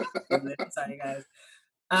 Sorry, guys.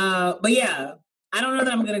 But yeah, I don't know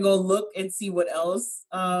that I'm gonna go look and see what else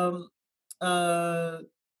that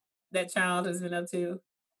child has been up to.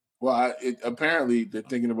 Well, apparently they're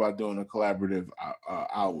thinking about doing a collaborative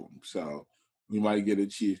album, so we might get a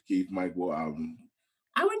Chief Keef Mike Will album.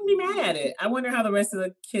 I wouldn't be mad at it. I wonder how the rest of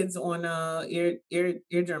the kids on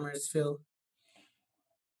eardrummers feel.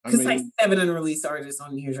 Because like 7 unreleased artists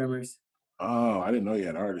on eardrummers. Oh, I didn't know he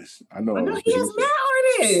had artists. I know. No, he has mad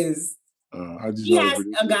artists. I just he has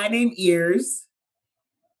a guy named Ears.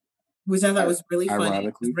 which I thought was really funny.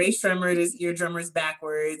 Ironically, Ray strummered his eardrummers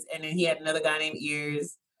backwards, and then he had another guy named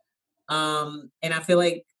Ears. And I feel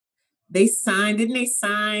like didn't they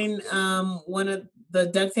sign one of the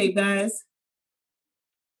duct tape guys?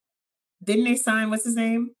 Didn't they sign what's his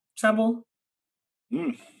name? Trouble?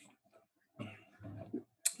 mm,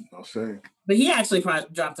 I'll say But he actually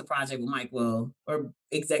dropped a project with Mike Will, or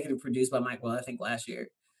executive produced by Mike Will, I think last year.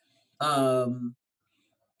 Um,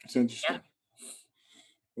 it's interesting. yeah,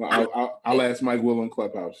 Well, I'll ask Mike Will on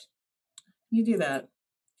Clubhouse. you do that.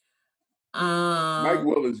 Mike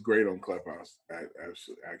Will is great on Clubhouse.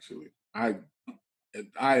 Actually, I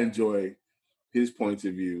enjoy his points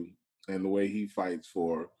of view and the way he fights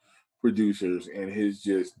for producers and his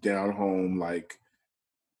just down home, like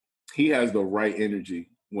he has the right energy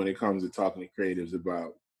when it comes to talking to creatives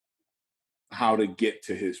about how to get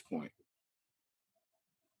to his point.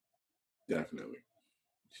 Definitely.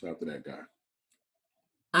 Shout out to that guy.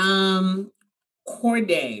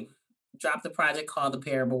 Corday dropped a project called The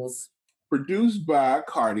Parables. Produced by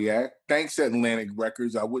Cardiac. Thanks, Atlantic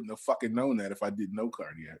Records. I wouldn't have fucking known that if I didn't know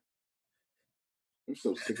Cardiac. I'm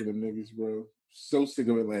so sick of them niggas, bro. So sick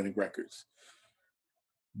of Atlantic Records.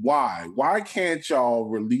 Why? Why can't y'all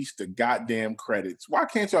release the goddamn credits? Why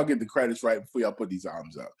can't y'all get the credits right before y'all put these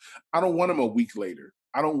albums out? I don't want them a week later.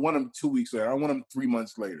 I don't want them 2 weeks later. I don't want them 3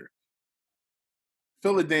 months later.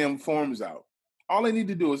 Fill the damn forms out. All they need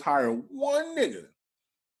to do is hire one nigga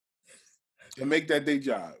and make that their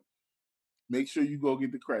job. Make sure you go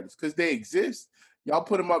get the credits because they exist. Y'all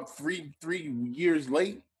put them up three years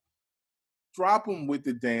late. Drop them with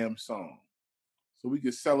the damn song so we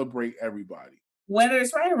can celebrate everybody. Whether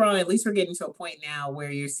it's right or wrong, at least we're getting to a point now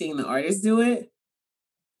where you're seeing the artists do it.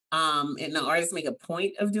 And the artists make a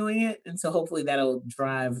point of doing it. And so hopefully that'll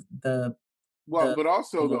drive but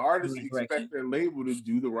also the artists right expect their label to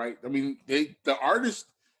do the right. I mean, the artists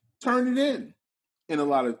turn it in a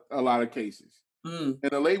lot of cases. And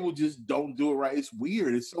the label just don't do it right. It's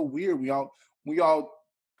weird. It's so weird. We all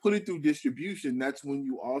put it through distribution. That's when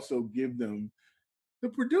you also give them the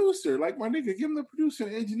producer. Like, my nigga, give them the producer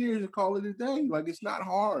and engineers and call it a day. Like, it's not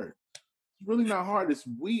hard. It's really not hard. It's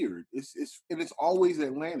weird. It's always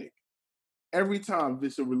Atlantic. Every time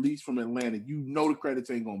it's a release from Atlantic, you know the credits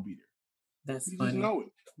ain't gonna be there. That's you funny. just know it.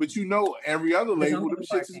 But you know every other label, the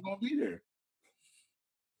shits is gonna be there.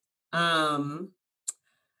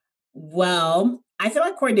 Well, I feel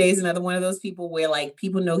like Corday is another one of those people where like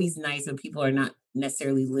people know he's nice, but people are not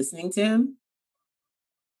necessarily listening to him.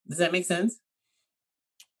 Does that make sense?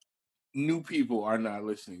 New people are not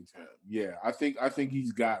listening to him. Yeah, I think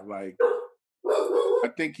he's got like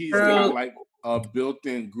a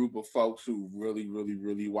built-in group of folks who really, really,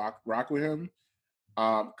 really rock with him.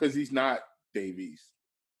 Because he's not Davies,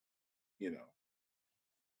 you know.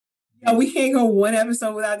 Yeah, we can't go one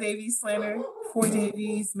episode without Davies slander. Poor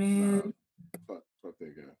Davies, man. Fuck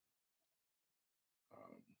that guy.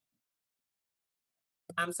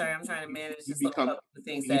 I'm sorry, I'm trying to manage this little couple of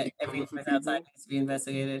things that everyone outside needs to be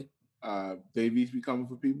investigated. Davies be coming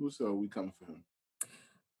for people, so we come for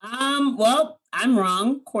him. Well, I'm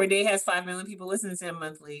wrong. Corday has 5 million people listening to him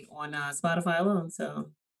monthly on Spotify alone. So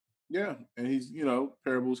yeah, and he's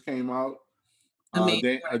Parables came out a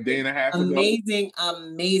day and a half ago.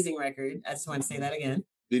 Amazing record. I just want to say that again.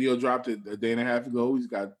 Video dropped it a day and a half ago. He's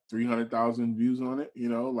got 300,000 views on it.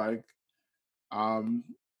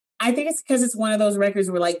 I think it's because it's one of those records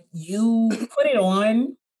where like you put it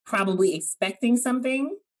on probably expecting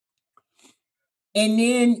something. And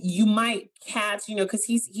then you might catch, because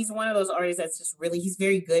he's one of those artists that's just really, he's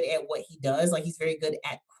very good at what he does. Like he's very good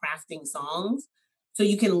at crafting songs. So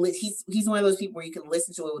you can, he's one of those people where you can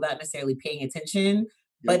listen to it without necessarily paying attention. Yep.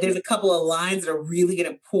 But there's a couple of lines that are really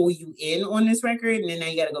going to pull you in on this record. And then now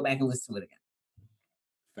you got to go back and listen to it again.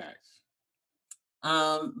 Facts.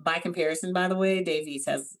 By comparison, by the way, Davies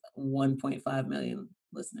has 1.5 million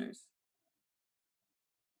listeners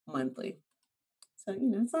monthly. So,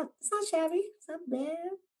 it's not shabby. It's not bad.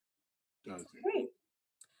 Does he? Great.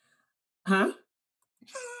 Huh?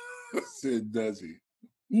 Said, does he?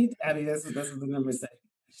 I mean, that's what the numbers say.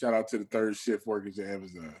 Shout out to the third shift workers at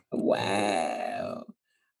Amazon. Wow.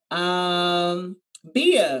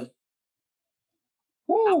 Bia.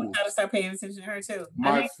 Woo. I want y'all to start paying attention to her too.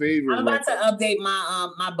 My favorite. I'm about to update my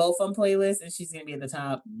my BoFum playlist, and she's gonna be at the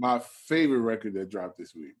top. My favorite record that dropped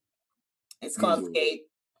this week. It's called Skate.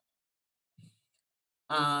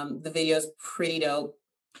 The video's pretty dope.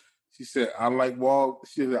 She said, I like long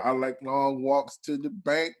walks to the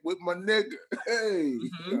bank with my nigga. Hey,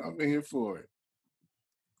 I'm in here for it.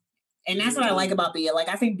 And that's what I like about Bia. Like,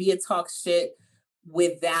 I think Bia talks shit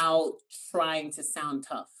without trying to sound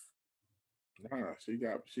tough. Nah,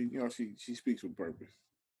 she speaks with purpose.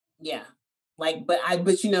 Yeah. Like, but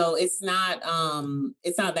it's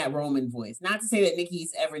not that Roman voice. Not to say that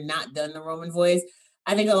Nikki's ever not done the Roman voice.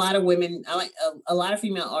 I think a lot of women, I like a lot of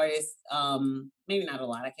female artists, maybe not a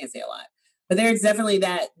lot, I can't say a lot, but there's definitely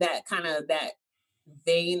that kind of that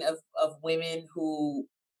vein of women who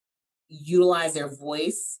utilize their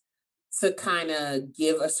voice to kind of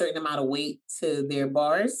give a certain amount of weight to their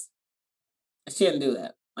bars. She didn't do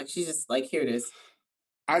that. Like she's just like, here it is.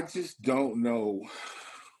 I just don't know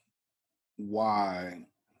why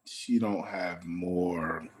she don't have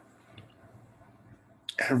more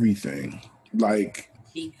everything. Like,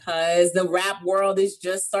 Because the rap world is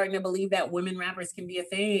just starting to believe that women rappers can be a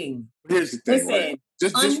thing. here's the thing, right?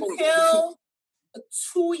 Listen, Just until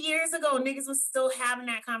 2 years ago, niggas was still having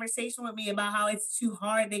that conversation with me about how it's too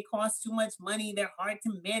hard, they cost too much money, they're hard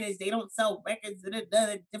to manage, they don't sell records, they're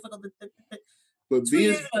difficult. but 2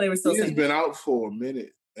 years ago, they were still Bia's saying that. been out for a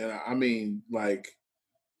minute, and I mean, like,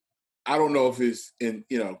 I don't know if it's in,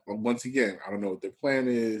 once again, I don't know what their plan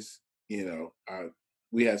is.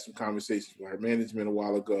 We had some conversations with her management a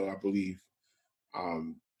while ago. I believe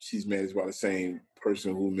she's managed by the same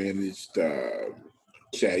person who managed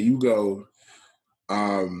Chad Hugo.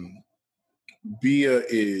 Um, Bia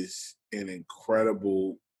is an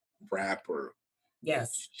incredible rapper.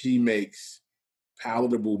 Yes. She makes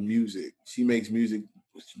palatable music. She makes music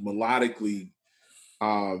melodically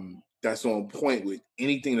that's on point with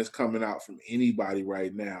anything that's coming out from anybody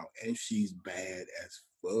right now. And she's bad as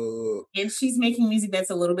fuck. And she's making music that's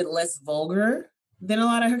a little bit less vulgar than a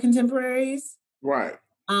lot of her contemporaries. Right.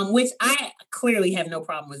 Which I clearly have no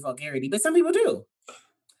problem with vulgarity, but some people do.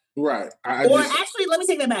 Right. Or actually, let me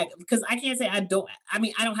take that back because I can't say I don't. I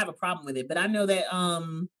mean, I don't have a problem with it, but I know that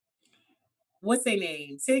what's their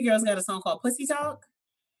name? City Girls got a song called "Pussy Talk."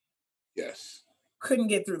 Yes. Couldn't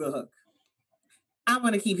get through the hook. I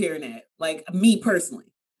want to keep hearing that, like me personally.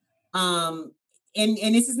 Um, and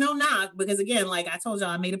this is no knock because again, like I told y'all,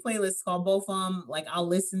 I made a playlist called both like I'll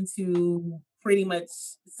listen to pretty much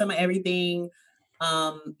some of everything.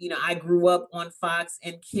 I grew up on Fox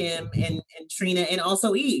and Kim and Trina and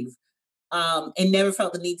also Eve. And never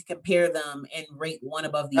felt the need to compare them and rate one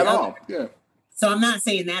above the At other. all. Yeah. So I'm not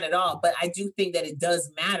saying that at all, but I do think that it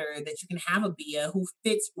does matter that you can have a Bia who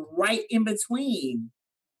fits right in between,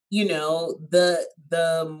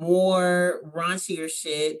 the more raunchier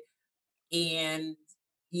shit and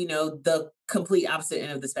the complete opposite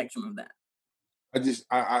end of the spectrum of that.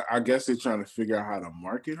 I guess they're trying to figure out how to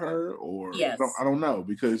market her, or I Yes, don't know,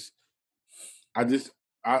 because I just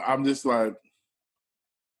I'm just like,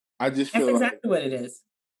 I just that's feel like exactly what it is.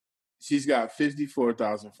 she's got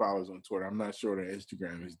 54,000 followers on Twitter. I'm not sure what her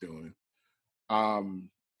Instagram is doing.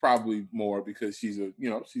 Probably more because she's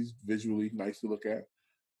visually nice to look at.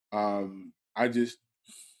 I just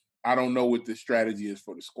I don't know what the strategy is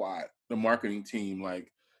for the squad, the marketing team.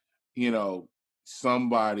 Like, you know,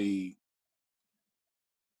 somebody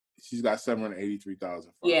she's got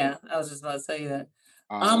 783,000 Yeah, followers. I was just about to tell you that.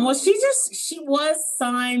 Well, Um,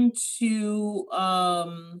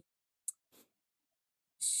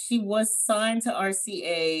 she was signed to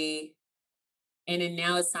RCA and then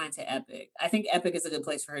now it's signed to Epic. I think Epic is a good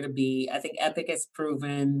place for her to be. I think Epic has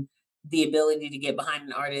proven the ability to get behind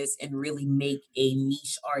an artist and really make a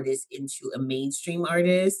niche artist into a mainstream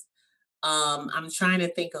artist. I'm trying to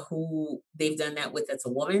think of who they've done that with that's a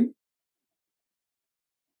woman.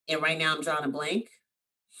 And right now I'm drawing a blank.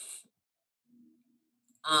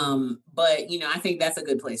 But I think that's a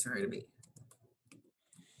good place for her to be.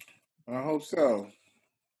 I hope so.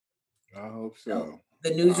 I hope So so.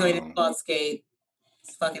 the new joint is Um, called Skate.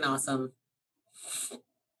 It's fucking awesome.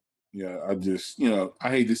 yeah, I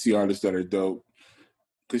hate to see artists that are dope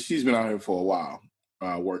because she's been out here for a while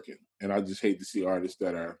working, and I just hate to see artists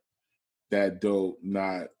that are that dope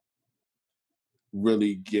not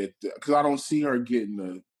really get because I don't see her getting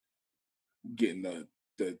the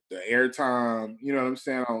airtime. You know what I'm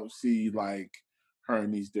saying? I don't see like her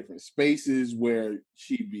in these different spaces where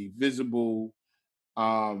she'd be visible.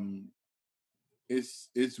 Um,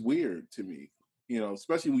 it's weird to me,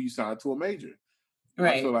 especially when you sign to a major.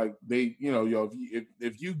 I feel Right. like they, yo,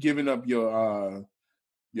 if you giving up your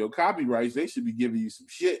copyrights, they should be giving you some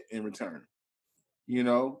shit in return.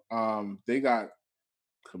 They got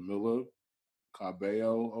Camila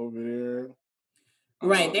Cabello over there.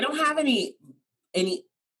 Right. Uh, They don't have any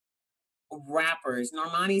rappers.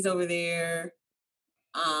 Normani's over there.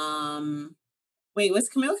 Um, Wait, was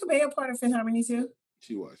Camila Cabello part of Fifth Harmony too?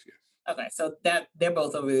 she was, yes. Okay, so that they're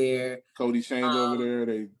both over there. Cody Shane's over Um,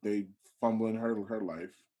 there. They fumbling her life.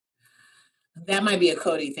 That might be a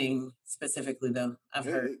Cody thing specifically, though. I've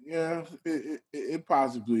heard. Yeah, it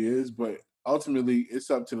possibly is, but ultimately,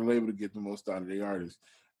 it's up to the label to get the most out of the artist,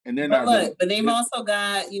 and they're But not really. look, but they've also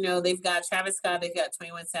got, they've got Travis Scott, they've got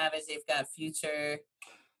 21 Savage, they've got Future.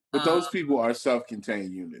 But those people are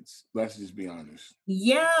self-contained units. Let's just be honest.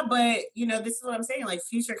 Yeah, but this is what I'm saying. Like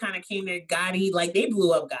Future kind of came there, Gotti, like they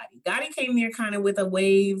blew up Gotti. Gotti came there kind of with a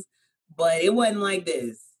wave, but it wasn't like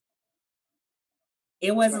this.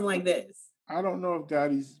 It wasn't like this. I don't know if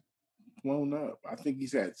Gotti's blown up. I think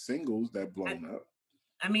he's had singles that I, blown up.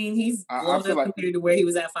 I mean, he's I blown feel up like, compared to where he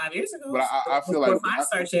was at 5 years ago. but I feel Before like Five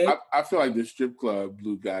Star shit. I feel like the strip club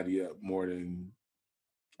blew Gotti up more than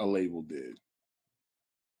a label did.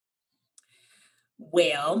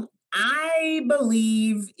 Well, I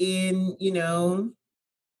believe in the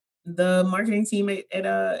marketing team at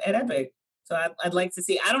Epic. So I'd like to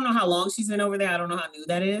see. I don't know how long she's been over there. I don't know how new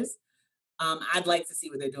that is. I'd like to see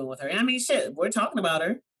what they're doing with her. I mean, shit, we're talking about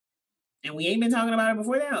her, and we ain't been talking about her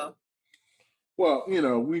before now. Well,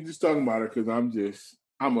 we just talking about her because I've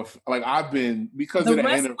been because The of that.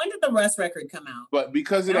 When did the Russ record come out? But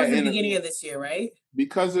because of that was the beginning of this year, right?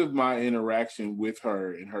 Because of my interaction with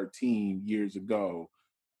her and her team years ago,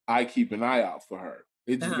 I keep an eye out for her.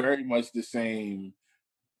 It's very much the same,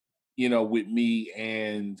 with me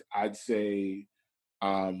and I'd say,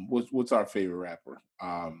 what's our favorite rapper?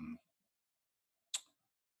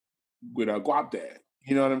 With Guap Dad.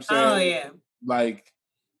 You know what I'm saying? Oh yeah. Like,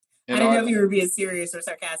 I didn't know if you were being serious or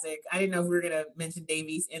sarcastic. I didn't know if we were gonna mention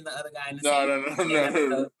Davies and the other guy in the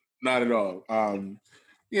no, not at all.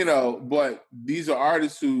 But these are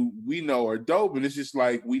artists who we know are dope, and it's just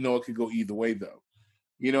like we know it could go either way, though.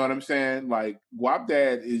 You know what I'm saying? Like Guap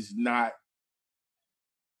Dad he's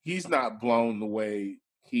not blown the way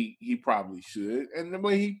he probably should, and the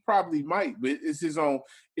way he probably might, but it's his own.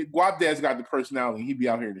 Guap Dad's got the personality. He'd be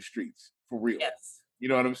out here in the streets for real. Yes. You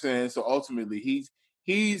know what I'm saying? So ultimately, he's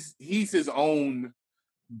his own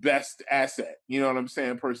best asset. You know what I'm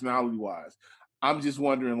saying? Personality wise, I'm just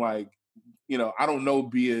wondering, like, I don't know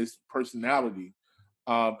Bia's personality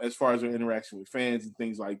as far as her interaction with fans and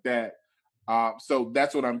things like that. So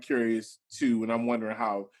that's what I'm curious too, and I'm wondering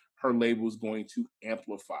how her label is going to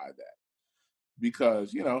amplify that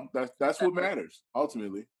because that's what matters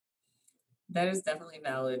ultimately. That is definitely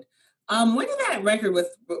valid. When did that record with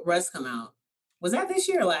Russ come out? Was that this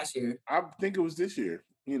year or last year? I think it was this year.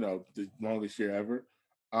 The longest year ever.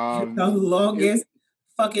 The longest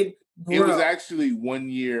fucking. Bro. It was actually 1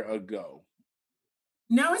 year ago.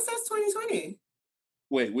 No, it says 2020.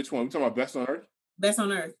 Wait, which one? We talking about Best on Earth? Best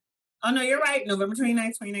on Earth. Oh no, you're right. November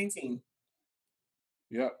 29th, 2019.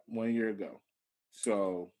 Yep, 1 year ago.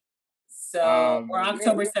 So or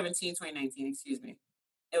October 17, 2019, excuse me.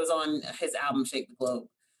 It was on his album Shake the Globe,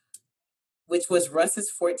 which was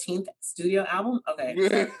Russ's 14th studio album.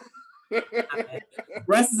 Okay.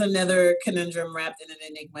 Russ is another conundrum wrapped in an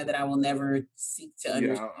enigma that I will never seek to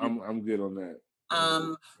understand. Yeah, I'm good on that.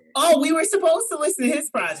 We were supposed to listen to his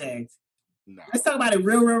project. No. Let's talk about it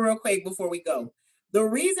real quick before we go. The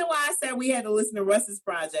reason why I said we had to listen to Russ's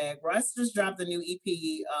project, Russ just dropped a new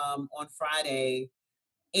EP on Friday.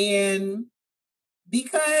 And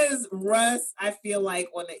because Russ, I feel like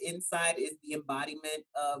on the inside is the embodiment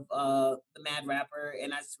of the mad rapper.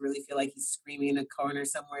 And I just really feel like he's screaming in a corner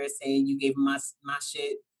somewhere saying, you gave him my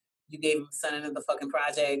shit. You gave him Son of the fucking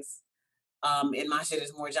projects. And my shit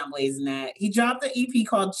is more John Blaze than that. He dropped an EP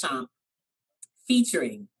called Chomp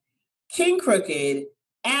featuring King Crooked,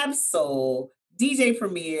 Absol, DJ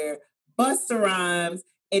Premier, Busta Rhymes,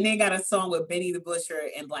 and then got a song with Benny the Butcher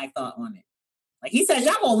and Black Thought on it. Like he said,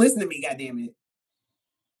 y'all gonna listen to me, goddammit.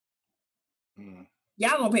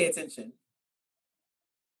 Y'all gonna pay attention.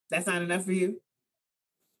 That's not enough for you?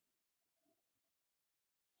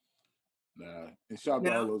 Nah. And shout out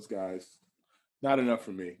to all those guys. Not enough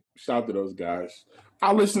for me. Shout out to those guys.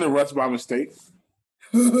 I listen to Russ by mistake.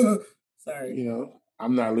 Sorry.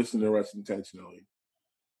 I'm not listening to Russ intentionally.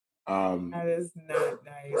 That is not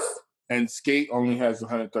nice. And Skate only has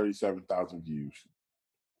 137,000 views.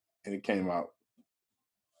 And it came out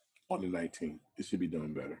on the 19th. It should be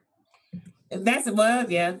doing better.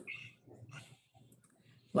 Yeah.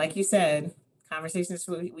 Like you said, conversations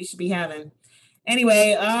we should be having.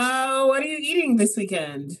 Anyway, what are you eating this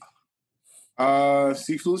weekend?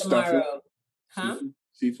 Seafood stuffing. Huh?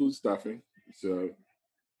 Seafood stuffing. It's a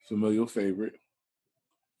familiar favorite.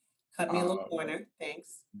 Cut me a little corner.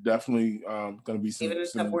 Thanks. Definitely going to be some. Give it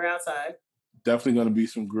a Tupperware outside. Definitely going to be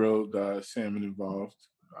some grilled salmon involved.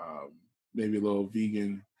 Maybe a little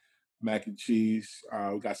vegan mac and cheese.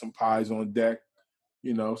 We got some pies on deck.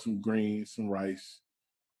 Some greens, some rice.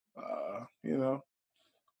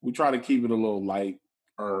 We try to keep it a little light.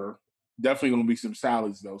 Or definitely gonna be some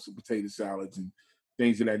salads though, some potato salads and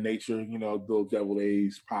things of that nature. Little deviled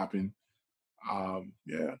eggs popping.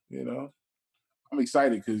 Yeah, I'm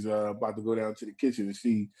excited because about to go down to the kitchen and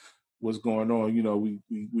see what's going on.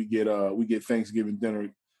 We get Thanksgiving dinner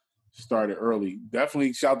started early.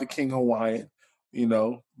 Definitely shout to King Hawaiian.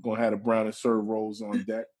 Gonna have the brown and serve rolls on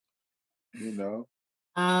deck. You know,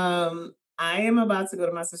 I am about to go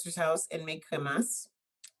to my sister's house and make cremas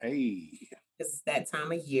hey, because it's that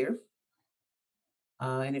time of year.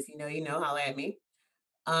 And if you know, you know, holla at me.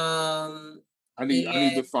 Um, I need to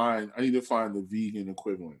and find the vegan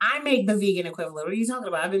equivalent. I make the vegan equivalent. What are you talking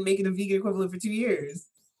about? I've been making the vegan equivalent for 2 years.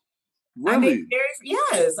 I make Really? dairy free.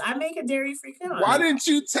 Yes, I make a dairy free Why cremas. didn't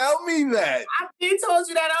you tell me that? I did told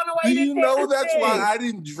you that. I don't know why Do you didn't you pay know that's why attention. I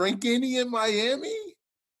didn't drink any in Miami?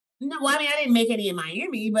 No, well, I mean, I didn't make any in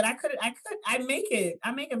Miami, but I make it.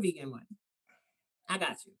 I make a vegan one. I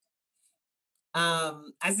got you.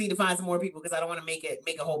 I just need to find some more people because I don't want to make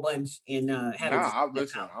a whole bunch and have it Nah, just sit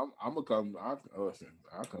listen. out. I'm gonna come. Listen.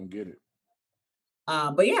 I'll come get it.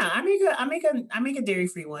 But yeah, I make a dairy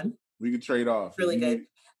free one. We can trade off if Really you good. need.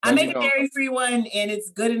 I Let me make a know. dairy free one, and it's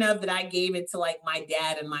good enough that I gave it to like my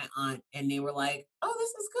dad and my aunt, and they were like, "Oh, this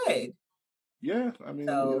is good." Yeah, I mean,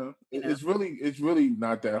 So it's really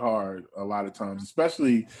not that hard a lot of times,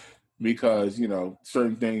 especially because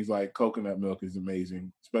certain things like coconut milk is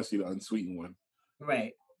amazing, especially the unsweetened one.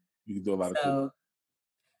 right. You can do a lot of cooking. So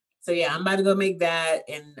so yeah, I'm about to go make that,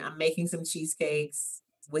 and I'm making some cheesecakes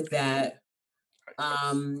with that.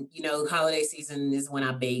 Nice. Holiday season is when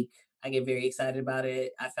I bake. I get very excited about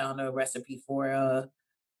it. I found a recipe for a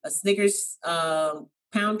Snickers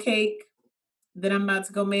pound cake that I'm about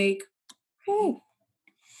to go make. Woo.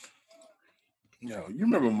 You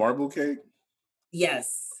remember marble cake?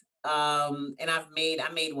 Yes. And I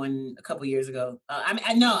made one a couple years ago.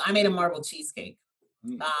 I made a marble cheesecake.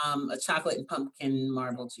 Mm, A chocolate and pumpkin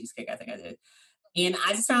marble cheesecake, I think I did. And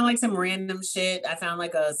I just found like some random shit. I found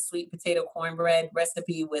like a sweet potato cornbread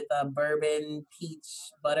recipe with a bourbon peach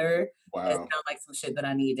butter. That wow. sounds like some shit that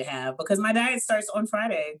I need to have because my diet starts on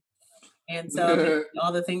Friday. And so I'm gonna eat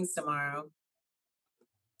all the things tomorrow.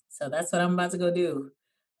 So that's what I'm about to go do.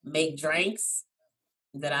 Make drinks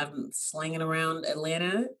that I'm slinging around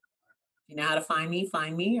Atlanta. If you know how to find me,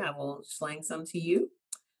 find me. I will slang some to you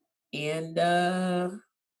and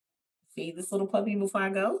feed this little puppy before I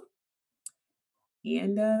go.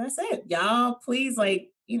 And that's it. Y'all, please, I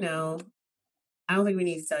don't think we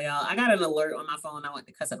need to tell y'all. I got an alert on my phone. I went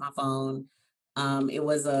to cuss up my phone. It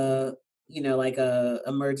was like a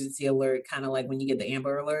emergency alert, kind of like when you get the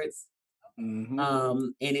Amber Alerts. Hmm.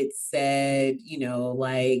 And it said,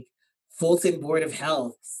 like Fulton Board of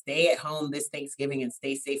Health, stay at home this Thanksgiving and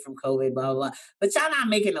stay safe from COVID, blah, blah, blah. But y'all not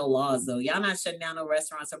making no laws though. Y'all not shutting down no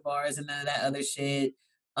restaurants or bars and none of that other shit.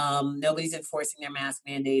 Nobody's enforcing their mask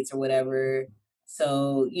mandates or whatever.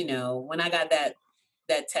 So, when I got that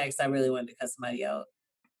text, I really wanted to cut somebody out.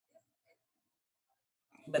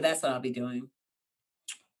 But that's what I'll be doing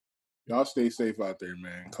Y'all stay safe out there,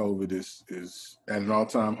 man. COVID is at an all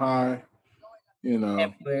time high. You know,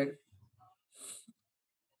 everywhere.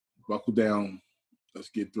 buckle down. Let's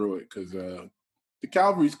get through it because the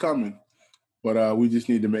Calvary's coming, but we just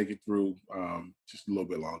need to make it through just a little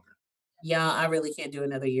bit longer. Yeah, I really can't do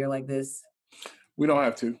another year like this. We don't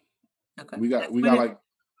have to. Okay. We got That's we what got it like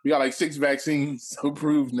we got like 6 vaccines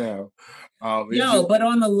approved now. It's Yo, just but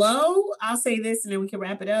on the low, I'll say this and then we can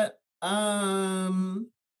wrap it up.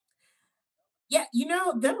 Yeah,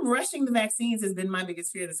 them rushing the vaccines has been my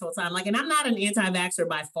biggest fear this whole time. Like, and I'm not an anti-vaxxer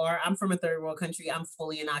by far. I'm from a third world country. I'm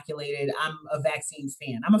fully inoculated. I'm a vaccine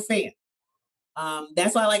fan. I'm a fan.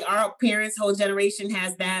 That's why like our parents' whole generation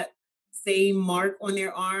has that same mark on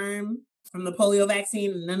their arm from the polio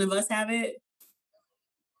vaccine, and none of us have it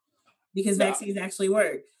because yeah, vaccines actually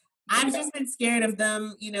work. I've yeah. just been scared of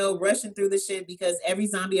them, rushing through the shit because every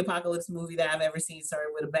zombie apocalypse movie that I've ever seen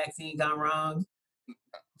started with a vaccine gone wrong.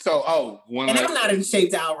 So one And last I'm not in shape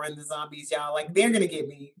to outrun the zombies, y'all. Like they're gonna get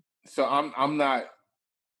me. so I'm not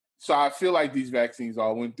so I feel like these vaccines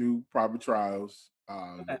all went through proper trials.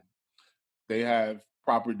 Okay. They have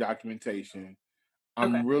proper documentation. Okay.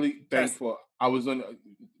 I'm really Trust. thankful. I was on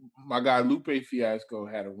my guy Lupe Fiasco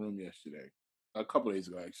had a room yesterday, a couple days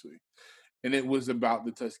ago actually, and it was about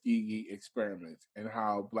the Tuskegee experiments and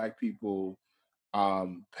how Black people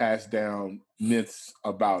pass down myths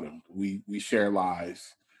about him. We share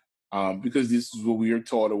lies because this is what we are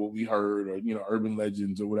taught or what we heard or urban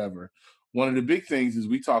legends or whatever. One of the big things is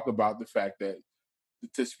we talk about the fact that the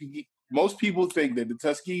Tuskegee. Most people think that the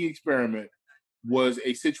Tuskegee experiment was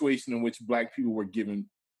a situation in which Black people were given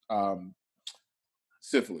um,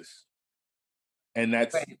 syphilis. And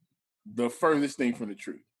that's Right. the furthest thing from the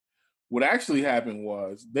truth. What actually happened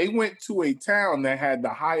was they went to a town that had the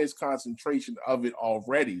highest concentration of it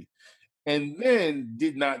already and then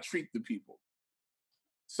did not treat the people.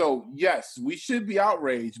 So, yes, we should be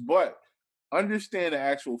outraged, but understand the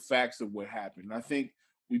actual facts of what happened. I think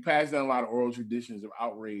we passed down a lot of oral traditions of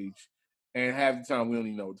outrage, and half the time we don't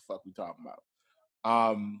even know what the fuck we're talking about.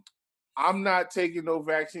 Um, I'm not taking no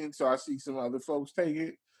vaccine, so I see some other folks take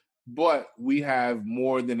it, but we have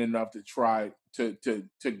more than enough to try to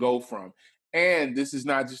go from. And this is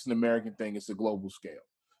not just an American thing; it's a global scale.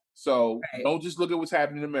 So Right. don't just look at what's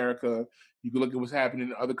happening in America. You can look at what's happening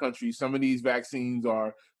in other countries. Some of these vaccines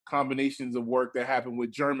are combinations of work that happen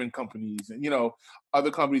with German companies and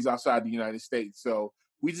other companies outside the United States. So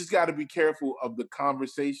we just got to be careful of the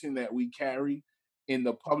conversation that we carry in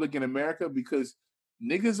the public in America because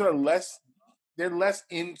niggas are less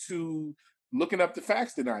into looking up the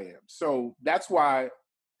facts than I am. So that's why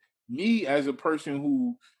me as a person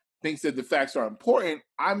who thinks that the facts are important,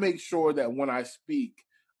 I make sure that when I speak,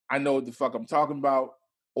 I know what the fuck I'm talking about,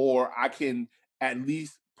 or I can at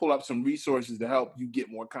least pull up some resources to help you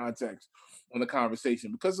get more context on the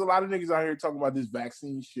conversation. Because a lot of niggas out here talking about this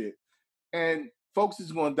vaccine shit. And folks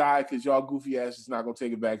is gonna die because y'all goofy ass is not gonna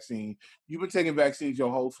take a vaccine. You've been taking vaccines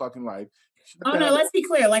your whole fucking life. Shut Oh the no, hell. let's be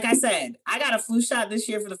clear. Like I said, I got a flu shot this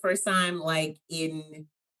year for the first time, like in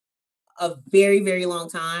a very, very long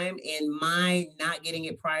time. And my not getting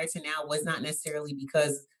it prior to now was not necessarily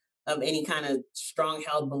because of any kind of strong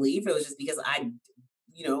held belief. It was just because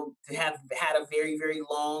have had a very, very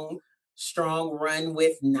long, strong run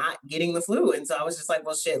with not getting the flu. And so I was just like,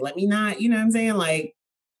 well, shit, let me not, you know what I'm saying? Like,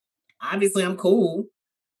 obviously I'm cool.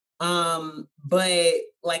 But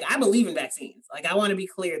like I believe in vaccines. Like I want to be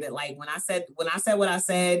clear that like when I said what I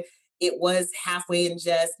said, it was halfway in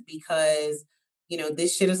jest because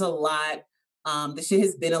this shit is a lot. This shit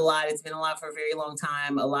has been a lot. It's been a lot for a very long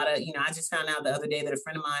time. A lot of, I just found out the other day that a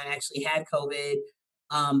friend of mine actually had COVID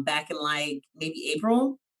back in like maybe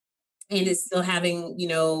April and is still having,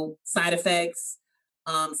 side effects,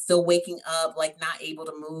 still waking up, like not able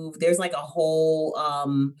to move. There's like a whole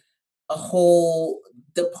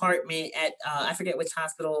department at I forget which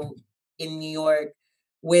hospital in New York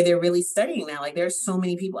where they're really studying that. Like there's so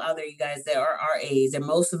many people out there, you guys, that are our age, and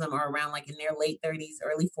most of them are around like in their late 30s,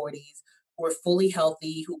 early 40s, who are fully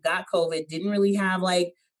healthy, who got COVID, didn't really have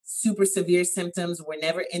like super severe symptoms, were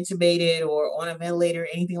never intubated or on a ventilator or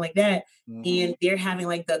anything like that. Mhm. And they're having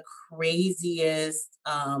like the craziest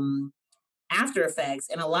after effects.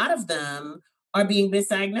 And a lot of them are being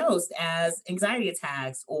misdiagnosed as anxiety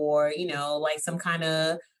attacks or, like some kind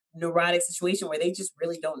of neurotic situation where they just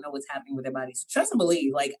really don't know what's happening with their body. So trust and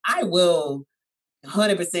believe, like I will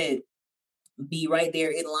 100% be right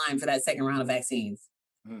there in line for that second round of vaccines.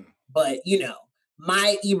 Mm. But,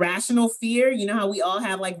 my irrational fear, how we all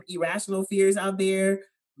have like irrational fears out there.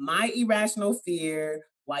 My irrational fear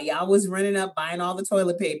while y'all was running up buying all the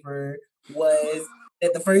toilet paper was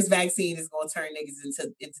that the first vaccine is going to turn niggas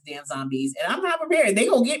into damn zombies. And I'm not prepared. They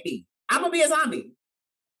going to get me. I'm going to be a zombie.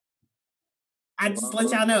 I just let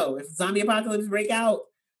Well, y'all know if zombie apocalypse break out,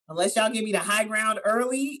 unless y'all give me the high ground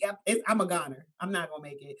early, I'm a goner. I'm not going to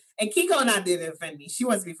make it. And Kiko not there to defend me. She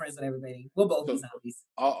wants to be friends with everybody. We'll both be so zombies.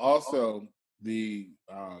 also the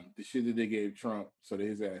shit that they gave Trump so that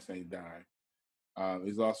his ass ain't die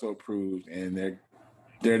is also approved, and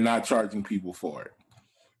they're not charging people for it.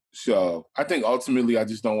 So I think ultimately, I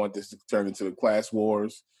just don't want this to turn into the class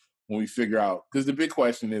wars when we figure out, because the big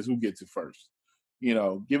question is who gets it first.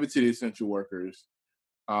 Give it to the essential workers,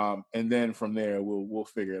 and then from there we'll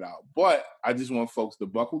figure it out. But I just want folks to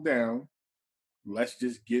buckle down. Let's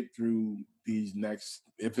just get through these next.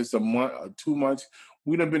 If it's a month or 2 months,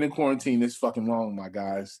 we done been in quarantine this fucking long, my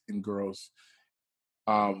guys and girls.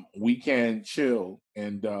 We can chill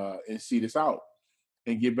and see this out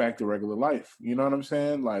and get back to regular life. You know what I'm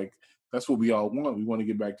saying? Like that's what we all want. We want to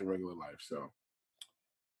get back to regular life. So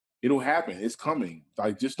it'll happen. It's coming.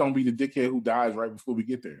 Like just don't be the dickhead who dies right before we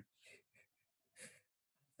get there.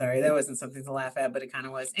 Sorry, that wasn't something to laugh at, but it kind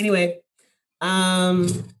of was. Anyway,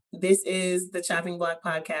 this is the Chopping Block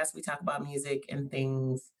podcast. We talk about music and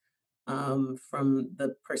things from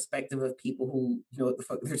the perspective of people who know what the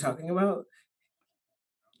fuck they're talking about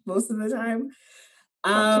most of the time.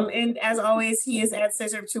 Sometimes. And as always, he is at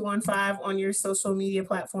Scissor215 on your social media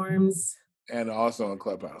platforms. And also on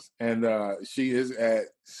Clubhouse. And she is at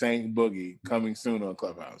Saint Boogie coming soon on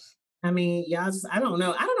Clubhouse. I mean, y'all just, I don't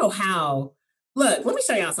know. I don't know how. Look, let me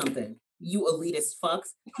show y'all something. You elitist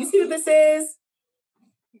fucks. You see what this is?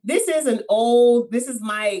 This is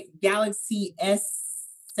my Galaxy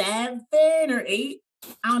S7 or 8.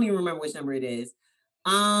 I don't even remember which number it is.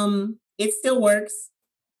 It still works.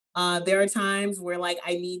 There are times where like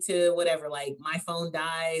I need to whatever, like my phone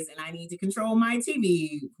dies and I need to control my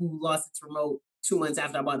TV who lost its remote 2 months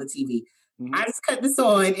after I bought the TV. Mhm. I just cut this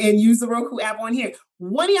on and use the Roku app on here.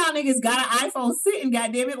 One of y'all niggas got an iPhone sitting,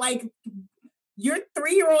 goddamn it. Like your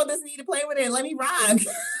 3-year-old doesn't need to play with it. Let me rock.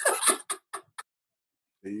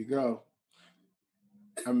 There you go.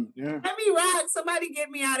 Yeah. Let me rock. Somebody get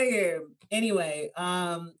me out of here. Anyway,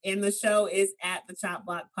 and the show is at the Chop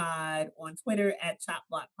Block Pod on Twitter, at Chop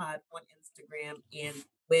Block Pod on Instagram and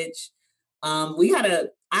Twitch.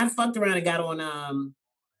 I fucked around and got on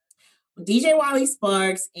DJ Wally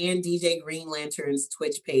Sparks and DJ Green Lantern's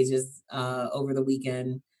Twitch pages over the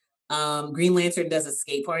weekend. Green Lantern does a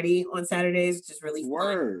skate party on Saturdays, which is really fun.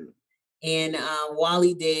 Word. And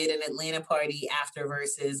Wally did an Atlanta party after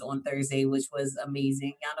Versus on Thursday, which was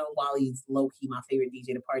amazing. Y'all know Wally's low key my favorite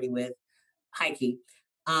DJ to party with, high key.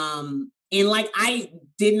 And like I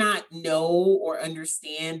did not know or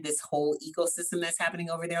understand this whole ecosystem that's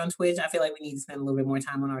happening over there on Twitch. I feel like we need to spend a little bit more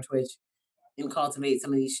time on our Twitch and cultivate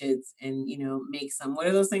some of these shits and make some, what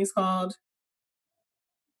are those things called?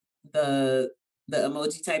 The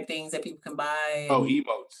emoji type things that people can buy. Oh, And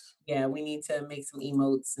emotes. yeah, we need to make some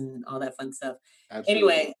emotes and all that fun stuff.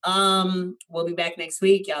 Absolutely. Anyway, we'll be back next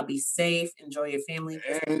week. Y'all be safe. Enjoy your family.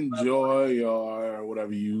 Enjoy your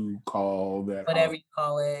whatever you call that. Whatever you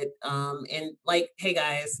call it. And like, hey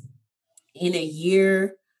guys, in a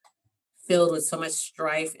year filled with so much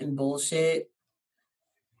strife and bullshit,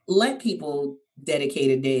 let people dedicate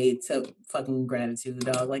a day to fucking gratitude,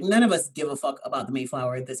 dog. Like none of us give a fuck about the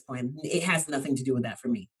Mayflower at this point. It has nothing to do with that for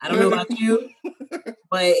me. I don't know about you,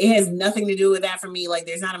 but it has nothing to do with that for me. Like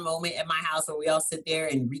there's not a moment at my house where we all sit there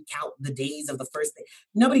and recount the days of the first day.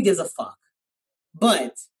 Nobody gives a fuck.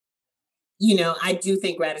 But I do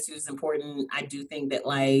think gratitude is important. I do think that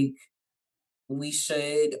like we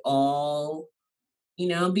should all,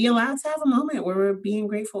 be allowed to have a moment where we're being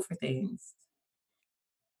grateful for things.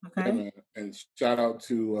 Yeah, Okay. man. And shout out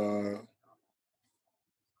to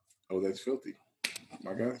Oh That's Filthy,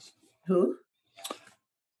 my guys. Who?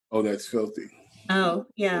 Oh That's Filthy. Oh,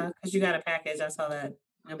 yeah, because you got a package. I saw that.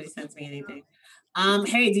 Nobody sends me anything.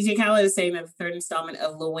 Hey, DJ Khaled is saying that the third installment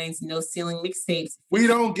of Lil Wayne's No Ceiling mixtapes We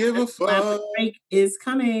don't give a fuck. Drake is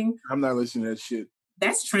coming. I'm not listening to that shit.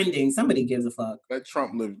 That's trending. Somebody gives a fuck. Let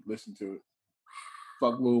Trump listen to it.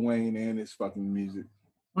 Fuck Lil Wayne and his fucking music.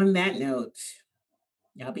 On that note,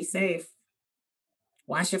 y'all be safe.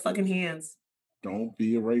 Wash your fucking hands. Don't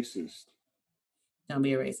be a racist. Don't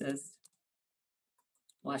be a racist.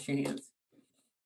 Wash your hands.